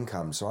part of my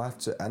income. So I have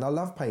to, and I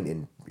love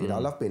painting. You know, I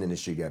love being in the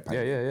studio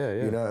painting.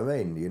 Yeah. You know what I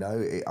mean? You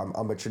know,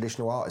 I'm a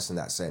traditional artist in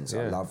that sense.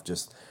 I love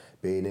just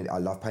being in, I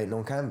love painting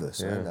on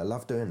canvas. Man. I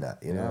love doing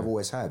that. You know, I've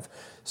always have.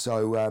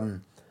 So,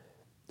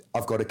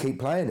 I've got to keep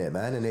playing it,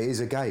 man, and it is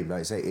a game. Like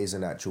I say, it is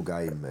an actual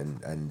game,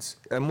 and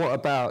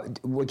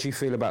what do you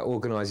feel about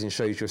organising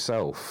shows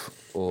yourself?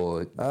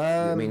 Or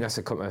I mean, that's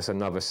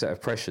another set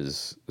of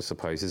pressures, I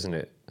suppose, isn't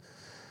it?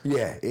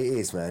 Yeah, it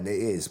is, man. It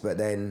is. But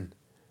then,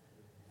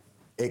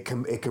 it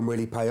can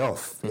really pay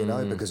off, you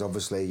know, because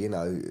obviously, you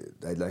know,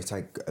 they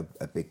take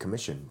a big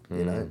commission,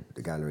 you know,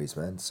 the galleries,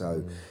 man.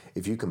 So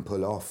if you can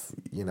pull off,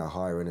 you know,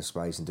 hiring a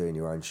space and doing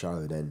your own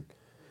show, then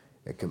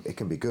it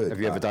can be good.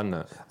 Have you ever done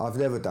that? I've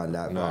never done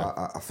that, No.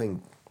 but I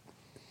think,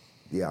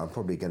 yeah, I'm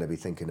probably going to be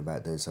thinking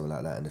about doing something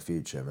like that in the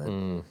future,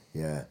 man.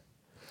 Yeah.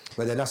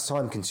 But then that's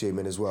time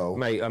consuming as well.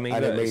 Mate, I mean,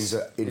 and look, it means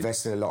that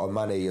investing a lot of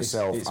money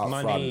yourself It's up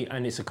money, front.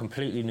 and it's a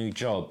completely new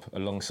job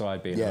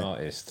alongside being an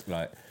artist.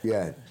 Like,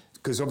 Yeah,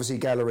 because obviously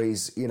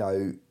galleries, you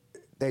know,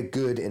 they're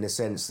good in a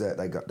sense that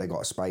they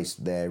got a space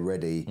there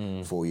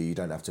ready for you. You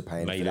don't have to pay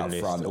anything Mailing up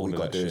list, front. All all you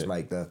of got to that do is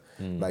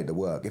shit. make the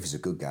work. If it's a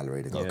good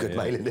gallery, they've got a good Yeah.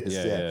 mailing list.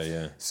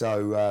 Yeah.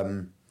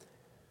 So,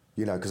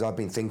 you know, because I've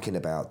been thinking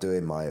about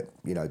doing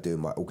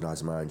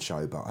organising my own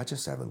show, but I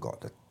just haven't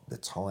got the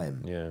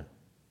time yeah.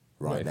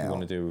 right If now. you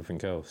want to do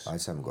everything else. I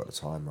just haven't got the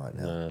time right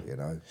now. You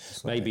know,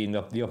 It's like- Maybe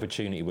the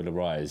opportunity will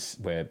arise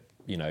where,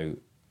 you know,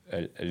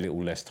 a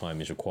little less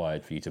time is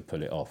required for you to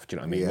pull it off. Do you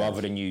know what I mean? Yeah.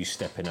 Rather than you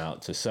stepping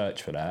out to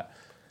search for that,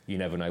 you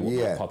never know what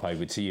Yeah. might pop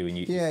over to you, and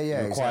Yeah,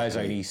 it requires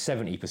exactly. only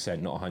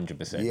 70%, not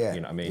 100%. Yeah, You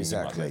know what I mean?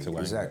 exactly, You might be able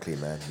to exactly,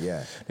 man.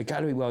 Yeah, The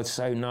gallery world's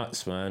so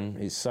nuts, man.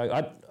 It's so.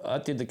 I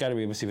did the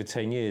gallery obviously for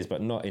 10 years,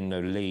 but not in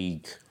the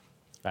league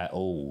at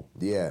all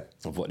yeah,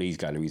 of what these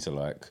galleries are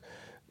like.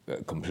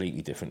 A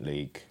completely different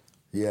league.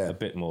 yeah. A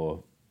bit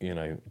more, you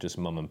know, just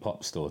mum and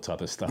pop store type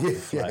of stuff.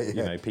 Yeah, like, yeah.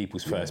 you know,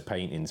 people's first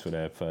paintings for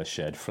their first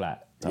shared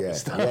flat type Yeah, of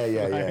stuff.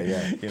 yeah, Like,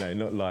 yeah. You know,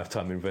 not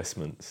lifetime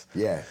investments.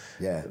 Yeah,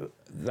 yeah,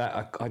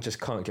 That I just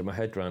can't get my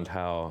head around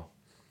how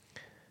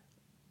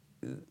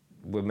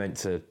we're meant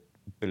to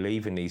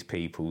believe in these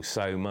people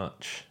so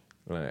much.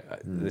 Like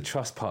the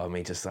trust part of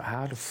me, just like,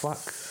 how the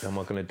fuck am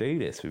I going to do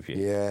this with you?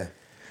 yeah.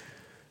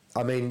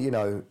 I mean, you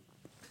know,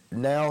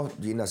 now,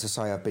 you know, as I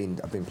say, I've been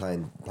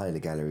playing the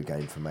gallery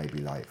game for maybe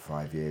like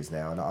 5 years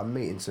now, and I'm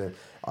meeting to.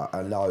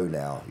 I know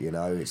now, you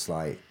know, it's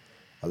like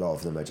a lot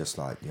of them are just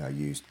like, you know,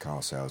 used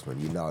car salesmen.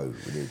 You know,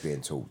 when you're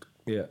being talked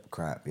Yeah.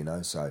 crap, you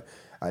know. So,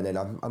 and then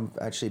I'm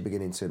actually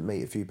beginning to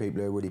meet a few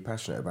people who are really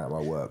passionate about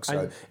my work. So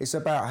And- it's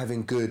about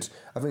having good.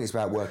 I think it's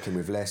about working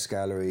with less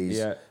galleries,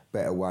 Yeah.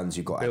 better ones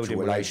you've got Building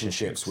actual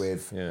relationships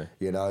with. Yeah.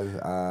 You know.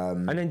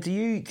 And then do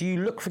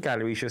you look for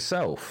galleries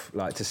yourself,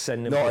 like to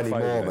send them? Not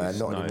anymore, portfolios? man.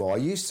 Not No. anymore. I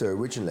used to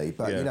originally,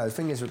 but Yeah. you know, the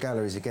thing is with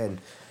galleries again,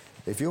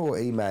 if you're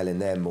emailing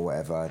them or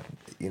whatever,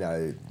 you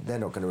know, they're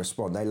not going to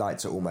respond. They like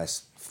to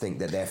almost think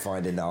that they're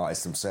finding the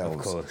artist themselves.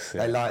 Of course,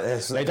 They like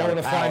this. They don't want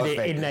to find it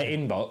thing. in their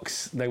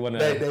inbox. They want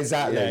to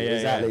Exactly,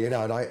 exactly. Yeah. You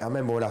know, and I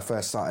remember when I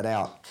first started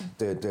out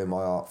doing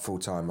my art full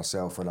time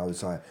myself, and I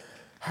was like,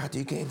 "How do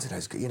you get into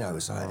those?" You know,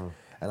 it's like.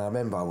 And I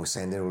remember I was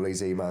sending all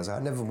these emails. I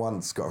never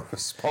once got a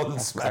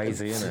response. That's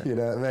crazy, isn't it? You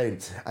know what I mean?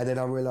 And then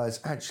I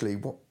realised actually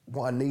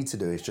what I need to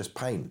do is just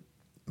paint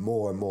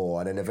more and more,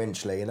 and then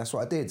eventually, and that's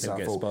what I did. So You'll I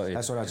get thought spotted.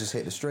 that's when I just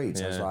hit the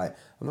streets. I was Yeah. like,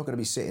 I'm not going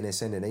to be sitting there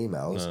sending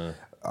emails.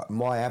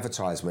 My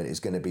advertisement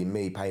is going to be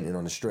me painting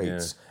on the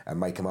streets and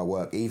making my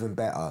work even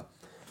better.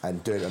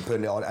 And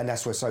putting it on, and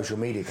that's where social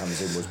media comes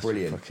in. Was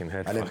brilliant, Fucking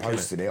head and then fuck, innit?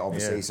 posting it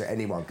obviously Yeah. so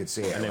anyone could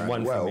see it And then around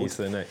one the from world. me to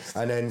the next.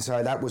 And then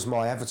so that was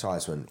my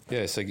advertisement.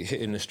 Yeah, so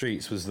hitting the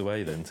streets was the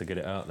way then to get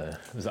it out there.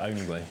 It was the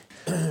only way.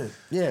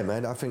 Yeah,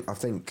 man. I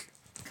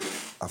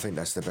think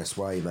that's the best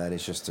way, man.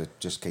 It's just to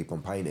keep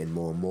on painting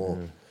more and more,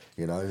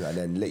 you know, and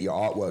then let your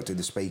artwork do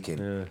the speaking.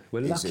 Yeah.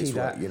 We're It's- lucky it's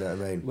that what- you know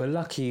what I mean. We're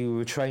lucky we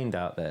were trained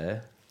out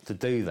there to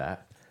do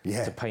that.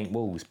 Yeah. To paint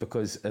walls,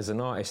 because as an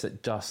artist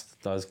that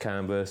just does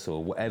canvas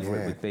or whatever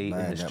it would be man,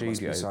 in the that studio,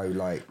 must be so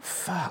like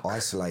Fuck.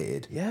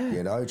 isolated. Yeah.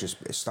 you know, just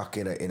stuck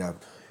in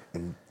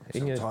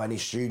some your- tiny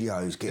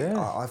studios. Yeah.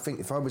 I think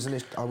if I was in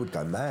this, I would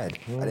go mad.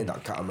 I'd end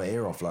up cutting my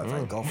ear off like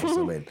Van Gogh or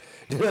something.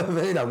 Do you know what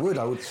I mean? I would.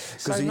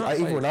 So Because nuts,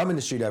 even mate. when I'm in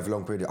the studio for a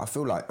long period, I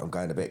feel like I'm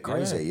going a bit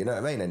crazy. Yeah. You know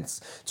what I mean?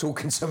 And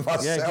talking to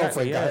myself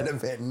exactly, and yeah. going a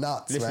bit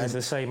nuts, listening man. to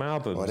the same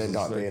albums. I'd end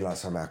up It's like- being like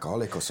some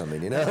alcoholic or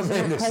something. You know what I mean?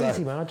 It's It's crazy,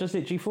 like- man. I just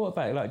literally thought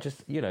about it. Like,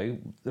 just, you know,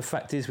 the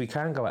fact is we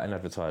can go out and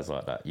advertise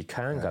like that. You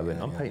can go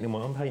in. I'm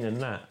painting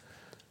that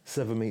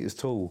 7 meters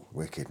tall.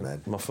 Wicked,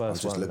 man. My first I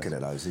was just one. looking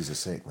at those. These are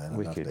sick, man. I love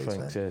Wicked, these,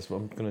 thanks. man. Yes, well,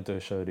 I'm going to do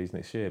a show of these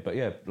next year. But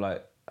yeah,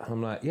 like,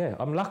 I'm like, yeah,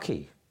 I'm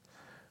lucky.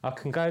 I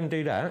can go and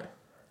do that.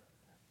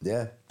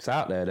 Yeah. It's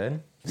out there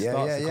then. Yeah,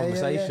 Starts yeah, the yeah,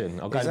 conversation.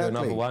 yeah. I'll go and do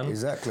another one.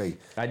 Exactly.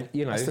 And,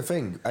 you know, That's the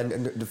thing. And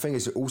the thing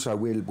is also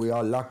we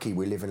are lucky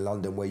we live in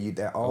London where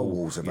there are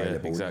walls yeah,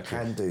 available. exactly.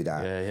 You can do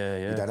that.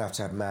 Yeah. You don't have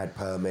to have mad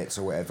permits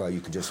or whatever.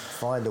 You can just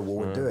find a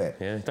wall and do it.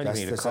 Yeah, don't even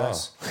need a car.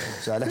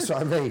 So that's what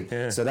I mean.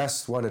 Yeah. So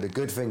that's one of the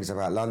good things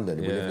about London.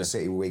 We live in Yeah. a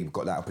city where we've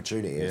got that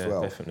opportunity as Yeah,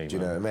 well. definitely, Do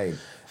you know man. what I mean?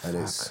 And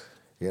it's,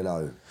 you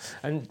know.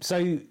 And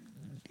so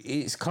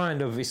it's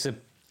kind of,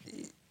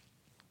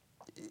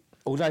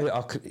 although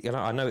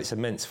I know it's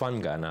immense fun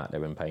going out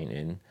there and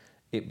painting,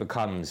 it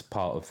becomes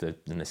part of the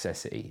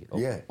necessity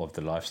of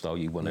the lifestyle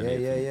you want to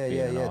live.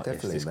 Yeah, an artist.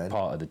 definitely, It's man.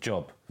 part of the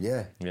job.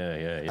 Yeah. Yeah.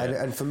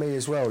 And for me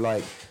as well,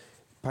 like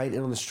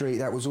painting on the street,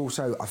 that was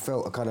also, I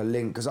felt a kind of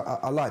link, because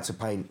I like to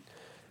paint,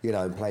 you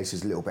know, in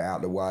places a little bit out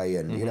of the way,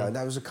 and you know,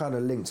 that was a kind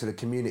of link to the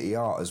community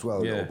art as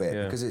well, a Yeah, little bit,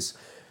 yeah. because it's,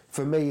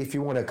 for me, if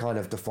you want to kind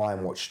of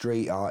define what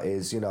street art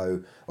is,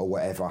 or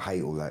whatever, I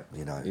hate all that,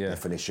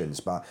 definitions.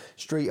 But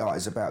street art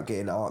is about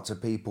getting art to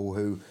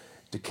people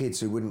the kids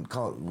who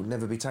would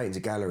never be taken to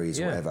galleries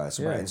or whatever. It's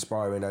about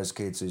inspiring those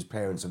kids whose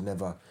parents have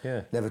never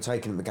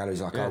taken them to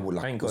galleries like I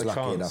was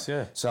lucky enough.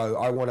 Yeah. So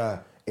I want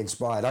to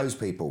inspire those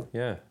people.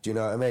 Yeah. Do you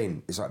know what I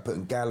mean? It's like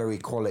putting gallery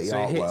quality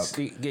artwork.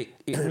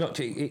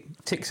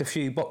 It ticks a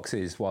few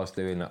boxes whilst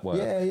doing that work.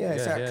 Yeah,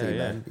 exactly,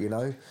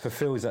 man.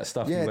 Fulfills that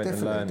stuff you went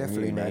and learned.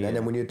 Definitely, man. And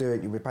then when you're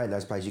painting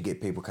those places, you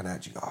get people kind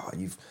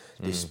of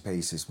this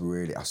piece is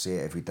really, I see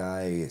it every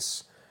day.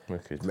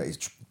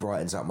 It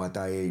brightens up my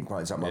day,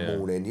 brightens up my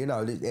morning.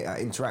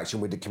 Interaction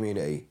with the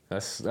community.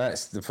 That's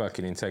the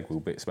fucking integral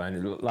bits,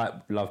 man. Like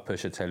Love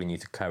Pusher telling you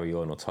to carry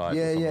on or type.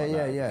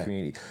 Yeah.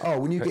 Community. Oh,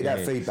 when you get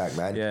that feedback,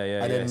 man.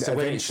 Yeah. And then so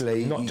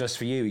eventually, it's not just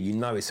for you,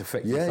 it's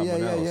affecting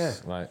someone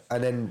else. Yeah.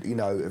 And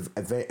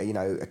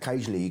then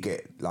occasionally you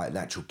get like an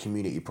actual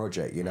community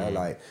project.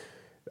 Like.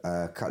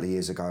 A couple of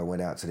years ago, I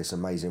went out to this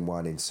amazing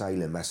one in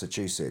Salem,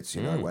 Massachusetts.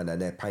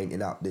 And they're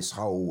painting up this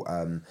whole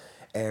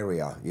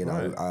area.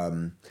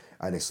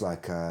 And it's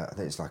like I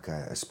think it's like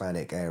a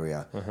Hispanic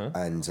area.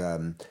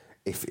 And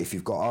if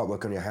you've got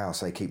artwork on your house,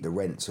 they keep the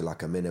rent to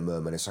like a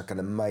minimum, and it's like an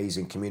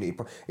amazing community.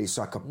 It's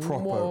like a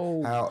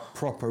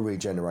proper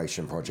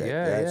regeneration project.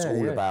 It's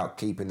all about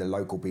keeping the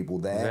local people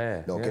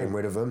there, not getting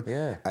rid of them.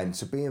 And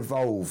to be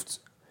involved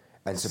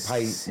and to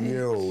paint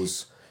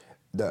murals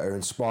that are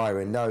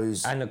inspiring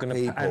those people. And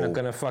are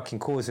going to fucking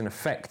cause an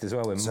effect as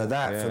well. So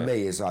that for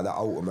me is like the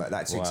ultimate.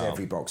 That ticks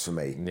every box for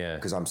me. Yeah.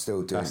 Because I'm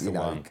still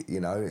doing.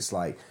 It's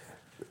like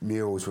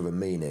murals with a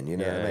meaning. You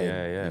know what I mean?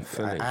 Yeah.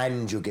 Fully.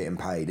 And you're getting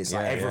paid. It's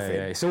like everything.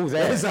 Yeah. It's all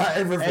there. It's like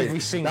everything.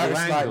 Every single That's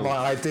angle. like my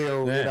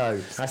ideal.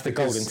 That's the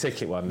golden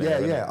ticket one.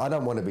 There, I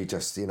don't want to be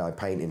just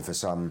painting for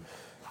some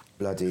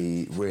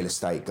bloody real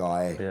estate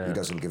guy who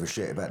doesn't give a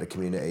shit about the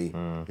community,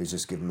 who's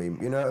just giving me,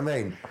 you know what I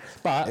mean?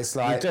 But it's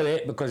like, you do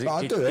it because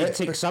it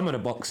ticks some of the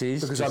boxes.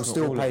 Because I'm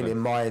still painting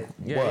my work.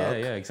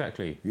 Yeah,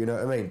 exactly. You know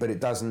what I mean? But it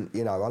doesn't,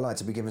 I like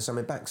to be giving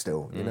something back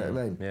still, you know what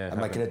I mean? Yeah, and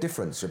making a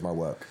difference with my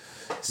work.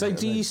 So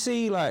do you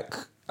see, like,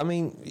 I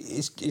mean,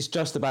 it's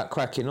just about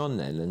cracking on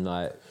then, and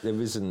like, there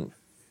isn't...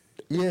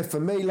 Yeah, for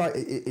me, like,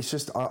 it's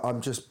just, I'm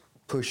just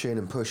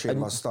pushing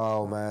my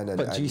style, man.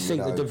 But do you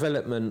think the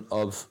development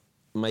of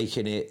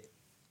making it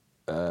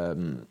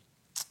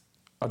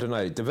I don't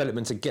know,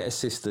 development to get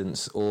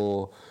assistance,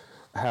 or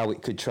how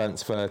it could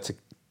transfer to,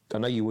 I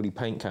know you already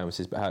paint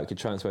canvases, but how it could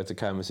transfer to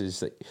canvases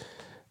that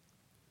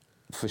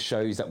for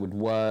shows that would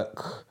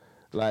work.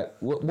 Like,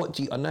 what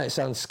do you, I know it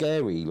sounds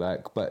scary,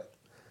 like, but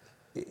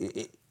do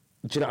you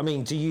know what I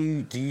mean? Do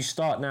you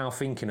start now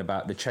thinking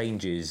about the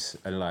changes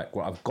and like,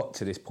 well, I've got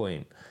to this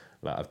point,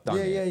 like I've done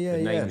it,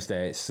 the name's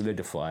there, it's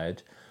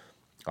solidified,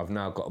 I've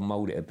now got to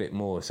mould it a bit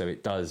more so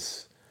it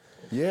does.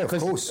 Yeah, of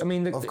course. I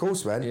mean, of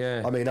course, man.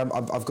 Yeah. I mean,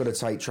 I've got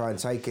to try and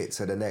take it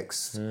to the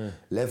next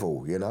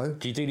level.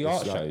 Do you do the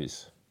art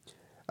shows?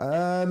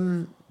 I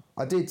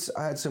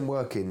had some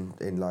work in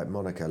like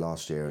Monaco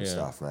last year and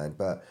stuff, man.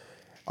 But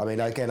I mean,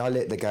 again, I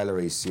let the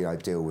galleries,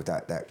 deal with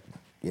that.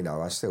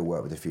 I still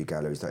work with a few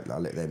galleries that I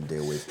let them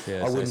deal with.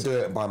 Yeah, I wouldn't do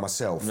it by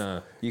myself.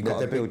 No, you got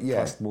to build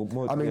trust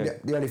more. I mean,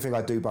 the only thing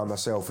I do by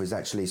myself is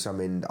actually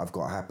something I've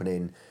got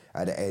happening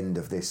at the end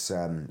of this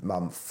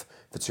month.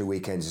 For 2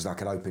 weekends is like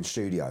an open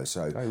studio,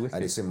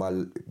 and it's in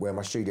where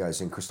my studio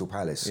is in Crystal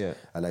Palace,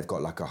 and they've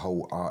got like a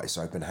whole artist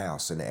open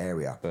house in the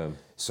area.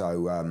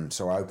 So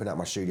I open up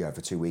my studio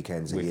for 2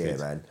 weekends a year,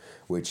 man,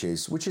 which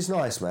is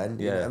nice, man.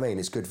 You know what I mean?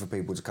 It's good for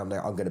people to come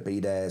there. I'm going to be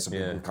there, so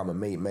people can come and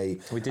meet me,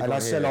 and I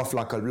sell off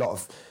like a lot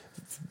of.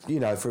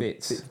 For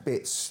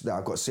bits that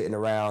I've got sitting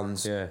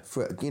around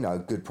for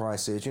good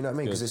prices. You know what I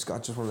mean? Because I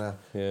just want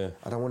to.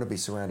 I don't want to be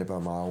surrounded by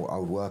my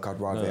old work. I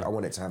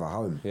want it to have a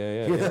home.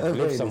 You know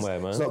live somewhere,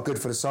 man. It's not good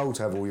for the soul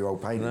to have all your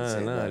old paintings.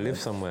 Live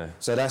somewhere.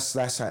 So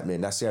that's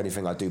happening. That's the only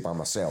thing I do by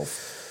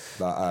myself.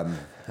 But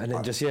and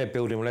then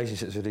building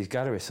relationships with these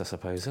gallerists, I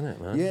suppose, isn't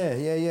it, man?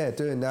 Yeah.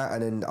 Doing that,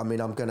 and then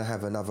I'm going to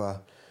have another.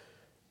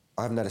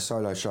 I haven't had a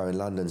solo show in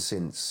London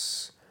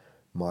since.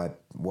 My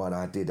one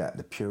I did at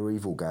the Pure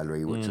Evil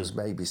Gallery, which was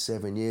maybe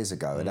 7 years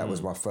ago, and that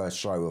was my first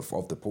show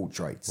of the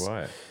portraits.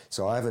 Right.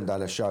 So I haven't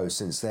done a show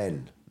since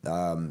then.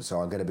 So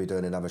I'm going to be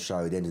doing another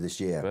show at the end of this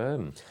year.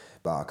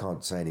 But I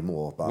can't say any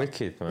more. But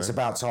wicked, man. It's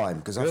about time,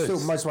 because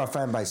most of my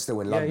fan base is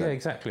still in London. Yeah,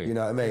 exactly. You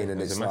know what I mean? And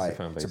There's it's a massive like,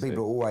 fan base so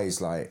people are always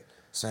like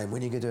saying,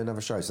 when are you going to do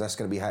another show? So that's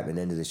going to be happening at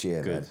the end of this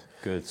year, man.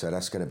 Good. So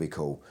that's going to be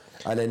cool.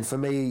 And then for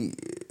me,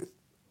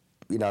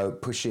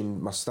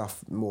 pushing my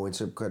stuff more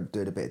into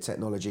doing a bit of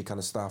technology kind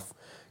of stuff,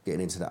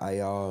 getting into the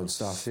AR and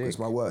stuff, because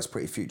my work's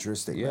pretty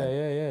futuristic.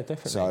 Yeah,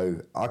 definitely.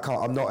 So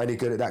I'm not any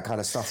good at that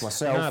kind of stuff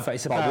myself. No, but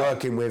it's about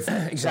working with.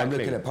 exactly. So I'm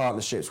looking at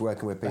partnerships,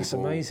 working with people. That's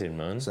amazing,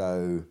 man.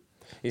 So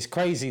it's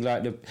crazy,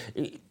 like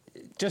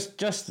just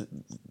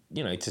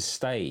to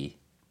stay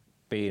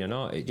being an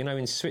artist.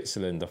 In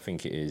Switzerland, I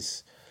think it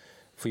is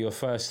for your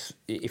first.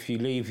 If you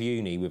leave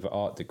uni with an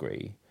art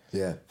degree,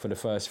 Yeah. for the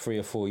first 3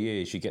 or 4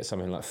 years, you get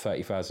something like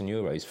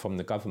 €30,000 from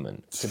the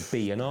government to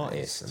be an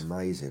artist. It's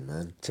amazing,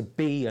 man. To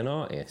be an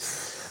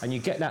artist, and you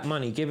get that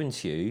money given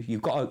to you.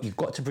 You've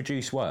got to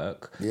produce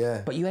work.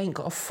 Yeah. But you ain't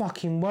got to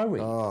fucking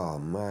worry. Oh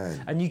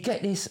man. And you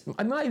get this.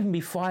 It might even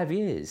be 5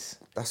 years.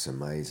 That's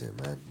amazing,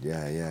 man.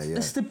 Yeah.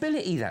 The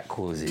stability that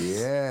causes.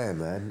 Yeah,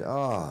 man.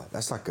 Oh,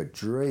 that's like a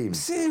dream.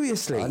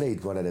 Seriously. I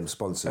need one of them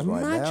sponsors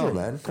right now,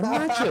 man.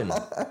 Imagine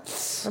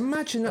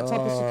that type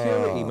of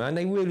security, man.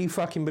 They really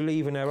fucking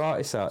believe in their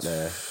artists out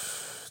there.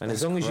 And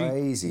as long as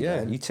crazy,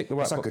 man. you tick the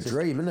right boxes. It's like a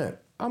dream, isn't it?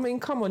 I mean,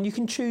 come on, you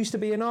can choose to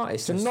be an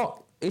artist and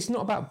it's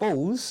not about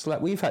balls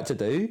like we've had to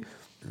do.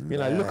 You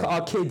know, look at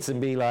our kids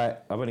and be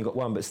like, I've only got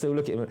one, but still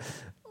look at him.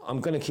 I'm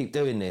going to keep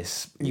doing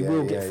this. You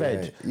will get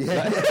fed.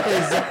 Yeah.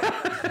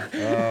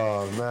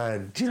 Oh,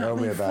 man. Do you know Tell what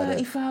I me mean? about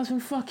 30,000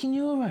 fucking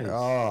euros.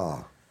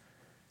 Oh.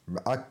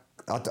 I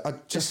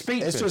just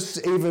speechless. it's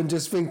just even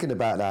just thinking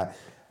about that.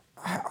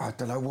 I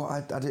don't know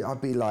what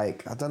I'd be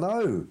like. I don't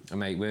know.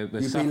 Mate, we're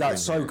You'd be like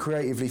so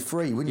creatively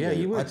free, wouldn't you? Yeah,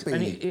 you would.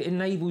 And it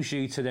enables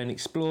you to then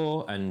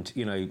explore and,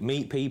 you know,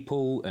 meet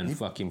people and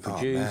fucking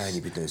produce. Oh, man,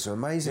 you'd be doing some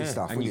amazing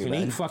stuff, and you can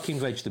eat fucking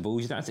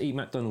vegetables. You don't have to eat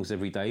McDonald's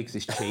every day because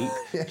it's cheap.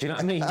 Do you know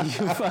what I mean? You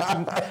can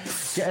fucking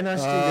get a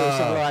nice studio,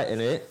 some light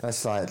in it.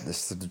 That's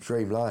the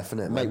dream life, isn't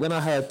it, Mate, man? when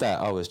I heard that,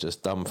 I was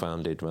just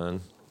dumbfounded,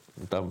 man.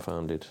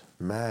 Dumbfounded.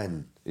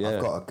 Man, Yeah.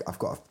 I've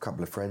got a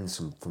couple of friends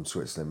from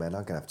Switzerland, man.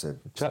 I'm gonna have to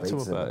Chat to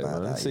speak them about it,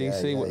 man. that.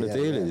 See what the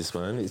deal is,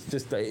 man. It's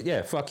just,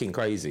 fucking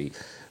crazy.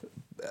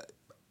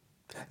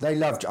 They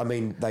love. I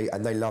mean,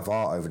 they love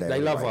art over there.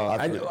 They love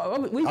art.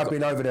 I've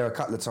been over there a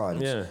couple of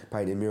times, Yeah.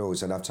 painting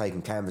murals, and I've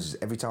taken canvases.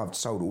 Every time I've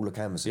sold all the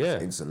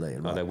canvases instantly.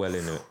 And they're well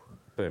in it.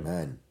 Boom.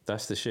 Man.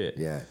 That's the shit.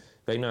 Yeah.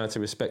 They know how to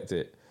respect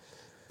it.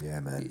 Yeah,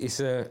 man.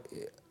 It's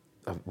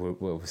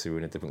we're obviously we're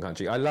in a different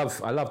country. I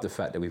love the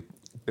fact that we've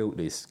built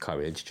this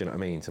courage. Do you know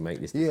what I mean? To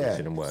make this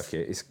decision and work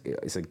it.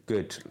 It's a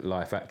good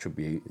life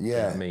attribute. Yeah. Do you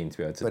know what I mean? To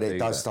be able to. But do it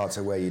does that. start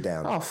to wear you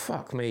down. Oh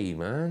fuck me,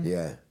 man.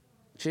 Yeah.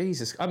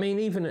 Jesus. I mean,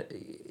 even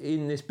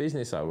in this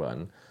business I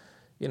run,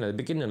 you know, the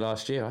beginning of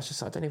last year, I was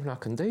just like, I don't even know I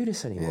can do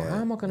this anymore. Yeah.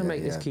 How am I going to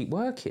make this Yeah. keep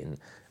working?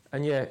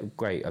 And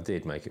great, I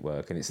did make it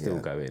work, and it's still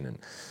going.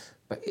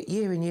 But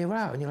year in, year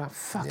out, and you're like,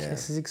 fuck,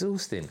 this is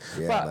exhausting.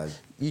 Yeah, but man.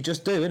 you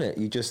just do, innit?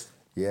 You just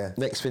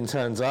next thing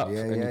turns up,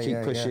 and you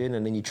keep pushing,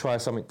 and then you try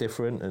something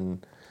different,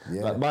 and.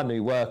 Yeah. Like my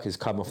new work has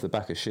come off the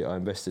back of shit I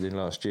invested in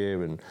last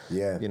year, and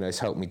Yeah. you know, it's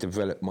helped me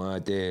develop my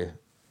idea.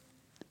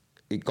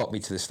 It got me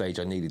to the stage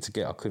I needed to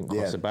get. I couldn't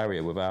cross a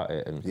barrier without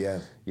it, and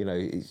you know,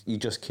 you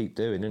just keep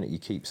doing, innit? You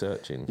keep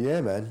searching.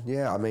 Yeah, man.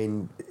 Yeah, I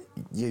mean,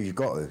 you've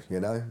got to, you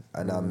know.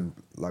 And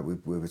like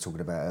we were talking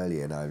about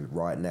earlier, you know,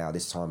 right now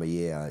this time of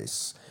year,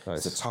 it's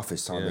the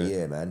toughest time of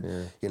year, man.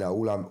 Yeah. You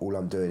know, all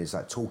I'm doing is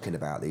like talking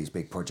about these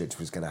big projects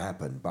was going to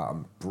happen, but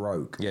I'm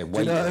broke. Yeah, do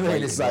you know what I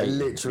mean? It's like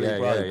literally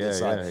broke.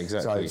 It's like,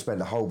 exactly. So I spend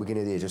the whole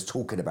beginning of the year just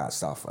talking about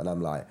stuff, and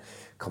I'm like,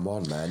 come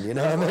on, man. You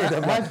know what I mean?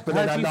 I'm like, but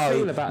then I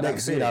know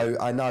next, you know,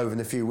 I know in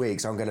a few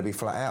weeks I'm going to be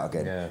flat out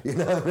again. Yeah. You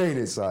know what I mean?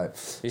 It's like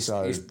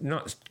it's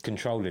not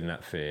controlling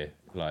that fear,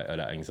 like or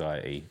that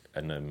anxiety,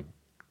 and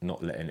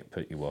not letting it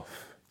put you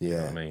off. Yeah. You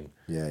know what I mean?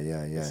 Yeah.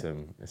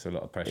 It's a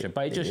lot of pressure.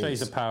 But it just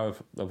shows the power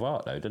of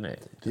art, though, doesn't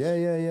it?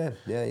 Yeah.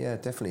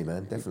 Definitely,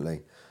 man.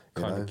 Definitely.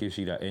 Kind of gives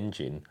you that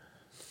engine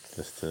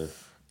just to...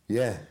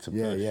 Yeah, to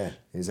push.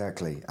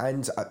 Exactly.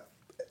 And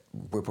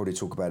we'll probably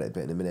talk about it a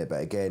bit in a minute,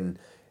 but again,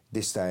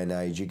 this day and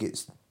age,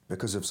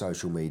 because of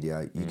social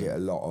media, you get a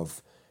lot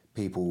of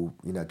people,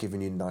 you know,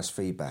 giving you nice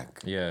feedback.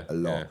 Yeah. A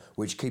lot,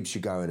 which keeps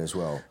you going as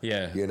well.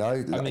 Yeah. You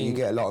know, I mean, you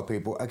get a lot of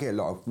people, I get a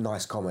lot of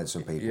nice comments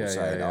from people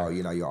saying, oh,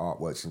 you know, your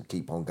artworks can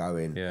keep on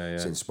going.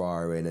 It's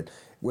inspiring. And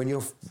when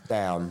you're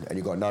down and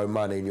you've got no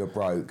money and you're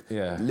broke,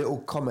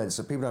 little comments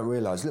that people don't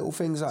realise, little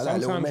things like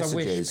that, little messages.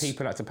 Sometimes I wish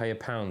people had to pay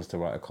 £1 to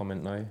write a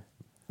comment, though.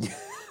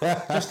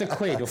 Just a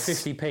quid or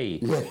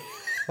 50p. Yeah.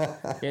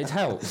 It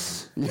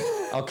helps.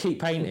 I'll keep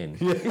painting.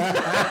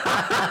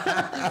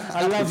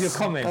 I love your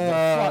comment,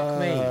 but fuck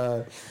me.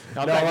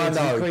 I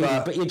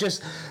know, but you're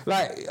just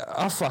like,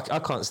 I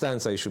can't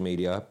stand social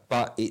media,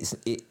 but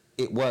it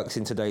works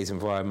in today's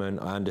environment.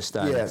 I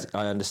understand.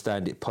 I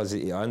understand it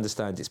positive. I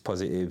understand its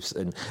positives,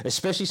 and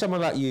especially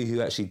someone like you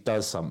who actually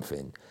does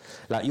something.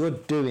 Like you're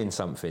doing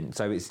something,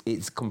 so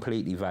it's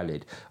completely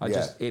valid.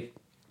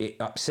 It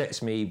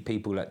upsets me,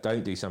 people that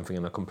don't do something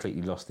and are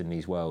completely lost in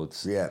these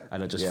worlds. Yeah.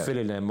 And are just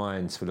filling their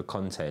minds full of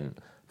content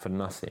for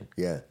nothing.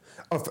 Yeah.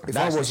 If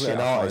I wasn't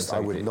an artist, I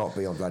would not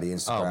be on bloody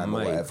Instagram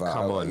or whatever.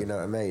 Come on. You know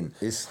what I mean?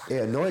 It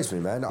annoys me,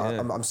 man.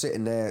 I'm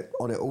sitting there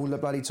on it all the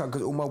bloody time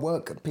because all my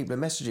work, people are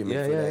messaging me.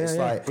 It's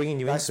like, bringing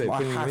you into it.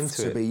 I have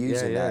to be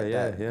using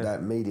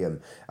that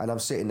medium. And I'm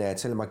sitting there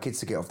telling my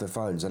kids to get off their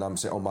phones and I'm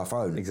sitting on my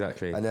phone.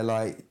 Exactly. And they're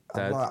like,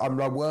 I'm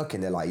like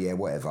working. They're like, yeah,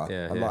 whatever.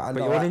 Yeah, I'm like, I but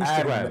know you're on I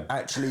Instagram. am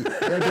actually,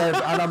 and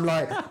I'm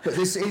like, but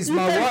this is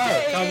my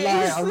work.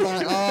 I'm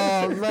like,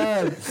 oh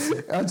man,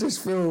 I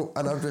just feel,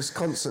 and I'm just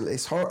constantly constantly.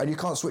 It's horrible, and you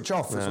can't switch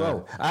off as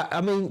well.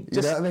 I mean,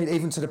 You know what I mean?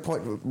 Even to the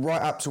point,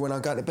 right up to when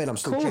I'm going to bed, I'm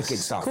still checking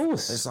stuff. Of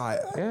course. It's like,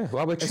 yeah.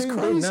 Well, we're it's tuned in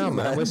crazy, now,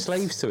 man. We're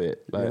slaves to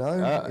it. Like, you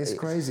know, it's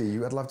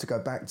crazy. I'd love to go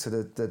back to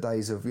the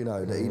days of, you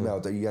know, the email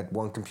that you had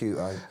one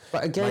computer,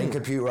 but again, main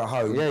computer at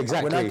home. Yeah,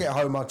 exactly. When I get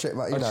home, I'll check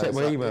my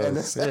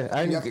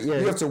emails.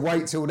 You have to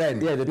wait till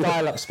then. Yeah, the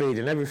dial-up speed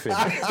and everything.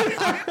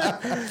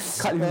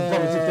 Can't even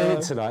bother to do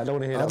it tonight. I don't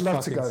want to hear that fucking sound. I'd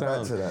love to go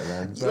back to that,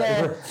 man.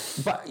 Yeah,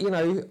 but you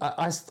know,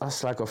 I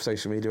slag off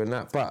social media and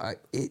that, but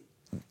it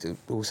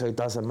also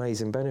does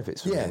amazing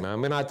benefits for me,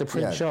 man. When I had the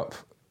print shop,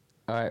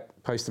 I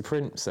post the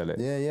print, sell it.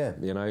 Yeah.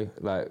 You know,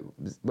 like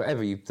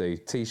whatever you do,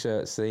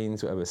 t-shirts,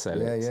 scenes, whatever,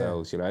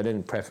 sells. You know, and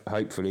then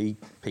hopefully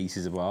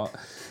pieces of art.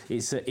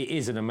 It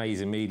is an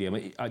amazing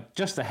medium.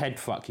 Just the head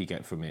fuck you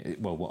get from it.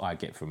 Well, what I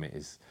get from it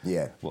is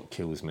what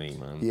kills me,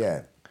 man.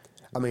 Yeah,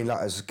 I mean, like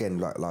I was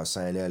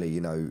saying earlier,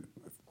 you know,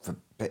 for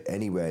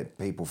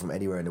people from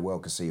anywhere in the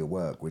world can see your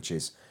work, which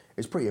is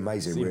pretty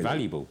amazing. It's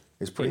invaluable.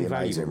 It's pretty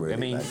amazing, really. I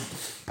mean,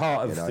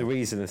 part of the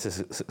reason it's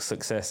a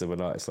success of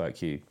an artist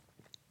like you,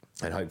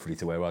 and hopefully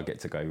to where I get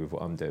to go with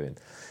what I'm doing,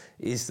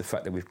 is the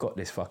fact that we've got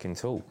this fucking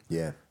tool.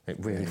 Yeah. It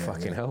really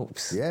fucking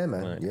helps. Yeah,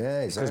 man. Like,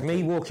 yeah, exactly.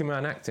 Because me walking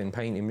around acting,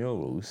 painting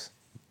murals,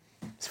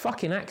 it's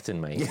fucking acting,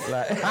 mate.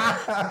 Like,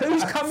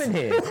 who's coming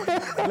here?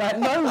 Like,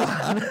 no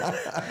one.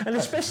 And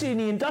especially in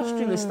the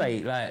industrial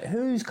estate, like,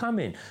 who's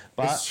coming?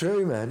 But it's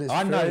true, man.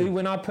 I know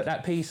when I put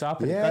that piece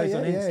up and it goes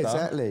on Insta,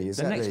 exactly.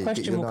 the next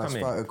question will come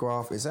in.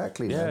 Photograph,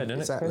 exactly. Yeah, man. the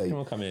next question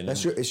will come in.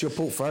 It's your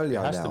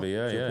portfolio now. It has to be,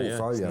 yeah.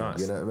 Portfolio, Nice.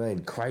 You know what I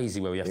mean?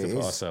 Crazy where we have to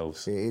put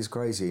ourselves. It is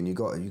crazy, and you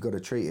got to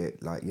treat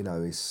it like, you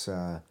know, it's.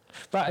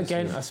 But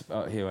again,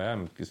 here I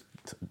am, just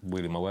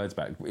wheeling my words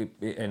back.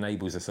 It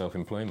enables a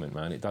self-employment,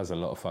 man. It does a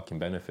lot of fucking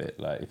benefit.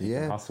 Like if you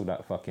can hustle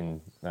that fucking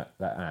that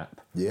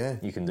app,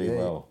 you can do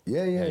well.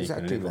 Yeah,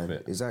 exactly, man.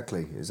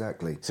 Exactly.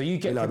 So you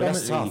get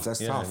that's tough. That's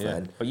tough,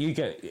 man. But you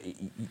get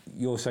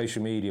your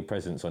social media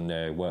presence on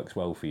there works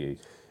well for you.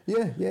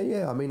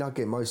 Yeah. I mean, I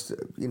get most.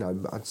 You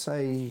know, I'd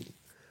say.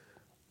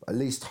 At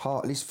least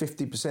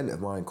 50% of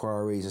my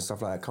inquiries and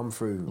stuff like that come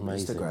through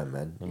Instagram,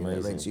 man. You know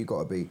what I mean? So you got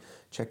to be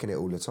checking it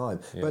all the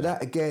time. Yeah. But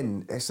that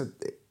again, it's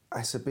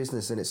a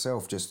business in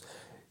itself. Just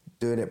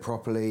doing it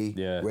properly,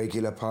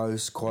 regular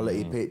posts,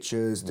 quality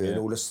pictures, doing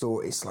all the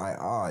story. It's like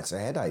it's a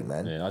headache,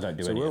 man. Yeah, I don't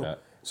do any of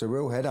that. It's a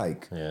real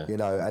headache. Yeah. You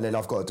know, and then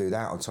I've got to do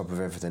that on top of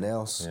everything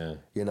else. Yeah.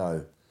 You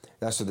know,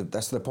 that's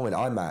the point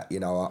I'm at. You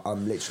know,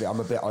 I'm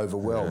a bit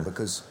overwhelmed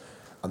because.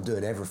 I'm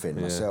doing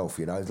everything myself,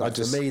 you know. Like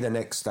for me, the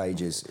next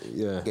stage is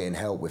getting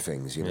help with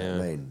things. You know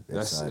what I mean?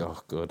 Oh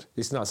god,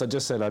 it's nuts. I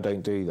just said I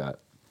don't do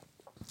that,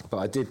 but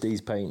I did these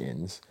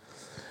paintings,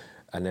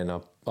 and then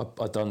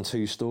I've done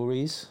 2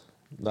 stories.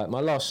 Like my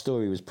last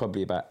story was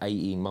probably about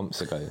 18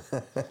 months ago.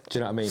 Do you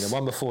know what I mean? And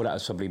one before that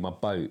was probably my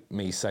boat,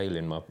 me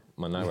sailing my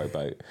narrow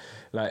boat.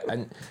 Like,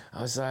 and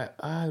I was like,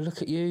 oh,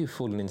 look at you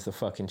falling into the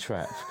fucking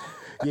trap.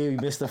 You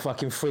missed the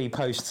fucking 3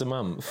 posts a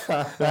month.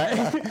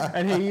 Like,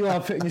 and here you are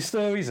putting your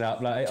stories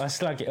up. Like I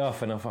slug it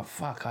off and I'm like,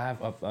 fuck, I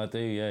do,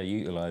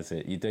 utilise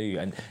it. You do.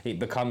 And it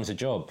becomes a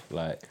job.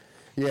 Like,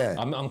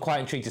 I'm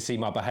quite intrigued to see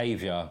my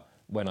behaviour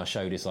when I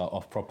show this art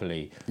off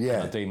properly. Yeah.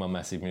 And I do my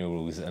massive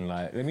murals and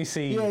like, let me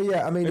see.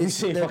 Yeah. I mean,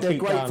 they're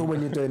great for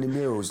when you're doing the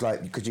murals,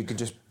 like, because you could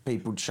just,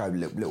 people show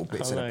little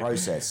bits in the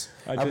process.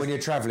 And when you're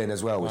travelling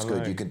as well, it's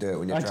good. You can do it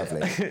when you're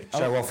travelling.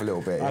 Show off a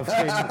little bit.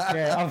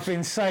 I've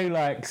been so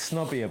like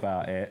snobby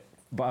about it,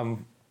 but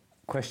I'm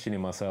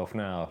questioning myself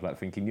now, like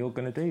thinking you're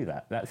going to do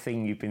that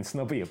thing you've been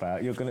snobby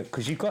about. You're going to,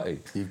 because you've got to.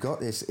 You've got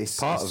this. It's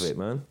part of it,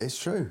 man. It's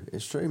true,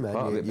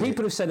 man.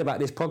 People have said about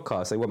this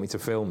podcast they want me to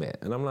film it,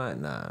 and I'm like,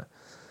 nah.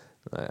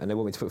 And they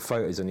want me to put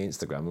photos on the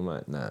Instagram. I'm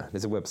like, nah,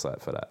 there's a website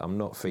for that. I'm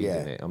not feeding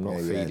it. I'm not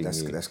feeding you.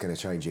 That's going to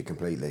change you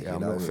completely. I'm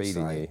not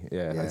feeding you.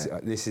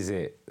 This is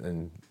it.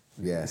 And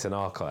it's an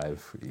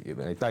archive. You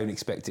know, don't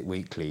expect it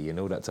weekly and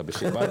all that type of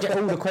shit. But I get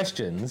all the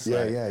questions.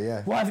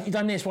 Yeah. Why haven't you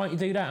done this? Why don't you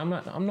do that? I'm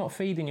like, I'm not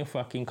feeding your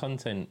fucking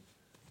content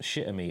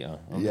shitter-meter.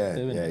 I'm not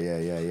doing it.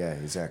 Yeah.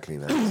 Exactly,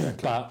 man.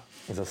 Exactly. But,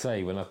 as I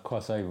say, when I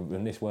cross over,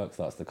 when this work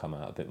starts to come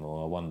out a bit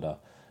more, I wonder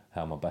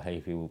how my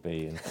behaviour will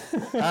be and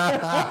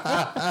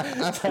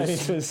turn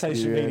into a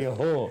social media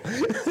whore.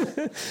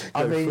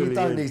 I mean, you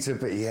don't need to,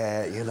 but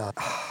you know,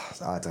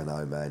 I don't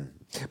know, man.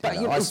 But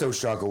I still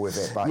struggle with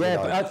it. But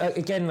but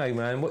again, though,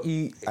 man,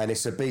 and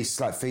it's a beast,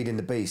 like feeding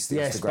the beast.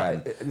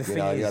 Instagram, you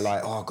know, you're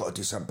like, I've got to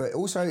do something, but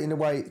also in a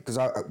way, because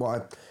it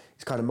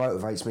kind of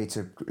motivates me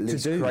to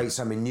create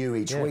something new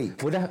each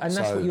week. Well, that's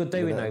what you're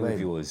doing though with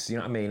yours. You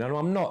know what I mean?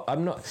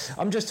 And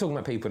I'm just talking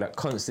about people that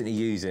constantly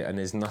use it, and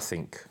there's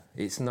nothing.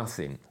 It's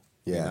nothing.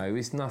 Yeah. You know,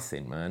 it's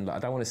nothing, man. Like, I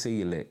don't want to see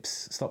your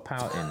lips. Stop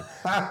pouting.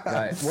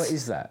 Like, what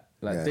is that?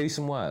 Like, do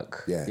some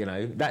work. Yeah. You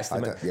know, that's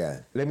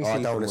the... Let me see.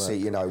 I don't want to see,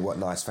 you know, what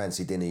nice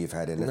fancy dinner you've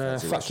had in a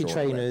fuck your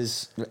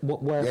trainers.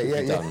 What work have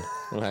you done?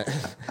 Like,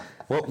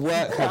 what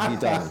work have you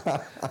done?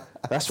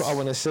 That's what I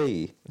want to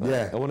see.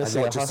 Like, I want to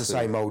see just the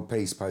same old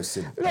piece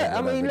posted.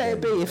 I mean, let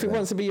it be. If it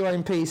wants to be your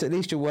own piece, at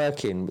least you're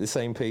working with the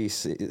same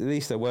piece. At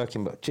least they're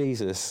working. But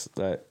Jesus,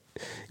 like,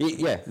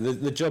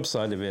 the job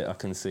side of it, I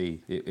can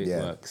see it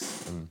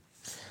works.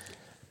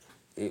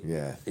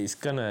 It's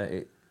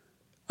gonna.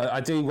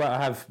 I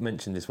have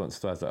mentioned this once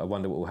or twice. That I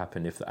wonder what will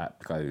happen if the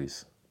app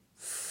goes.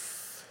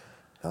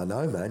 I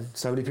know, man.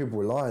 So many people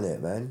rely on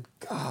it, man.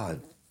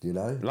 God, you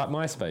know. Like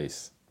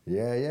MySpace.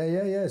 Yeah,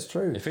 it's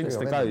true. If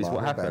Insta goes,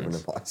 what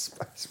happens?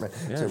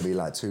 It took me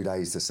like 2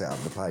 days to set up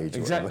the page.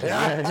 Exactly.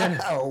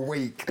 A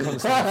week.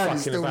 Constantly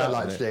Still not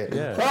like shit.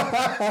 Yeah.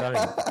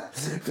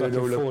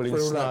 Doing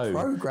all that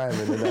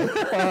programming and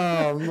that.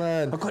 Oh,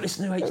 man. I've got this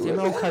new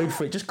HTML code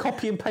for it. Just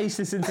copy and paste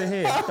this into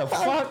here. What the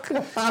fuck?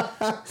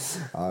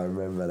 I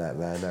remember that,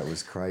 man. That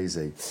was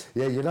crazy.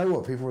 Yeah, you know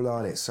what? People rely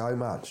on it so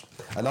much.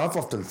 And I've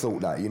often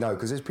thought that, you know,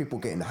 because there's people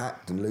getting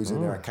hacked and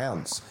losing their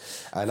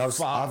accounts. And I've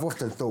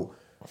often thought,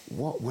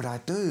 what would I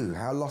do?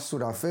 How lost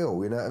would I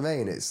feel? You know what I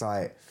mean? It's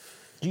like...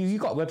 You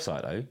got a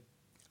website, though?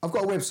 I've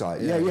got a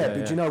website. Yeah.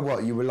 But you know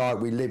what? You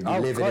live in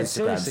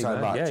Instagram so man.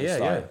 much.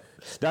 Yeah.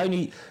 The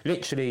only,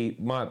 literally,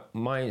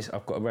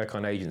 I've got a very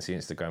kind agency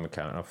Instagram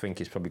account, and I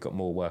think it's probably got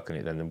more work on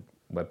it than the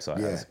website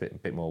has, a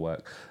bit more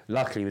work.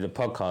 Luckily, with the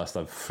podcast,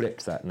 I've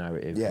flipped that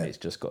narrative, and it's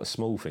just got a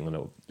small thing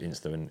on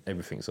Insta, and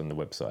everything's on the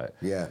website.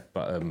 Yeah.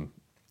 But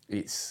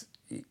it's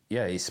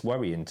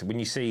worrying when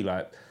you see,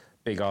 like,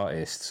 big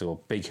artists or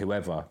big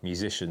whoever,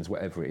 musicians,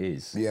 whatever it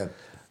is. Yeah.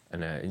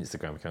 And their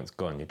Instagram account's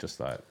gone. You're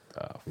just like,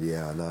 oh.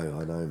 Yeah, I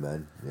know,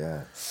 man.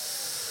 Yeah.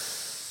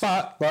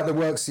 But the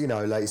work's, you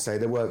know, like you say,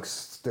 the work's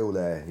still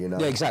there, you know.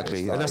 Yeah,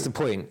 exactly. Like, and that's the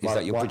point, is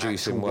that you're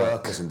producing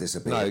work. Hasn't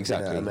disappeared. No,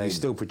 exactly. You know what I mean? You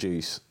still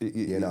produce.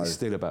 It's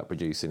still about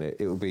producing it.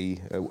 It will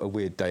be a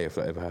weird day if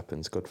that ever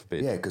happens, God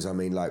forbid. Yeah, because, I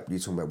mean, like, you're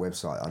talking about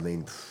website. I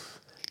mean...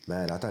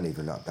 Man, I don't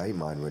even update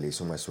mine really. It's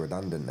almost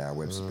redundant now.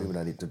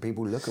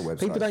 People look at websites.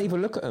 People don't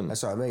even look at them.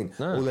 That's what I mean.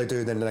 No. All they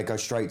do, then they go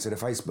straight to the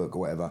Facebook or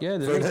whatever. Yeah,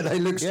 they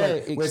look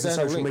straight. Where's the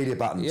social media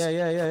buttons?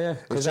 Yeah.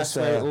 Because that's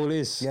where it all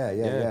is.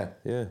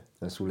 Yeah.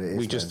 That's all it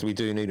is. We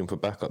do need them for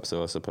backup,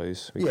 so I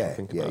suppose. You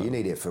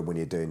need it for when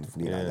you're doing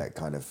know that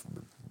kind of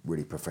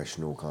really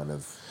professional kind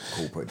of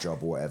corporate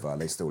job or whatever.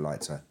 They still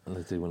like to. And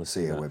they do want to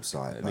see a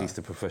website. At least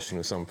a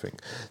professional something.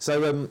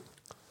 So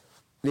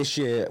this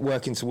year,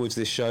 working towards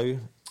this show.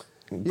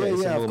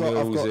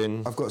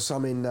 I've got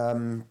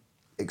something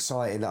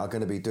exciting that I'm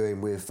going to be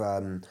doing with, I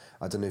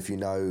don't know if you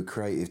know,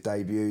 Creative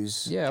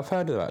Debuts. Yeah, I've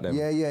heard about them.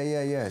 Yeah.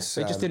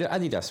 They just did an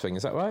Adidas thing,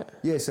 is that right?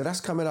 Yeah, so that's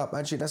coming up.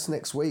 Actually, that's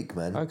next week,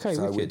 man. Okay,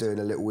 so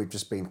wicked. we've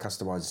just been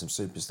customising some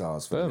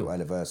superstars for a little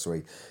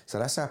anniversary. So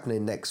that's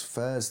happening next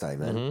Thursday,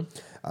 man.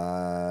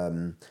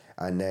 Mm-hmm.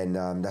 And then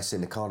that's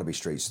in the Carnaby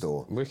Street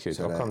store. Wicked,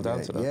 so I'll come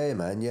down to that. Yeah,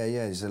 man, yeah.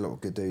 There's a lot of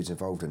good dudes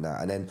involved in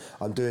that. And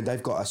then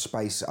they've got a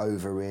space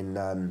over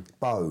in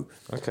Bow.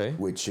 Okay.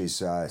 Which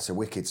is, it's a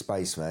wicked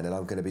space, man. And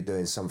I'm going to be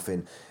doing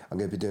something, I'm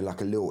going to be doing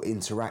like a little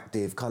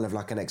interactive, kind of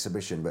like an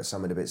exhibition, but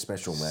something a bit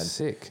special, man.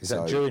 Sick. Is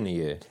that during the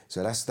year?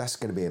 So that's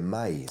going to be in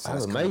May. So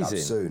that's amazing. Coming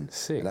up soon.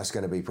 Sick. And that's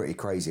going to be pretty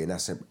crazy. And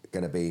that's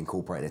going to be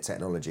incorporating the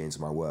technology into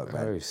my work,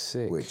 man. Oh,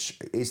 sick. Which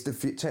is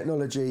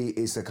technology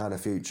is the kind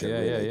of future. Yeah,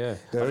 really. Yeah.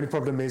 The only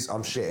problem is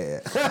I'm shit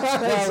at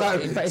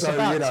it. But it's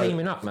about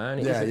teaming up, man.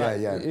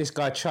 Yeah. This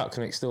guy Chuck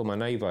next door, my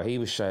neighbour, he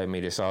was showing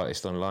me this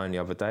artist online the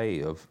other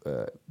day of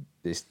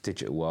this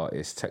digital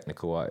artist,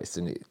 technical artist,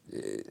 and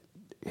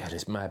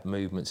there's mad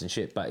movements and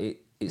shit, but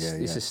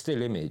it's a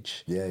still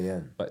image. Yeah.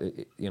 But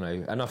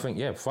and I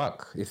think,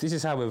 fuck. If this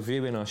is how we're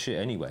viewing our shit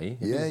anyway,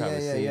 this is how we're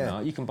seeing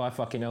art. You can buy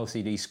fucking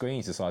LCD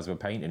screens the size of a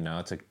painting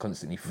now to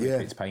constantly flip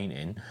its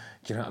painting.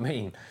 Do you know what I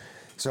mean?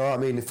 So, I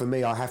mean, for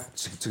me, I have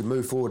to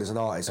move forward as an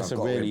artist. That's I've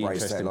got really to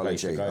embrace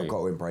technology. I've got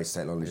to embrace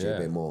technology a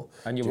bit more.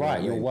 And you're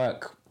right, your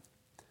work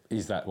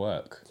is that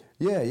work.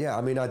 Yeah.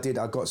 I mean, I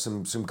got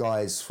some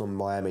guys from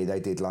Miami. They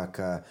did like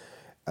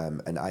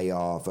an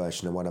AR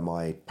version of one of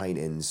my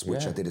paintings,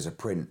 which I did as a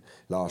print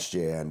last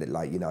year.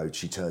 And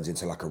she turns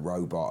into like a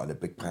robot, and a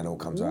big panel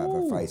comes out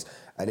of her face.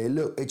 And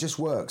it just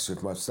works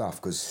with my stuff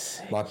because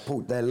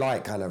they're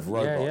like kind of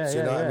robots.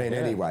 You know what I mean? Yeah.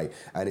 Anyway,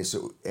 and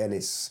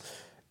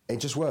it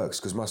just works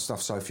because my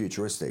stuff's so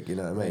futuristic, you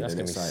know what I mean? That's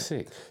going to be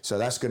sick. So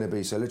that's going to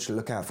be, so literally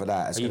look out for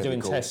that. Are you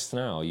doing tests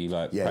now? Are you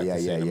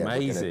practicing?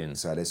 Amazing.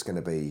 So that's going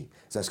to be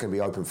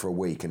open for a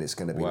week, and it's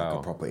going to be like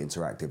a proper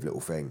interactive little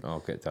thing.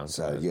 I'll get down to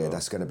so that as well.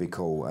 That's going to be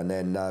cool. And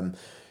then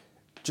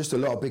just a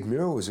lot of big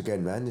murals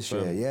again, man, this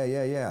year.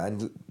 Yeah.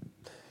 And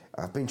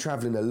I've been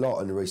travelling a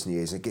lot in the recent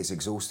years. It gets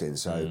exhausting.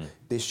 So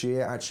this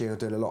year, actually, I'm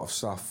doing a lot of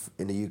stuff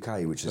in the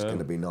UK, which is going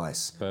to be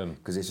nice.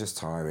 Because it's just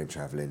tiring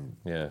travelling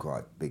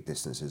quite big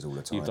distances all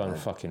the time. You've done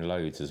fucking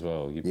loads as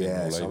well. You've been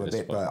all so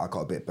I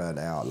got a bit burnt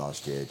out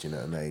last year. Do you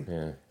know what I mean?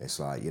 Yeah. It's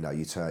like,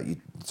 you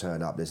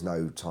turn up. There's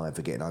no time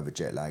for getting over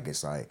jet lag.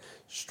 It's like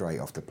straight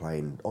off the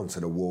plane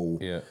onto the wall.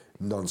 Yeah.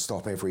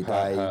 Non-stop every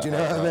day, do you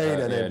know what I mean?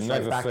 And then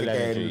straight back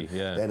again,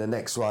 then the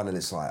next one, and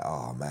it's like,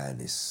 oh man,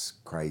 it's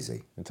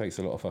crazy. It takes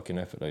a lot of fucking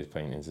effort, those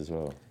paintings as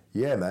well.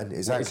 Yeah, man,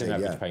 exactly. What is an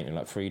average painting,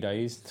 like 3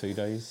 days, 2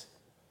 days?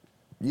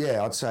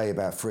 Yeah, I'd say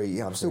about 3.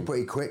 Yeah, I'm still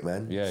pretty quick,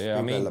 man.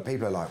 Yeah.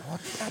 People are like, what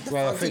the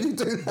fuck did you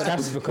do that? But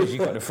that's because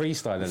you've got the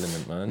freestyle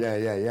element, man.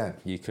 Yeah.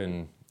 You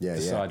can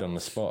decide on the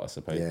spot, I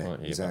suppose, Yeah,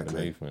 can't you? exactly. About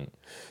the movement.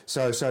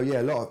 So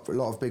yeah, a lot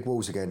of big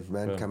walls again,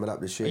 man, coming up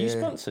this Are year. you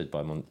sponsored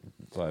by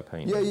Via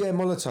Paint? Yeah,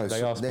 Molotov.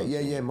 They are sponsored.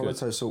 Yeah, Good.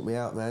 Molotov sort me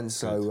out, man.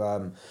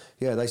 So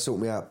they sort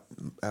me out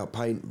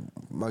paint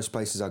most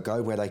places I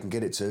go where they can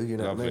get it to. You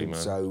know Lovely,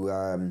 what I mean?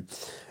 man. So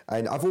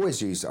and I've always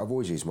used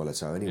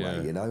Molotov anyway.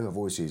 Yeah. You know, I've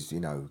always used,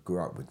 grew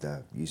up with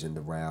using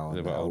the Row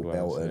and the old old ones,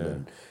 Belton, yeah.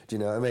 and do you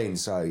know what I mean?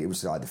 So it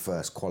was like the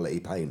first quality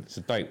paint. It's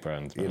a dope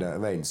brand, man. You know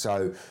what I mean?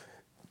 So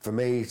for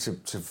me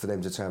for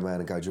them to turn around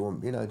and go, do you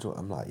want,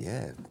 I'm like,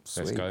 yeah,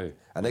 sweet. Let's go.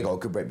 And they got a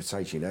good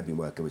reputation. They've been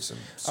working with some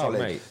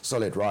mate.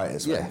 solid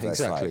writers. Yeah, man. That's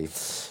exactly.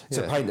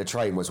 To paint the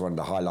train was one of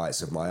the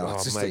highlights of my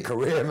artistic mate,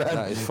 career, man.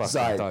 that is fucking It's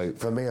like, dope.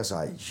 For me, I was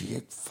like,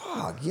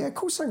 of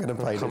course I'm going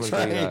to paint come the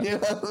and do train. that. You know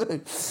what I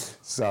mean?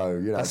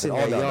 So, That's it's an in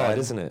their honour, yard, man.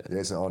 isn't it? Yeah,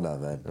 it's an honour,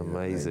 man. You know what I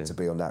mean? Amazing. To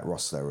be on that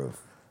roster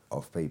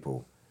of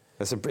people.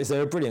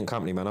 They're a brilliant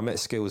company, man. I met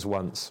Skills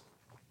once,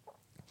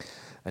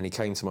 and he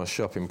came to my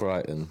shop in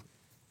Brighton.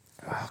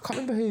 I can't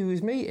remember who he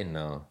was meeting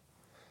now.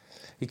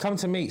 He come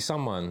to meet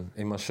someone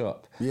in my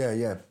shop.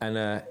 Yeah.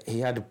 And he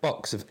had a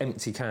box of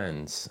empty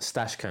cans,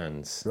 stash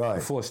cans. Right.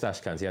 Before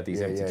stash cans, he had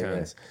these empty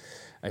cans.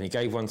 And he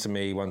gave one to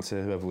me, one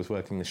to whoever was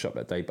working in the shop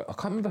that day. But I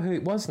can't remember who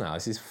it was now.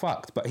 This is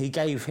fucked. But he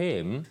gave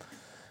him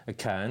a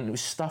can. It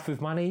was stuffed with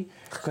money.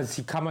 Because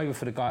he come over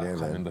for the guy. I can't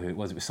remember who it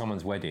was. It was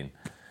someone's wedding.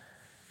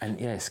 And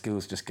yeah,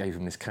 Skills just gave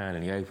him this can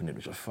and he opened it. It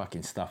was just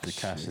fucking stuffed with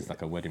cash. It's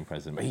like a wedding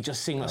present. But he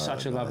just seemed like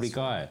such a lovely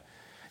guy.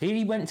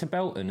 He went to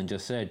Belton and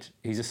just said,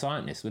 he's a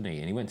scientist, wasn't he?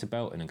 And he went to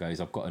Belton and goes,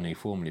 I've got a new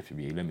formula for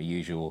you. Let me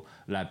use your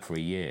lab for a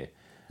year.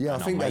 Yeah,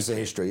 and I think I'll that's the make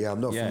it." history. Yeah,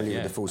 I'm not familiar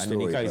with the full story.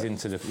 And then he goes but-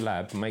 into the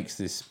lab, makes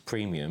this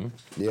premium,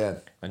 Yeah.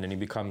 and then he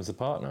becomes a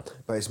partner.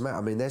 But it's mad.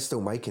 I mean, they're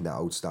still making that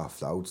old stuff.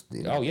 The old,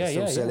 Oh, yeah, they're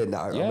still yeah, selling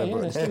yeah. that. Yeah, I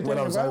remember they're still when doing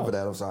I was it over well.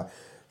 there, I was like,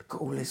 look at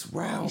all this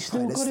Row. still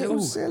They're got it still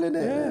all. selling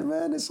it, Yeah.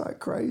 man. It's like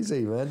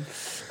crazy, man.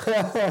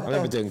 I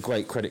remember doing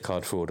great credit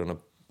card fraud on a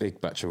big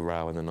batch of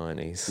Row in the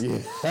 90s.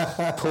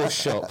 Yeah. Poor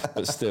shop,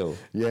 but still.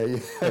 Yeah.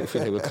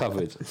 Hopefully they were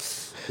covered.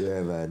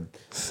 Yeah, man.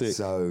 Sick.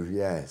 So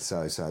yeah,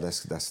 so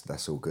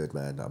that's all good,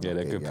 man. Yeah,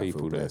 they're good I feel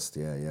people there. blessed.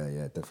 Yeah,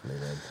 definitely,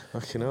 man.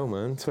 Fucking hell,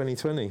 man.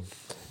 2020.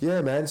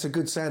 Yeah, man. It's a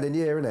good sounding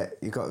year, isn't it?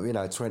 You got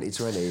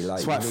 2020. Like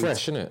It's quite you need-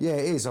 fresh, isn't it? Yeah,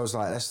 it is. I was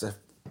like, that's the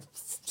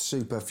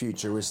super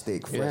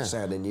futuristic, fresh Yeah.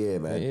 sounding year,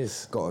 man. It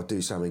is. Got to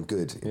do something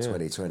good in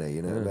 2020.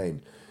 You know what I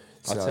mean?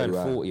 I turned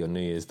 40 on New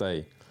Year's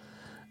Day,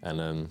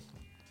 and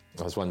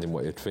I was wondering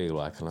what it'd feel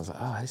like, and I was like,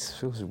 "Oh, this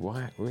feels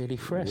really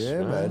fresh."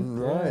 Yeah, man.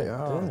 Right.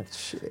 Yeah, Oh, yeah.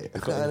 shit. I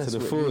got into That's the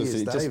what fours. New Year's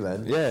It Day, just,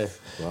 man. yeah.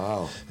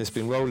 Wow. It's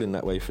been rolling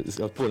that way. I was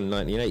born in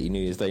 1980, New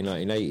Year's Day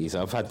 1980,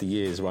 so I've had the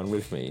years run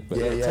with me. But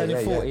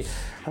turning 40,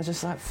 I was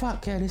just like,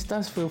 fuck yeah, this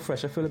does feel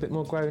fresh. I feel a bit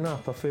more grown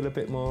up. I feel a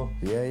bit more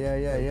Yeah.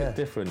 bit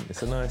different.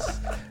 It's a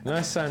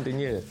nice sounding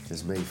year.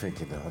 There's me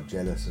thinking that I'm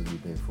jealous of you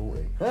being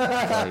 40.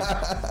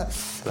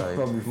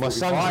 So, my son's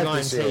 45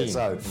 this 19. year,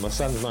 so- My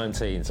son's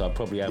 19, so I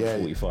probably am Yeah.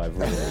 45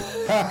 really.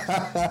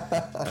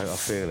 I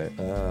feel it.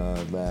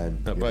 Oh, man.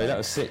 But bro, that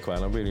was sick,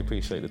 man. I really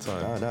appreciate the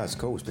time. Oh, no, it's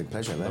cool. It's been a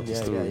pleasure, man. Love the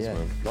Yeah, stories, yeah.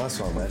 man. Nice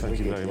one, man. Thank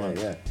you Wicked. very much.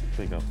 Yeah.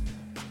 Big up.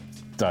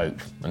 Dope.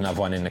 Another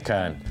one in the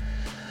can.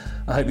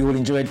 I hope you all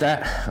enjoyed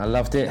that. I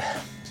loved it.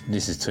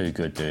 This is too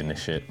good doing this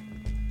shit.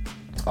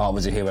 Art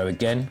was a hero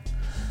again.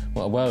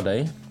 What a world,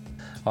 eh?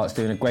 Art's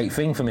doing a great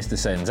thing for Mr.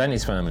 Sens and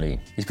his family.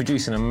 He's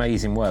producing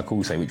amazing work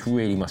also, which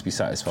really must be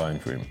satisfying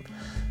for him.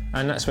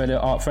 And that's where the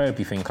art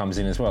therapy thing comes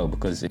in as well,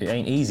 because it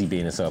ain't easy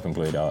being a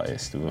self-employed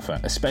artist,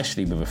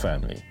 especially with a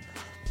family.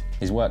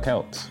 His work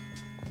helps.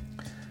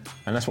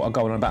 And that's what I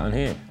go on about in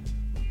here.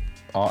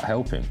 Art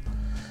helping.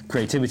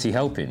 Creativity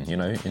helping, you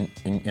know,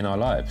 in our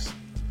lives.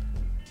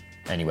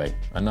 Anyway,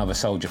 another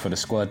soldier for the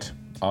squad.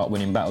 Art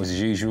winning battles as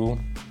usual.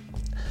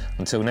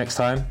 Until next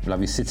time, love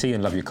your city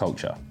and love your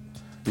culture.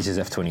 This is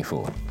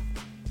F24.